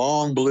a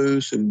long blue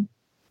and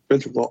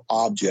symmetrical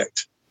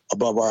object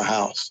above our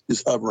house,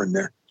 just hovering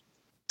there.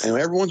 And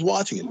everyone's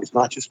watching it. It's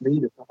not just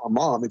me, it's not my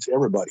mom, it's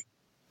everybody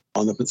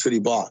on the city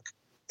block.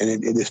 And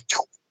it just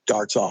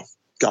darts off,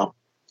 gone.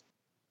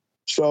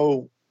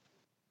 So,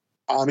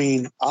 I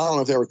don't know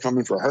if they were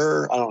coming for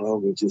her. I don't know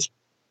if it was just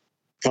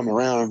coming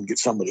around and get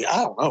somebody.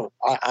 I don't know.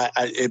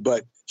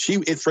 But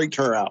it freaked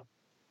her out.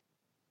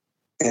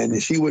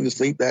 And she wouldn't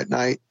sleep that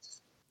night.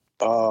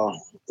 So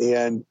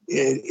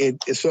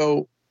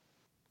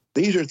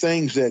these are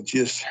things that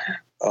just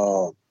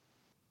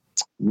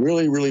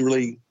really, really,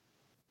 really,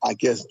 I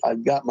guess, I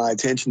got my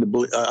attention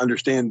to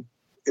understand.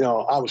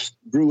 I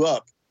grew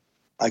up,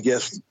 I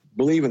guess,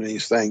 believing in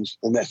these things.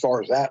 And as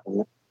far as that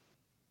went,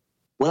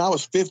 when I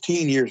was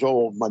 15 years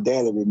old, my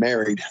dad had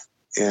remarried.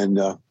 And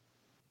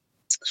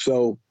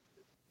so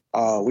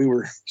we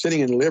were sitting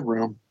in the living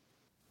room,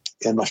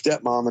 and my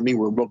stepmom and me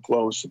were real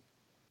close.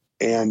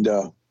 And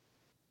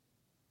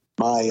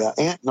my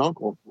aunt and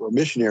uncle were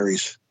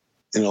missionaries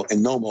in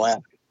Nome,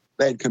 Alaska.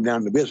 They had come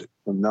down to visit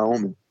from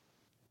Nome.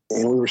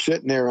 And we were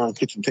sitting there on a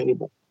kitchen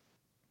table.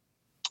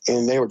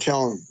 And they were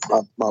telling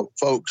my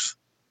folks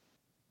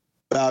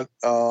about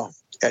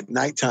at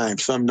nighttime,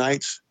 some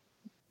nights,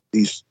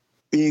 these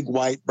big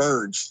white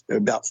birds, they're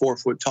about 4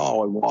 foot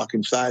tall, and walk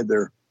inside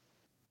their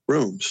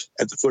rooms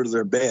at the foot of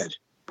their bed.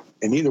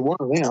 And neither one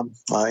of them,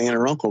 my aunt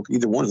or uncle,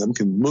 either one of them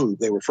can move.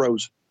 They were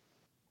frozen.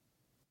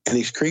 And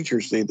these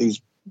creatures,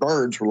 these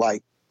birds were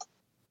like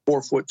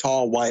 4 foot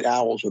tall white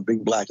owls with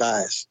big black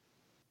eyes.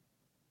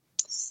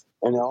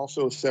 And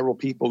also several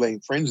people,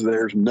 friends of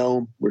theirs,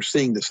 were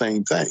seeing the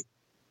same thing.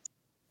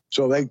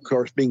 So they, of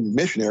course, being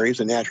missionaries,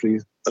 they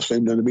naturally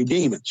assumed them to be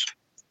demons.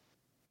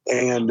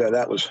 And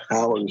that was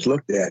how it was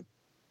looked at.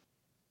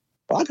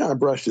 Well, I kind of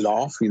brushed it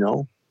off,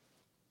 till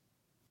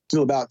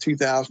about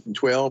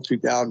 2012,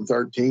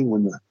 2013,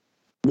 when the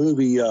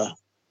movie The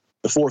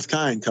Fourth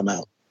Kind come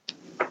out.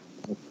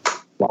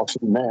 Y'all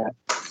seen that.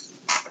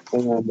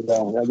 And I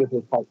guess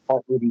it's part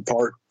movie,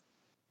 part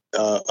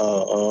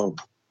so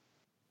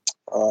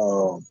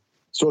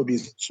it'd be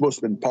supposed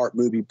to have been part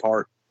movie,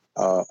 part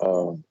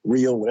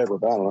real, whatever,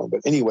 but I don't know.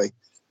 But anyway,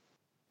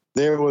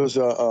 there was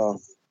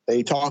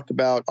they talked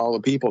about, all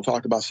the people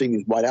talked about seeing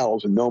these white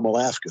owls in Nome,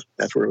 Alaska.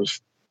 That's where it was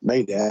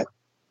made at.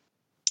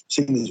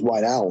 Seeing these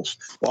white owls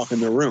walk in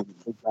their room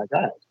with black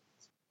eyes.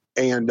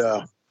 And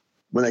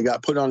when they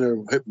got put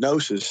under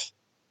hypnosis,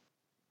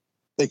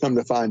 they come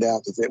to find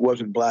out that it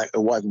wasn't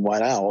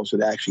white owls.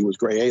 It actually was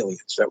gray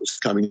aliens that was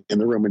coming in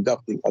the room and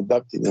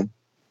abducting them.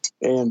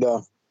 And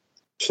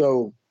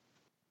so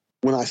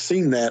when I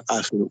seen that,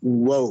 I said,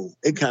 whoa.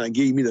 It kind of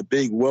gave me the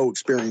big whoa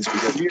experience,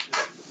 because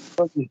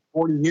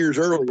 40 years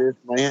earlier,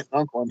 my aunt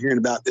and uncle, I'm hearing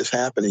about this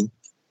happening,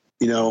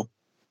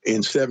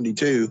 in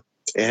 72,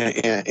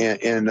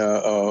 and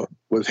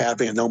was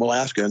happening in Nome,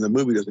 Alaska, and the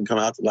movie doesn't come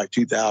out till like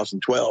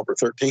 2012 or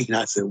 13.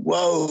 I said,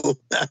 whoa.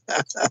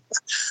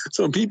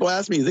 So when people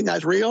ask me, you think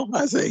that's real?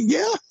 I say,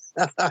 yeah.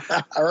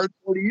 I heard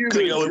 40 years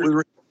ago it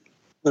was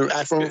real.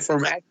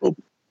 From actual.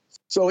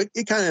 So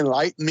it kind of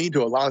enlightened me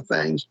to a lot of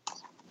things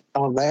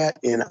on that.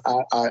 And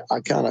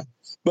I kind of,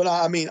 but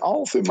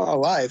all through my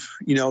life,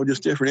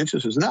 just different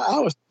instances. And I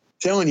was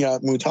telling you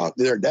when we talked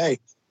the other day,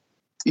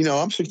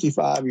 I'm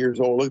 65 years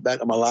old, look back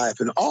at my life,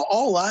 and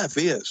all life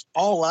is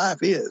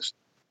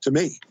to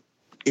me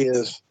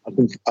is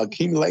an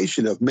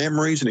accumulation of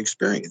memories and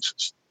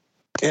experiences.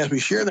 And as we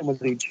share them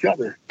with each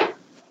other,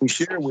 we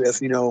share with,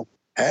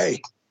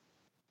 hey,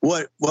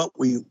 what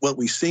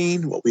we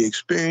seen, what we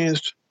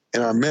experienced,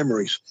 and our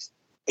memories.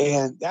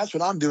 And that's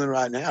what I'm doing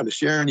right now, to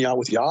sharing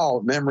with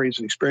y'all memories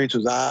and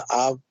experiences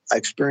I've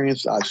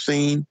experienced, I've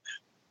seen.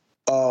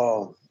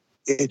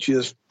 It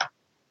just,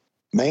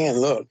 man,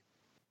 look,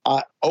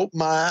 I open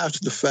my eyes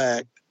to the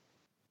fact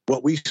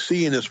what we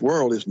see in this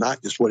world is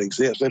not just what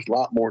exists. There's a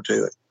lot more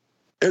to it.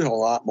 There's a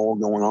lot more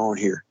going on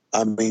here.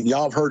 I mean,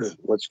 y'all have heard of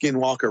what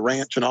Skinwalker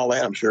Ranch and all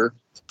that, I'm sure.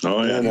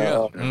 Oh,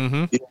 yeah.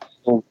 And,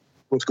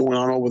 what's going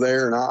on over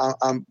there. And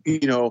I'm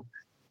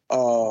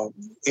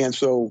and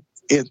so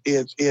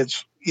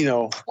it's,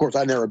 of course,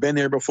 I've never been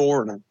there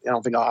before, and I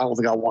don't think I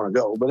want to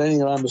go. But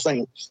anyway, I'm just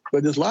saying.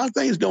 But there's a lot of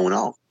things going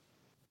on,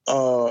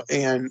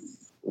 and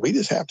we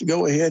just have to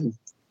go ahead and,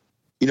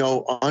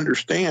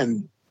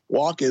 understand.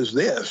 Walk is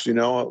this, here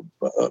by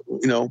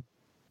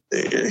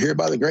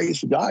the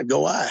grace of God,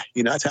 go I.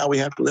 That's how we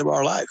have to live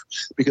our life,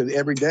 because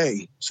every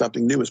day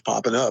something new is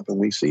popping up, and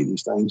we see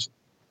these things.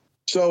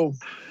 So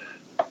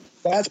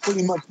that's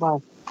pretty much my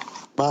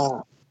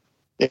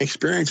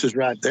experiences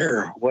right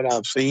there, what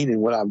I've seen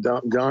and what I've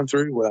gone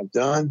through, what I've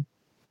done.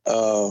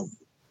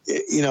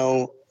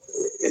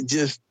 It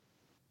just,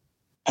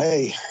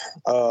 hey,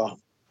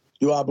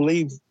 do I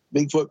believe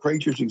Bigfoot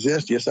creatures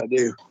exist? Yes, I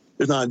do.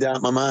 There's not a doubt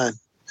in my mind.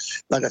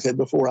 Like I said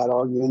before, I'd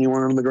argue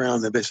anyone on the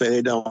ground if they say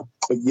they don't.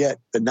 But yet,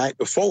 the night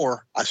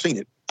before I seen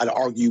it, I'd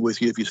argue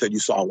with you if you said you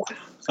saw one.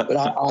 But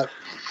I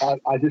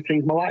just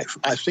changed my life.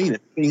 I've seen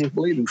it. Seeing is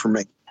believing for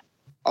me.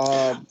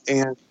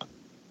 And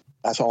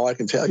that's all I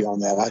can tell you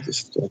on that. I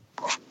just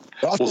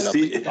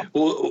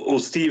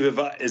Steve,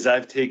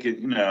 I've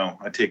taken,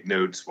 I take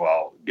notes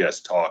while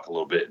guests talk a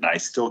little bit, and I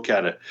still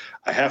I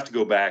have to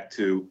go back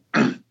to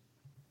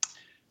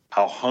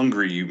how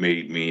hungry you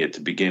made me at the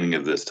beginning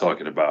of this,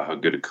 talking about how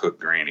good a cook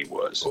Granny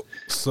was.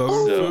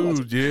 Southern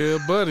food, yeah,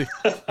 buddy.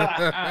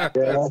 I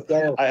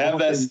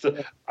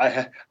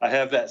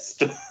have that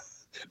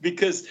stuff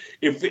because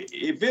if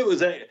it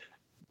was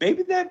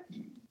maybe that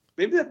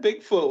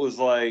Bigfoot was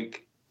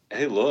like,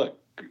 hey, look,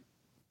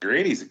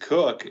 Granny's a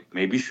cook.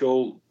 Maybe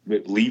she'll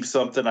leave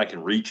something I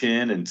can reach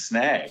in and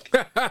snag.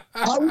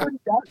 I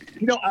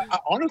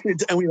honestly,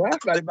 and we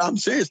laughed about it, but I'm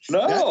serious.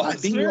 No, I'm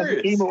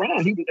serious. He came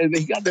around. He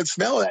got that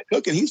smell of that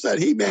cooking. He said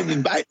he been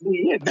inviting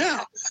me in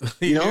now. I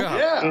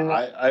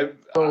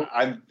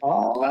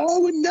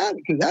wouldn't doubt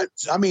it, because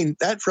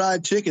that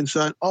fried chicken,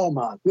 son. Oh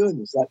my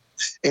goodness,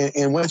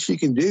 and what she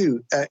can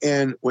do.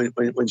 And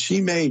when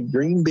she made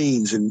green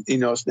beans and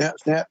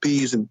snap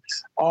peas and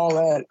all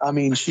that,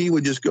 she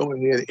would just go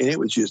ahead, and it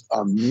was just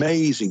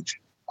amazing.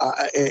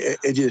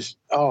 It just,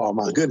 oh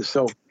my goodness.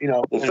 So,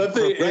 if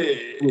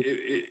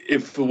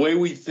the way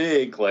we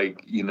think,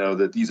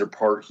 that these are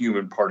part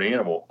human, part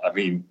animal,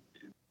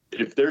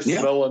 if they're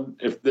smelling,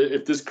 if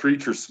this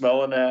creature's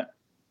smelling that,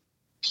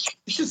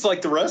 it's just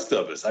like the rest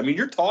of us.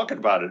 You're talking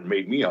about it and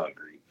made me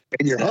hungry.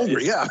 And you're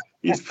hungry, yeah.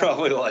 He's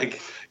probably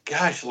like,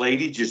 gosh,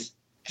 lady, just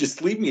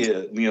leave me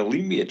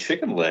a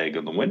chicken leg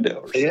on the window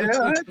or something. Yeah,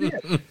 that's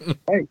it.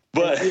 Hey,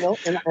 but and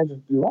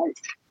you're right.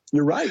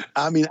 You're right.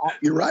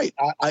 You're right.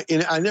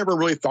 I never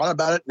really thought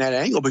about it in that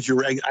angle, but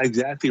you're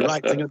exactly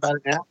right. Thinking about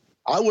it now,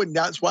 I wouldn't.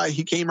 That's why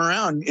he came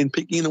around and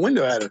peeking in the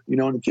window at her, in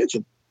the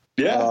kitchen.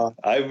 Yeah.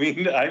 I'm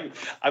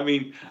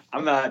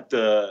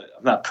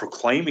not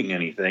proclaiming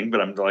anything,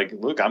 but I'm like,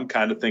 look, I'm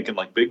kind of thinking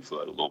like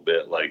Bigfoot a little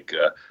bit.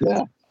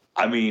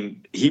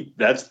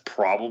 That's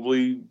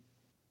probably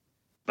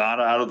not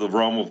out of the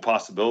realm of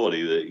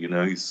possibility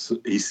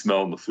that, he's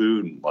smelling the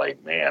food and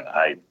like, man,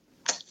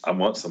 I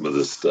want some of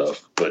this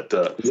stuff, but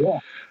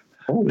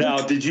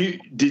now did you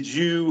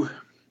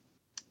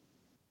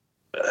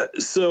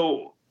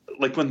so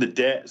when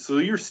so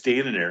you're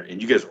standing there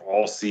and you guys are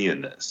all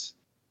seeing this,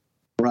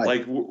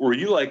 right? Were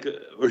you like a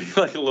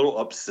little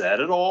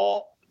upset at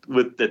all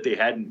with that they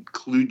hadn't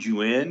clued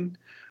you in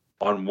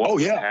on what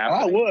was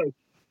happening? I was.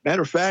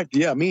 Matter of fact,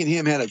 me and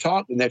him had a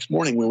talk the next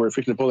morning when we were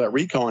fixing to pull that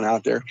recon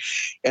out there.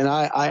 And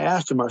I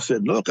asked him, I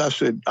said, look, I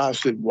said,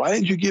 why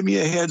didn't you give me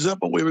a heads up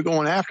what we were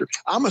going after?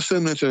 I'm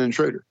assuming it's an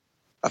intruder.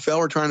 A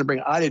fellow trying to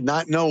bring, I did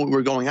not know what we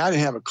were going. I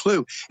didn't have a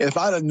clue. If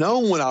I'd have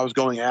known what I was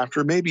going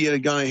after, maybe it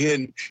had gone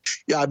ahead and,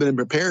 I've been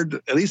prepared,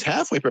 at least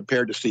halfway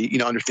prepared to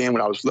see, understand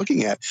what I was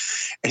looking at.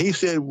 And he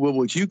said, well,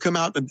 would you come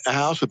out the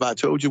house if I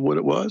told you what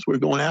it was we're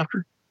going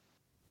after?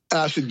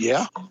 And I said,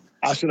 yeah.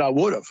 I said, I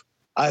would have.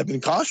 I had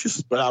been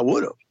cautious, but I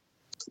would have.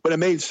 But it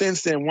made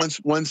sense then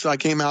once I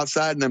came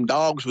outside and them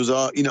dogs was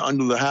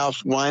under the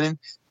house whining.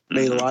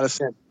 Made a lot of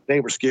sense. They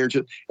were scared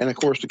too. And of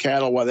course the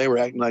cattle, while they were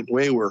acting like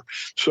we were.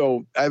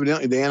 So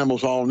evidently the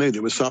animals all knew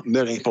there was something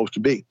that ain't supposed to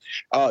be.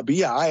 But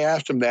I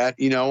asked him that,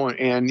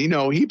 and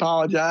he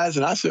apologized,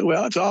 and I said,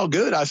 well, it's all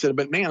good. I said,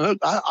 but man, look,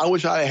 I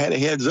wish I had a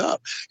heads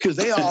up, because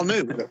they all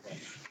knew.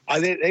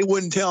 They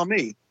wouldn't tell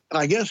me. And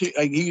I guess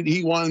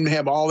he wanted to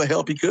have all the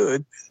help he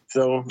could.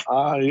 So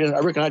I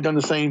reckon I'd done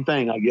the same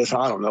thing. I guess,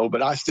 I don't know,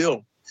 but I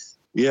still,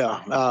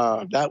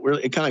 that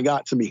really, it kind of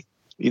got to me,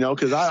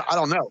 because I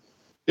don't know.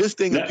 This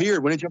thing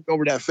appeared when it jumped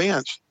over that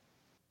fence.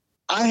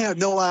 I have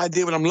no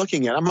idea what I'm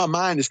looking at. My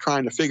mind is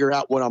trying to figure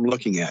out what I'm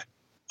looking at.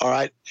 All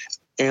right.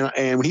 And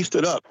when he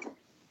stood up,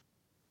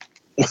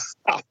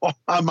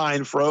 my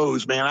mind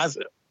froze, man. I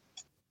said,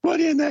 what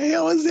in the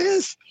hell is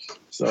this?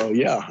 So,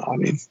 yeah, I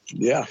mean,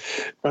 yeah.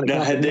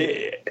 Now,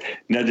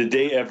 did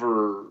they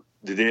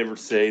ever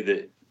say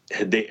that,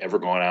 had they ever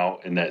gone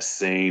out in that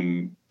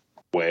same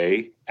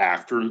way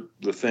after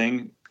the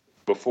thing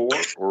before,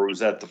 or was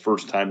that the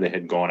first time they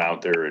had gone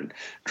out there and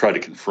tried to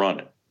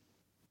confront it?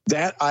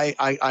 That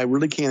I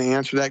really can't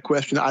answer that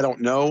question. I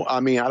don't know. I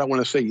mean, I don't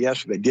want to say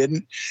yes, they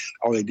didn't,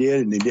 or they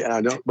did and they did.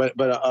 I don't.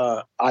 But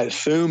I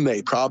assume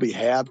they probably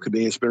have, because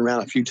it's been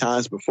around a few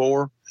times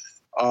before,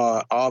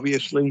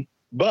 obviously.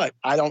 But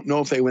I don't know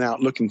if they went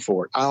out looking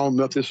for it. I don't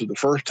know if this was the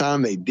first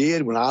time they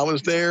did when I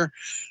was there,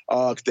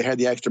 because they had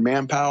the extra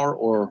manpower,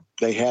 or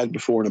they had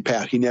before in the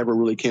past. He never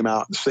really came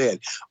out and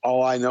said.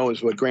 All I know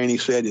is what Granny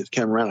said, it's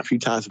come around a few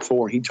times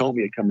before. He told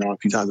me it come around a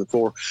few times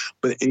before.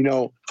 But,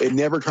 they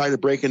never tried to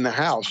break in the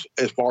house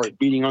as far as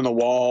beating on the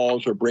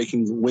walls or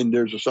breaking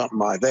windows or something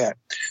like that.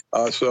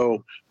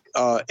 So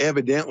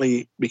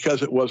evidently,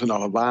 because it wasn't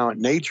of a violent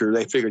nature,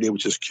 they figured it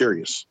was just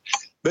curious.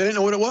 They didn't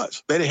know what it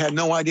was. They had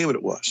no idea what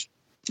it was.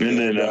 And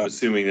then I'm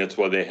assuming that's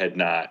why they had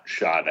not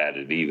shot at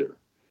it either.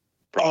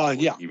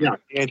 Yeah.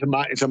 And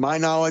to my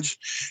knowledge,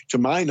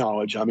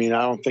 I mean,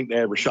 I don't think they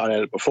ever shot at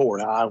it before.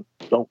 I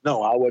don't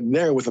know. I wasn't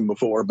there with them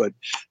before, but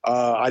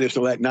I just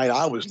know that night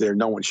I was there,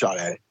 no one shot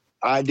at it.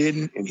 I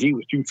didn't, and he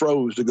was too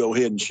froze to go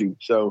ahead and shoot.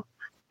 So,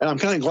 and I'm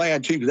kind of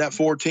glad too, because that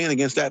 410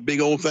 against that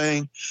big old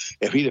thing,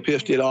 if he'd have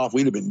pissed it off,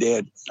 we'd have been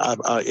dead.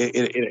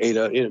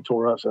 It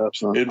tore us up.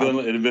 So it'd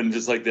have been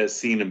just like that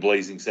scene in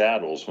Blazing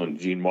Saddles when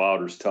Gene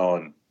Wilder's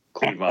telling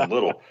Cleavon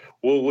Little,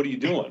 well, what are you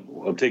doing?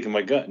 I'm taking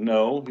my gun.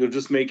 No, you'll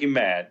just make him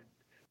mad.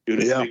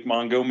 You'll just make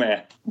Mongo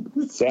mad.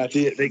 That's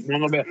it. Make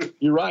Mongo mad.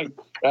 You're right.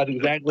 That's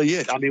exactly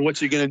it. I mean, what's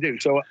he going to do?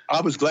 So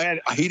I was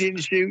glad he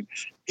didn't shoot.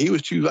 He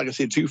was like I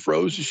said, too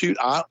froze to shoot.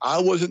 I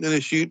wasn't going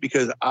to shoot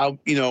because I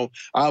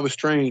was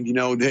trained,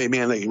 hey,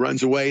 man, he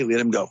runs away, let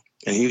him go.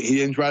 And he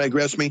didn't try to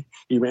aggress me.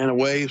 He ran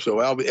away. So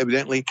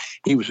evidently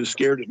he was as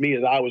scared of me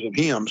as I was of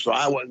him. So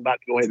I wasn't about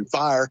to go ahead and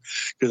fire,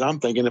 because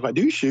I'm thinking if I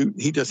do shoot,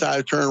 he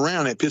decided to turn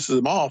around, and it pisses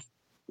him off.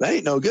 That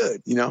ain't no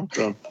good,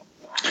 So.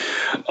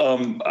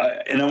 And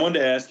I wanted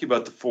to ask you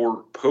about the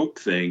Fort Polk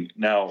thing.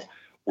 Now,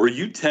 were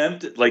you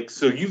tempted?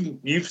 So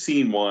you've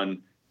seen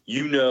one.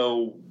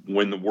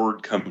 When the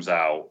word comes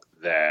out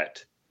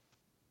that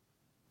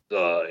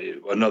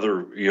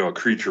another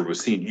creature was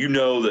seen,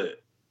 that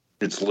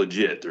it's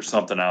legit. There's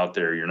something out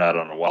there. You're not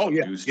on a wild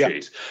goose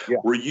chase. Yeah.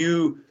 Were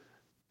you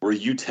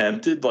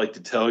tempted,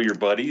 to tell your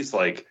buddies,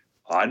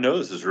 I know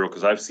this is real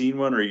because I've seen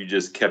one, or you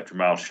just kept your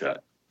mouth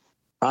shut?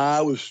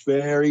 I was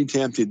very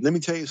tempted. Let me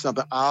tell you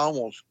something. I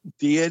almost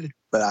did,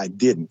 but I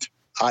didn't.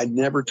 I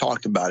never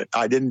talked about it.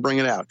 I didn't bring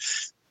it out.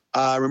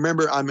 I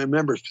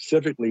remember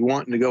specifically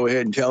wanting to go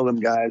ahead and tell them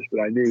guys, but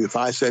I knew if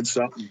I said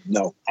something,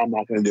 no, I'm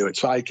not going to do it.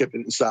 So I kept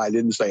it inside,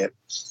 didn't say it.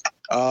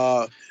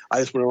 I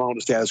just went along with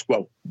the status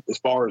quo. As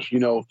far as,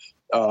 now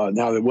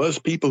there was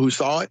people who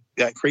saw it,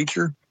 that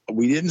creature.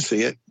 We didn't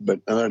see it,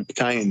 but another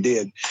battalion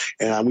did.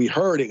 And we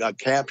heard it got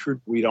captured.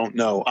 We don't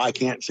know. I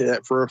can't say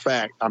that for a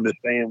fact. I'm just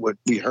saying what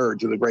we heard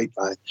through the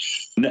grapevine.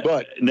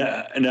 But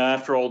now,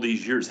 after all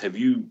these years, have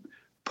you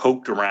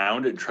poked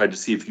around and tried to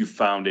see if you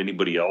found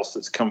anybody else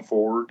that's come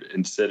forward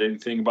and said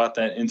anything about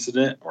that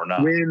incident or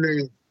not?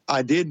 When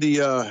I did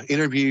the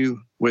interview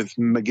with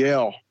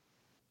Miguel,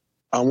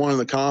 on one of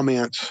the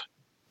comments,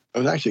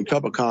 there was actually a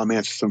couple of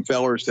comments, some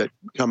fellers that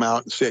come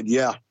out and said,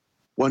 yeah,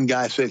 one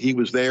guy said he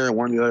was there in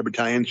one of the other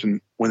battalions,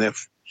 and when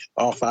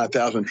all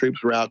 5,000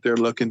 troops were out there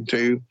looking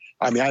too.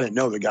 I mean, I didn't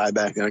know the guy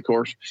back then, of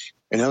course.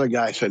 Another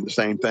guy said the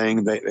same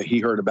thing. That he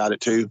heard about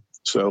it too.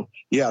 So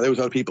yeah, there was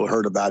other people who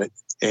heard about it,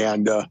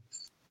 and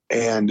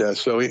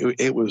so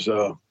it was.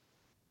 I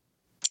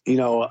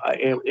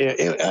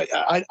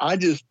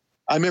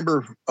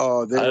remember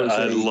there was.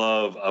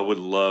 I would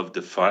love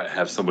to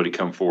have somebody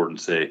come forward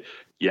and say,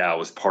 "Yeah, I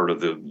was part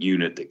of the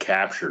unit that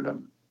captured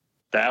him."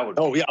 That would.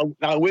 Oh yeah,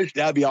 I wish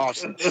that'd be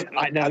awesome.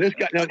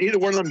 Neither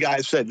one of them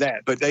guys said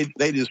that, but they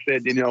just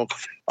said,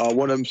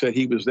 one of them said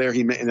he was there.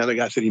 Another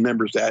guy said he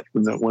remembers that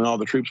when all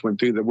the troops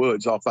went through the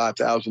woods, all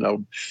 5,000 of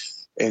them,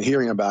 and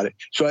hearing about it.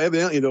 So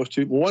evidently those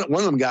two. One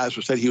of them guys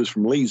said he was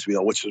from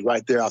Leesville, which is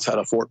right there outside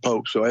of Fort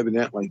Polk. So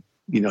evidently,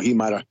 he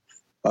might have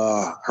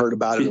heard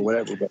about it or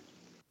whatever. But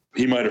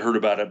he might have heard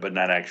about it, but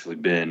not actually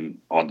been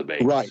on the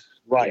base. Right.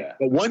 Yeah,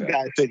 but one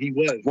guy said he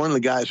was. One of the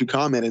guys who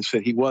commented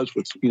said he was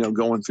with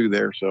going through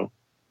there. So.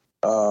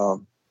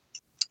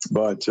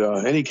 But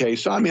any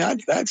case, I mean,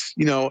 that's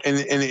and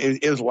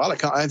it was a lot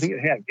of. I think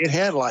it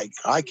had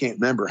I can't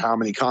remember how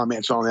many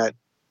comments on that,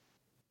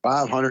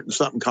 500 and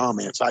something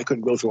comments. I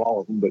couldn't go through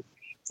all of them, but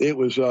it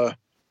was.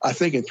 I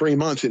think in 3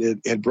 months it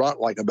had brought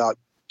about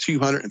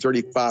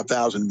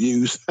 235,000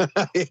 views.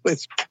 It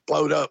was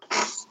blowed up.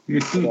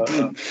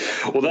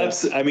 Well,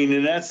 that's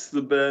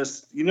the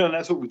best. And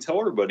that's what we tell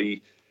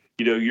everybody.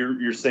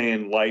 You're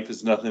saying life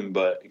is nothing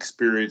but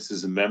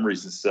experiences and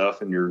memories and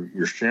stuff, and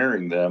you're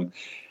sharing them.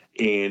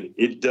 And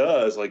it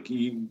does, like,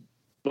 you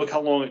look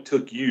how long it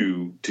took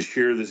you to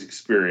share this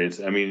experience.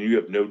 I mean, you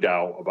have no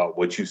doubt about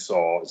what you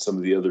saw and some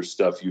of the other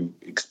stuff you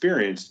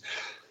experienced,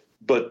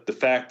 but the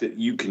fact that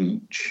you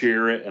can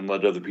share it and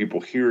let other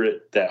people hear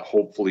it, that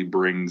hopefully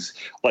brings,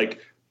 like,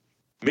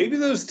 maybe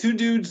those two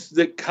dudes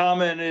that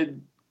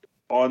commented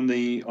on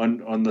the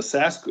on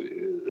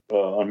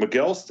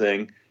Miguel's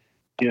thing,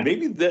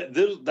 maybe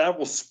that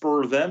will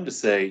spur them to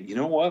say, you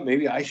know what,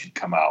 maybe I should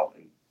come out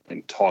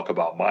and talk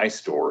about my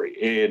story.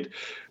 And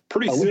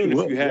pretty soon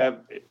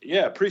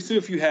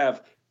if you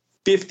have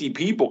 50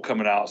 people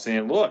coming out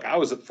saying, look, I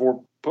was at Fort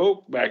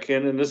Polk back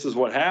in and this is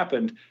what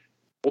happened.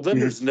 Well, then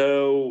there's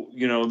no,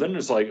 then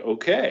it's like,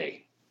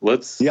 okay,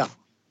 let's,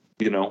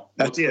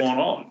 what's going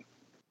on?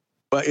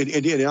 But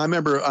it did. And I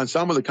remember on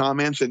some of the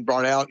comments it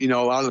brought out, a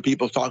lot of the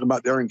people talking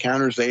about their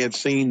encounters. They had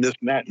seen this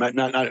and that,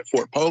 not at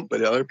Fort Polk, but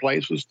at other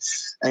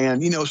places.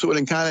 And, so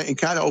it kind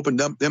of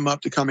opened them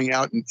up to coming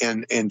out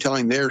and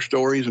telling their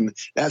stories. And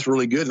that's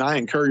really good. And I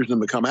encourage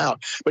them to come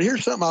out. But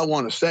here's something I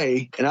want to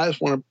say, and I just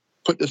want to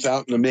put this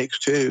out in the mix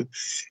too.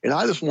 And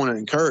I just want to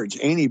encourage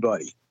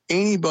anybody,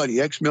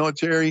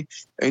 ex-military,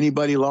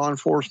 anybody law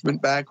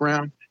enforcement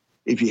background,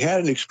 if you had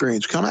an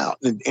experience, come out.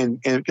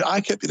 And I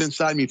kept it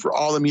inside me for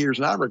all them years,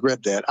 and I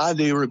regret that. I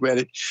do regret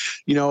it.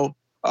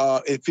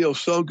 It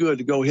feels so good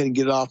to go ahead and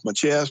get it off my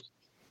chest.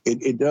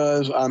 It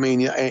does. I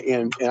mean,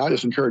 and I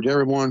just encourage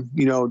everyone,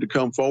 to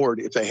come forward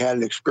if they had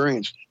an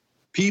experience.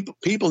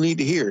 People need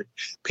to hear it.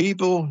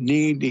 People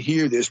need to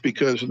hear this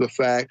because of the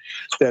fact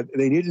that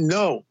they need to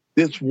know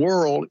this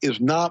world is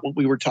not what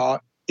we were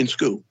taught in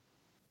school.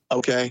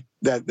 Okay?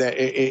 That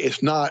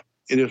it's not.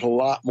 There's a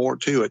lot more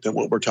to it than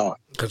what we're taught.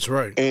 That's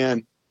right.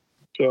 And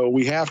so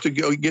we have to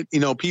go get,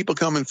 people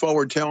coming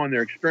forward telling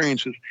their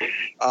experiences.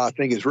 I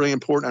think is really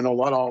important. I know a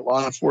lot of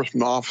law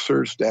enforcement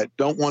officers that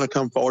don't want to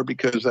come forward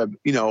because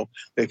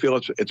they feel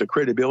it's a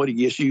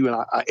credibility issue,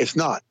 and it's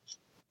not.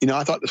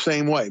 I thought the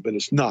same way, but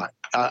it's not.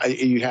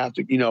 You have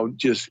to,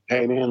 just,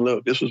 hey man,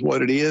 look, this is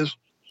what it is.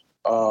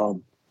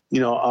 I'm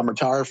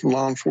retired from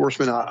law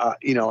enforcement. I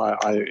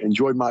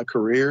enjoyed my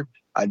career.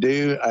 I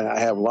do. I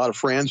have a lot of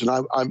friends, and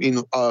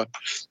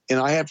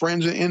I have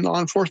friends in law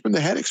enforcement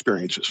that had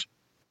experiences,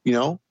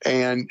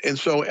 and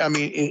so, I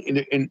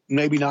mean, and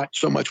maybe not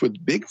so much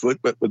with Bigfoot,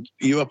 but with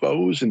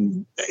UFOs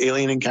and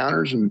alien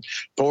encounters and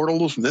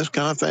portals and this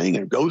kind of thing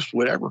and ghosts,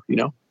 whatever,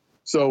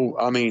 So,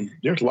 I mean,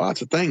 there's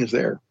lots of things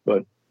there,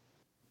 but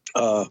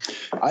I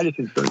just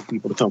encourage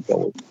people to come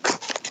forward.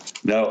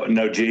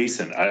 No,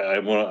 Jason,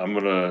 I'm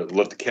going to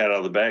let the cat out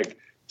of the bag.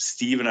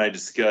 Steve and I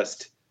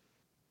discussed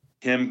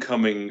him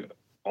coming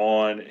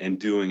on and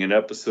doing an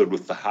episode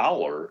with the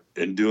Howler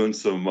and doing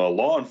some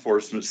law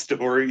enforcement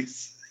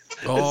stories.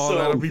 Oh,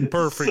 that'll be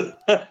perfect.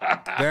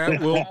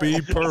 That will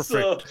be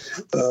perfect.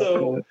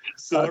 So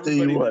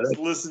everybody that's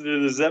listened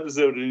to this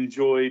episode and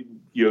enjoyed,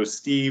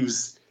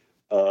 Steve's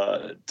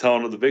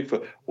telling of the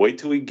Bigfoot. Wait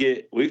till we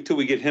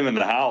get him and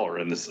the Howler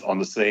on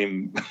the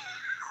same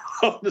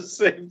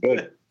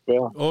thing.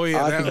 Well, oh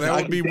yeah,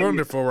 that would be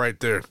wonderful right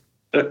there.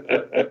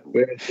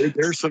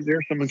 There's some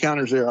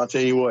encounters there. I'll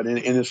tell you what, and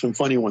there's some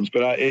funny ones.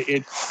 But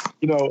it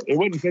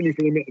wasn't funny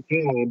for them at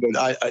the time,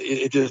 but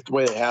it's just the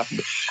way it happened.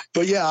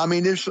 But yeah, I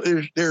mean, there's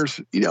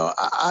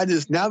I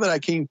just, now that I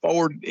came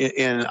forward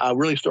and I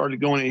really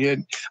started going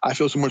ahead, I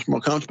feel so much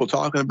more comfortable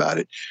talking about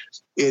it.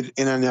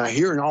 And I'm now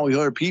hearing all these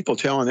other people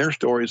telling their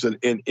stories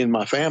in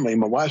my family,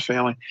 my wife's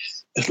family.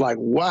 It's like,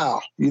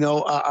 wow,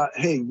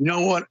 hey, you know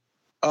what?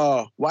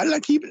 Why did I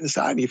keep it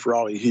inside me for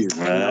all these years?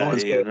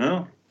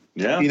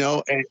 Yeah.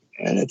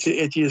 And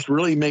it just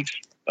really makes,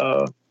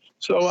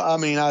 so, I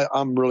mean,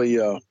 I'm really,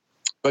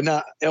 but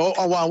now,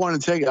 I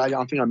want to tell you, I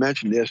don't think I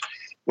mentioned this.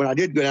 When I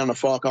did go down to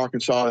Falk,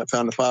 Arkansas, I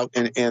found the Falk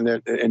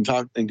and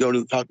talk to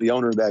the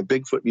owner of that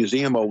Bigfoot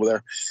museum over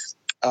there.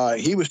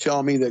 He was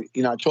telling me that,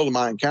 I told him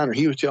my encounter.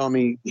 He was telling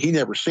me he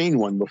never seen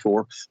one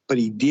before, but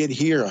he did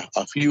hear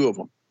a few of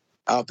them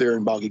out there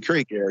in Boggy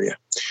Creek area.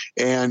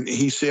 And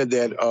he said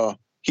that,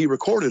 he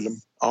recorded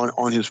them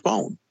on his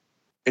phone,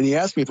 and he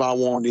asked me if I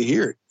wanted to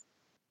hear it.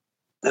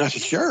 And I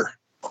said, sure.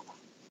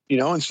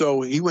 And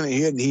so he went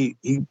ahead and he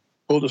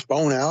pulled his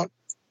phone out.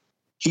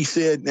 He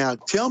said, now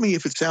tell me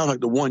if it sounds like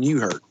the one you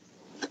heard.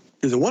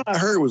 Because the one I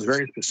heard was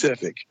very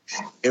specific.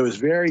 It was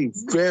very,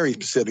 very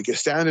specific. It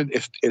sounded,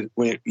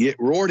 when it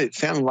roared, it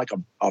sounded like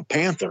a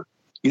panther.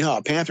 You know how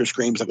a panther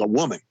screams, like a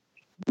woman.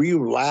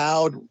 Real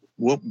loud,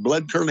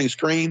 blood-curdling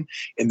scream.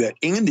 And that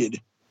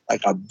ended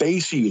like a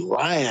bassy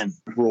lion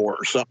roar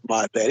or something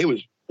like that.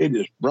 It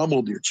just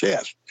rumbled your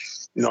chest,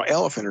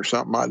 elephant or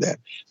something like that.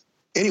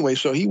 Anyway,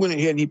 so he went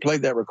ahead and he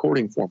played that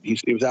recording for me.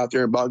 He was out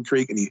there in Bog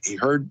Creek, and he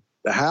heard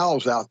the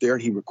howls out there,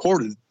 and he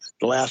recorded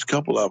the last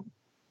couple of them.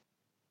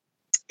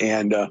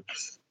 And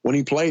when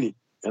he played it,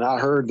 and I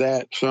heard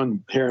that,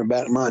 son, hair and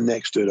back of my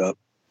neck stood up.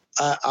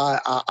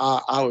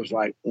 I was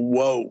like,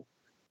 whoa.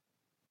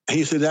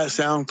 He said, that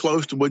sound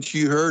close to what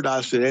you heard?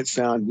 I said, it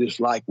sounded just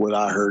like what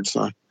I heard,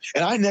 son.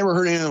 And I never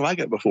heard anything like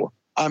it before.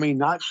 I mean,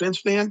 not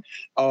since then,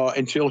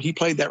 until he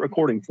played that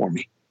recording for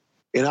me.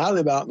 And I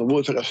live out in the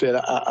woods. Like I said,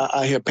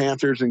 I have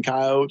panthers and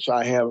coyotes.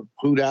 I have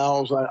hoot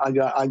owls. I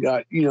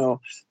got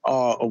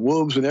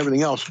wolves and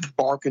everything else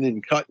barking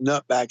and cutting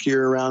up back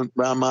here around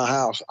my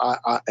house.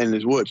 In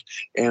these woods,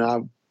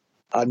 and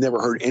I've never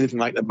heard anything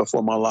like that before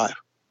in my life.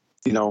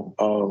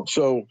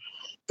 So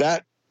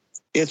that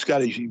it's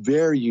got a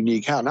very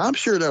unique howl. Now I'm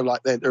sure they're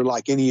like that. They're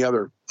like any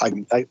other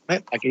like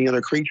any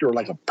other creature or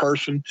like a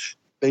person.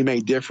 They may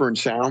differ in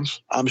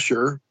sounds. I'm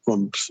sure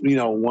from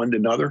one to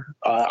another.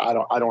 I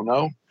don't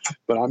know.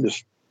 But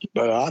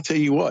I'll tell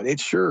you what,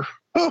 it's sure.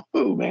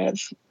 Oh man,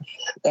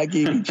 that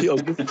gave me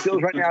chills.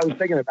 Chills right now. I was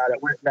thinking about it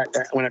when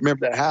I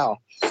remember that howl.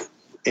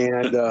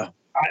 And matter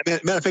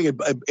of fact,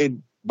 it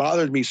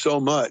bothered me so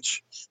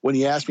much when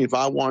he asked me if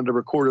I wanted to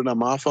record it on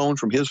my phone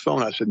from his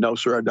phone. I said, no,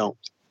 sir, I don't.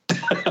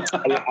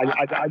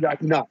 I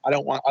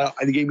don't want.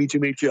 It gave me too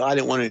many chills. I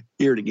didn't want to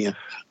hear it again.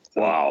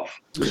 Wow,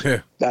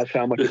 that's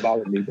how much it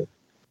bothered me.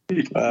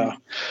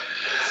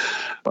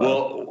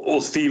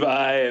 Well, Steve,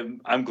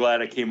 I'm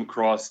glad I came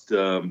across.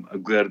 I'm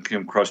glad I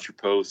came across your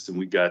post, and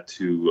we got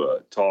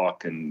to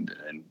talk and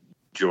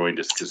joined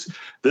us because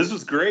this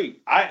was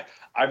great. I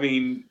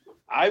mean,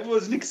 I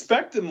wasn't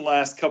expecting the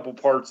last couple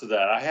parts of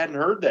that. I hadn't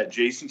heard that,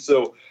 Jason.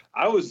 So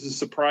I was as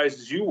surprised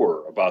as you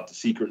were about the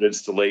secret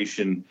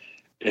installation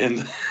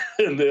and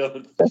the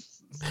other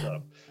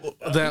stuff.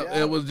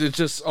 It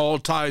just all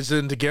ties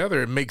in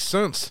together. It makes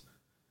sense.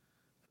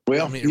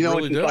 Well, I mean,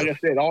 really it's like I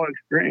said, all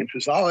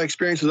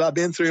experiences I've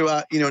been through,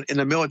 in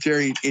the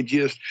military, it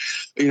just,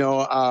 at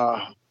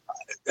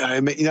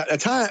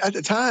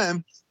the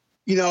time,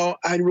 I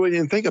really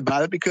didn't think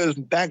about it because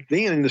back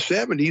then in the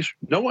 70s,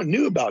 no one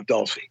knew about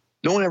Dulce.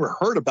 No one ever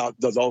heard about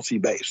the Dulce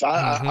base.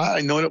 I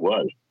didn't know what it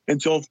was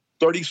until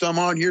 30 some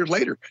odd years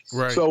later.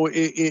 Right. So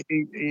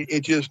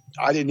it just,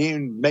 I didn't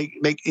even I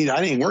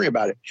didn't even worry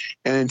about it.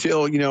 And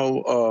until,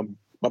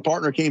 my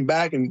partner came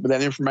back and with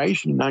that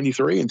information in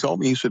 93 and told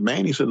me, he said,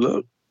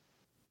 look,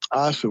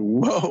 I said,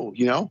 whoa,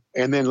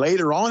 and then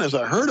later on, as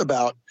I heard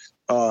about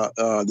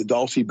the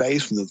Dulce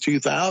base in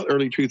the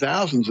early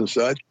 2000s and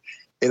such,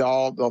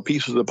 the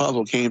pieces of the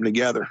puzzle came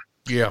together.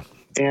 Yeah.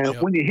 And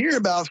when you hear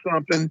about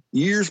something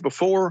years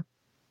before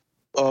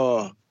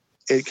it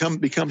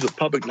becomes a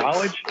public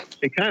knowledge,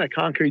 it kind of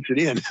concretes it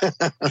in.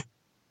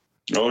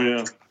 Oh,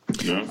 yeah.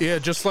 Yeah,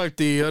 just like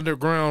the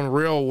underground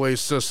railway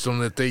system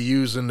that they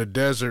use in the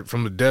desert,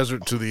 from the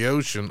desert to the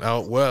ocean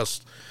out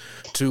west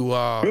to,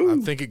 I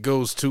think it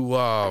goes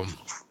to,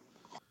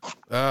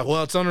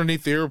 it's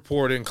underneath the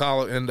airport in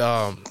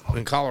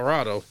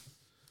Colorado.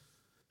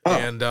 Oh.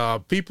 And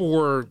people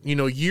were,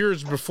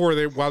 years before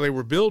while they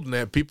were building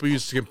that, people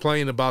used to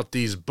complain about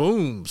these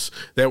booms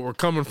that were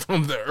coming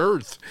from the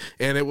earth,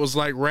 and it was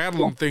like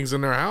rattling things in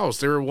their house.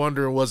 They were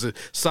wondering, was it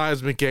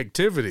seismic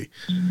activity?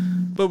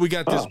 But we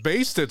got this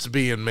base that's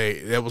being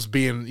made, that was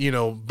being,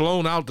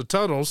 blown out the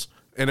tunnels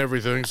and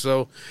everything.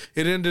 So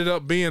it ended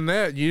up being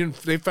that.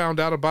 They found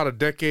out about a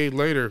decade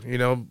later,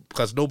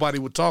 because nobody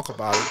would talk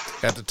about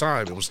it at the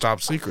time. It was top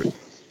secret.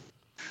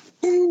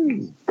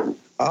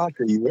 I'll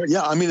tell you what.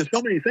 Yeah, I mean, there's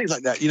so many things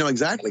like that.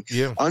 Exactly.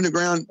 Yeah.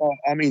 Underground.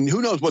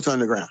 Who knows what's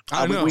underground?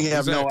 I know. We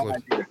have exactly. no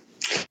idea.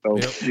 So,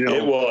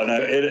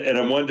 and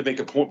I wanted to make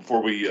a point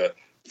before we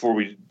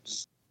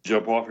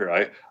jump off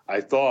here.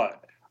 I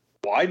thought,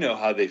 I know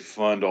how they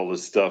fund all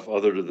this stuff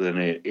other than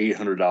an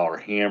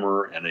 $800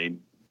 hammer and a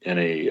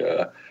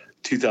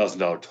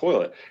 $2,000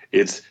 toilet.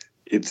 It's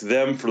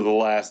them for the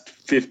last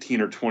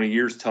 15 or 20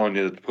 years telling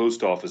you that the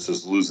post office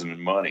is losing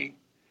money.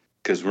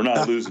 Because we're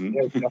not losing,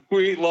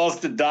 we ain't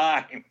lost a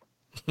dime.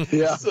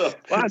 Yeah. So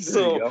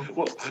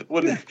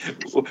when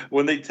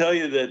they tell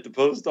you that the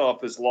post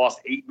office lost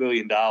 $8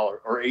 million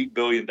or $8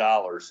 billion,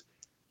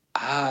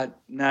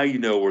 now you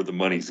know where the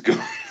money's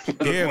going.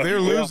 Yeah, they're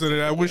losing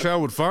it. I wish I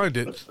would find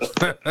it.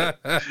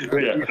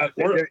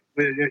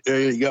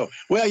 There you go.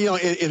 Well,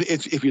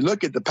 if you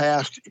look at the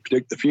past, you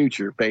predict the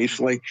future.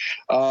 Basically,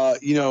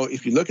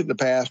 if you look at the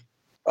past,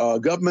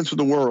 governments of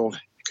the world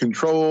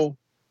control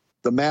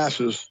the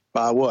masses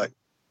by what?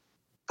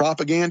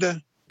 Propaganda,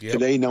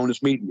 today known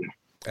as media.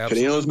 Absolutely.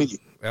 Today known as media.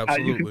 Absolutely. How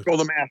you control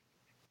the masses.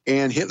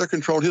 And Hitler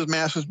controlled his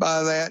masses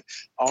by that.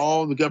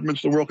 All the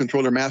governments of the world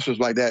control their masses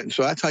like that. And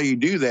so that's how you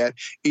do that,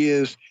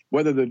 is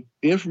whether the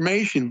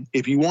information,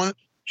 if you want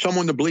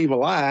someone to believe a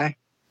lie,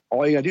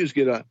 all you got to do is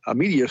get a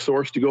media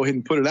source to go ahead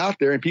and put it out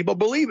there, and people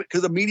believe it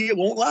because the media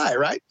won't lie,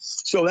 right?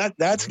 So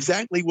that's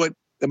exactly what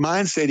the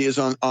mindset is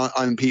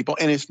on people.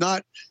 And it's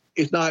not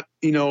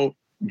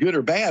good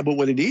or bad, but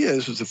what it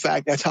is the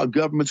fact that's how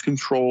governments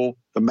control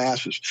the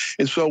masses.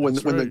 And so when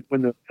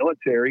the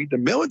military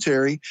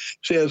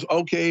says,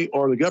 okay,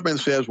 or the government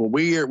says, well,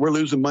 we're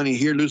losing money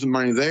here, losing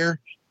money there,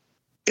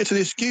 it's an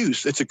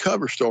excuse. It's a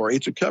cover story.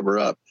 It's a cover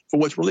up for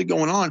what's really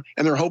going on,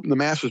 and they're hoping the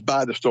masses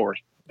buy the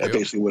story. That's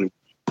basically what it is.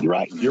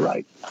 You're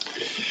right.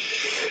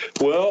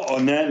 Well,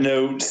 on that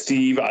note,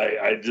 Steve,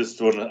 I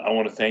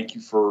want to thank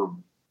you for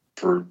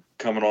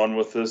coming on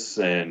with us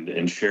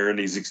and sharing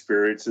these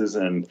experiences.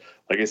 And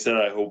like I said,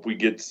 I hope we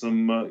get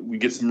some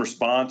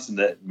response, and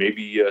that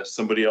maybe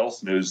somebody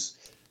else knows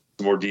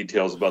some more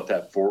details about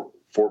that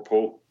Fort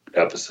Polk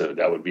episode.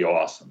 That would be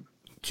awesome.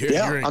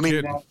 Yeah, I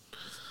mean,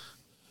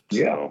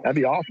 yeah, that'd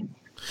be awesome.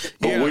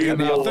 Yeah,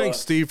 and thanks,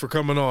 Steve, for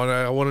coming on.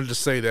 I wanted to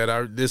say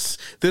that this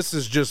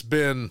has just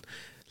been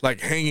like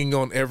hanging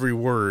on every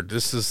word.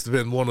 This has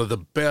been one of the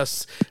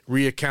best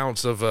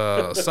reaccounts of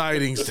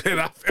sightings that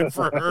I've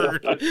ever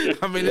heard.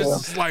 I mean,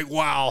 it's like,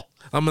 wow,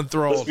 I'm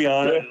enthralled. Let's be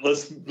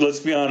honest.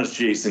 Let's be honest,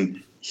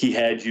 Jason. He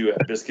had you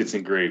at biscuits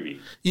and gravy.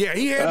 Yeah,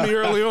 he had me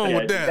early on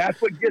with that. That's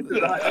what gets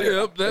it.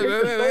 Yep,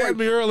 that had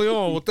me early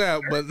on with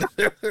that, but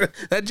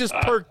that just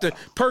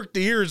perked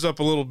the ears up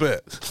a little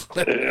bit.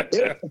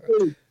 It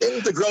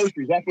was the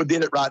groceries. That's what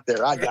did it right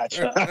there. I got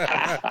you.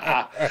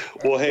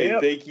 Well,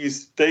 hey,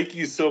 thank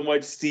you so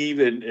much, Steve,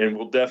 and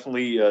we'll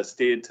definitely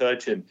stay in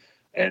touch. And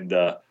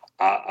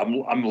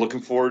I'm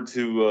looking forward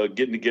to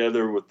getting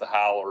together with the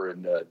Howler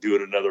and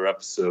doing another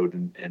episode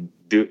and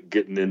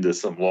getting into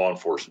some law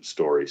enforcement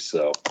stories.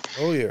 So,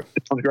 oh yeah,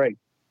 sounds great.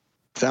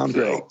 Sounds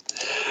great.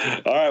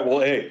 All right. Well,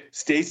 hey,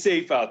 stay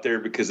safe out there,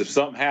 because if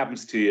something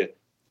happens to you,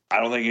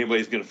 I don't think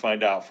anybody's going to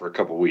find out for a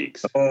couple of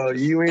weeks. Oh,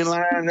 you ain't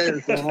lying there,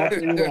 son.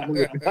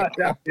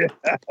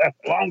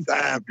 Long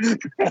time.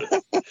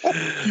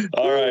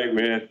 All right,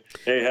 man.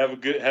 Hey, have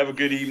a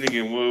good evening,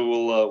 and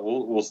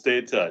we'll stay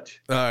in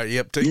touch. All right.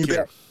 Yep. Take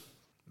care.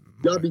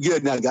 Y'all be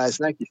good now, guys.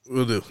 Thank you.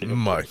 Will do.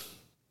 Bye.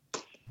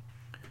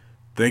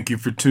 Thank you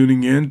for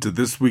tuning in to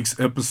this week's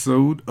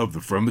episode of the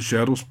From the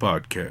Shadows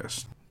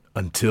podcast.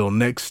 Until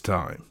next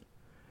time,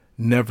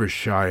 never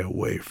shy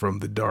away from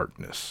the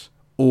darkness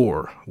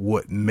or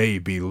what may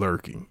be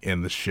lurking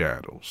in the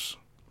shadows.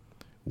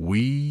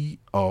 We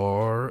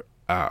are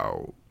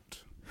out.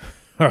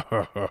 God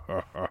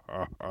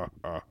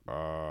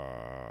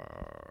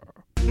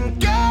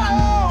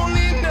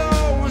only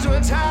knows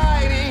what's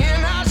hiding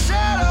in our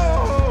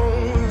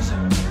shadows.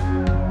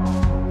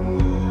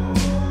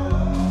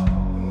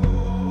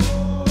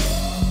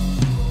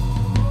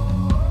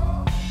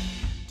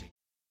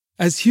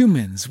 As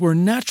humans, we're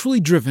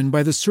naturally driven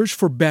by the search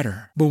for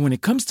better. But when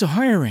it comes to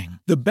hiring,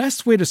 the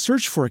best way to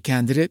search for a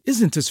candidate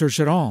isn't to search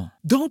at all.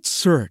 Don't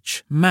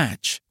search,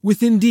 match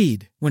with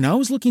Indeed. When I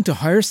was looking to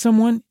hire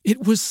someone,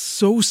 it was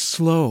so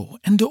slow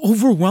and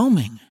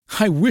overwhelming.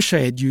 I wish I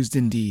had used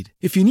Indeed.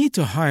 If you need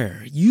to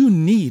hire, you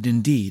need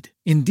Indeed.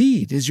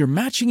 Indeed is your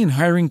matching and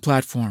hiring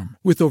platform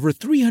with over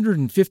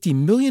 350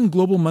 million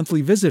global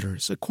monthly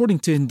visitors, according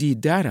to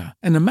Indeed data,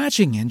 and a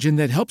matching engine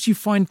that helps you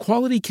find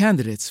quality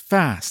candidates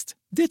fast.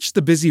 Ditch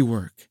the busy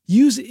work.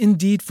 Use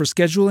Indeed for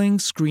scheduling,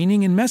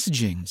 screening, and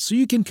messaging so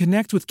you can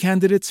connect with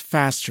candidates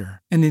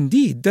faster. And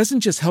Indeed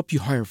doesn't just help you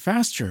hire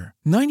faster.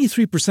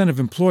 93%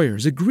 of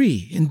employers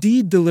agree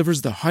Indeed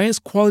delivers the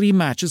highest quality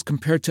matches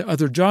compared to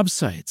other job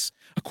sites,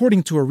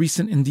 according to a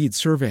recent Indeed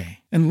survey.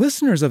 And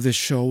listeners of this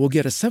show will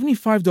get a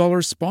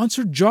 $75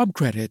 sponsored job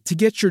credit to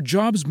get your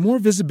jobs more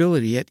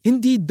visibility at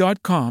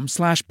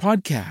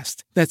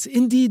Indeed.com/podcast. That's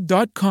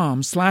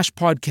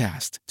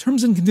Indeed.com/podcast.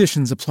 Terms and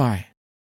conditions apply.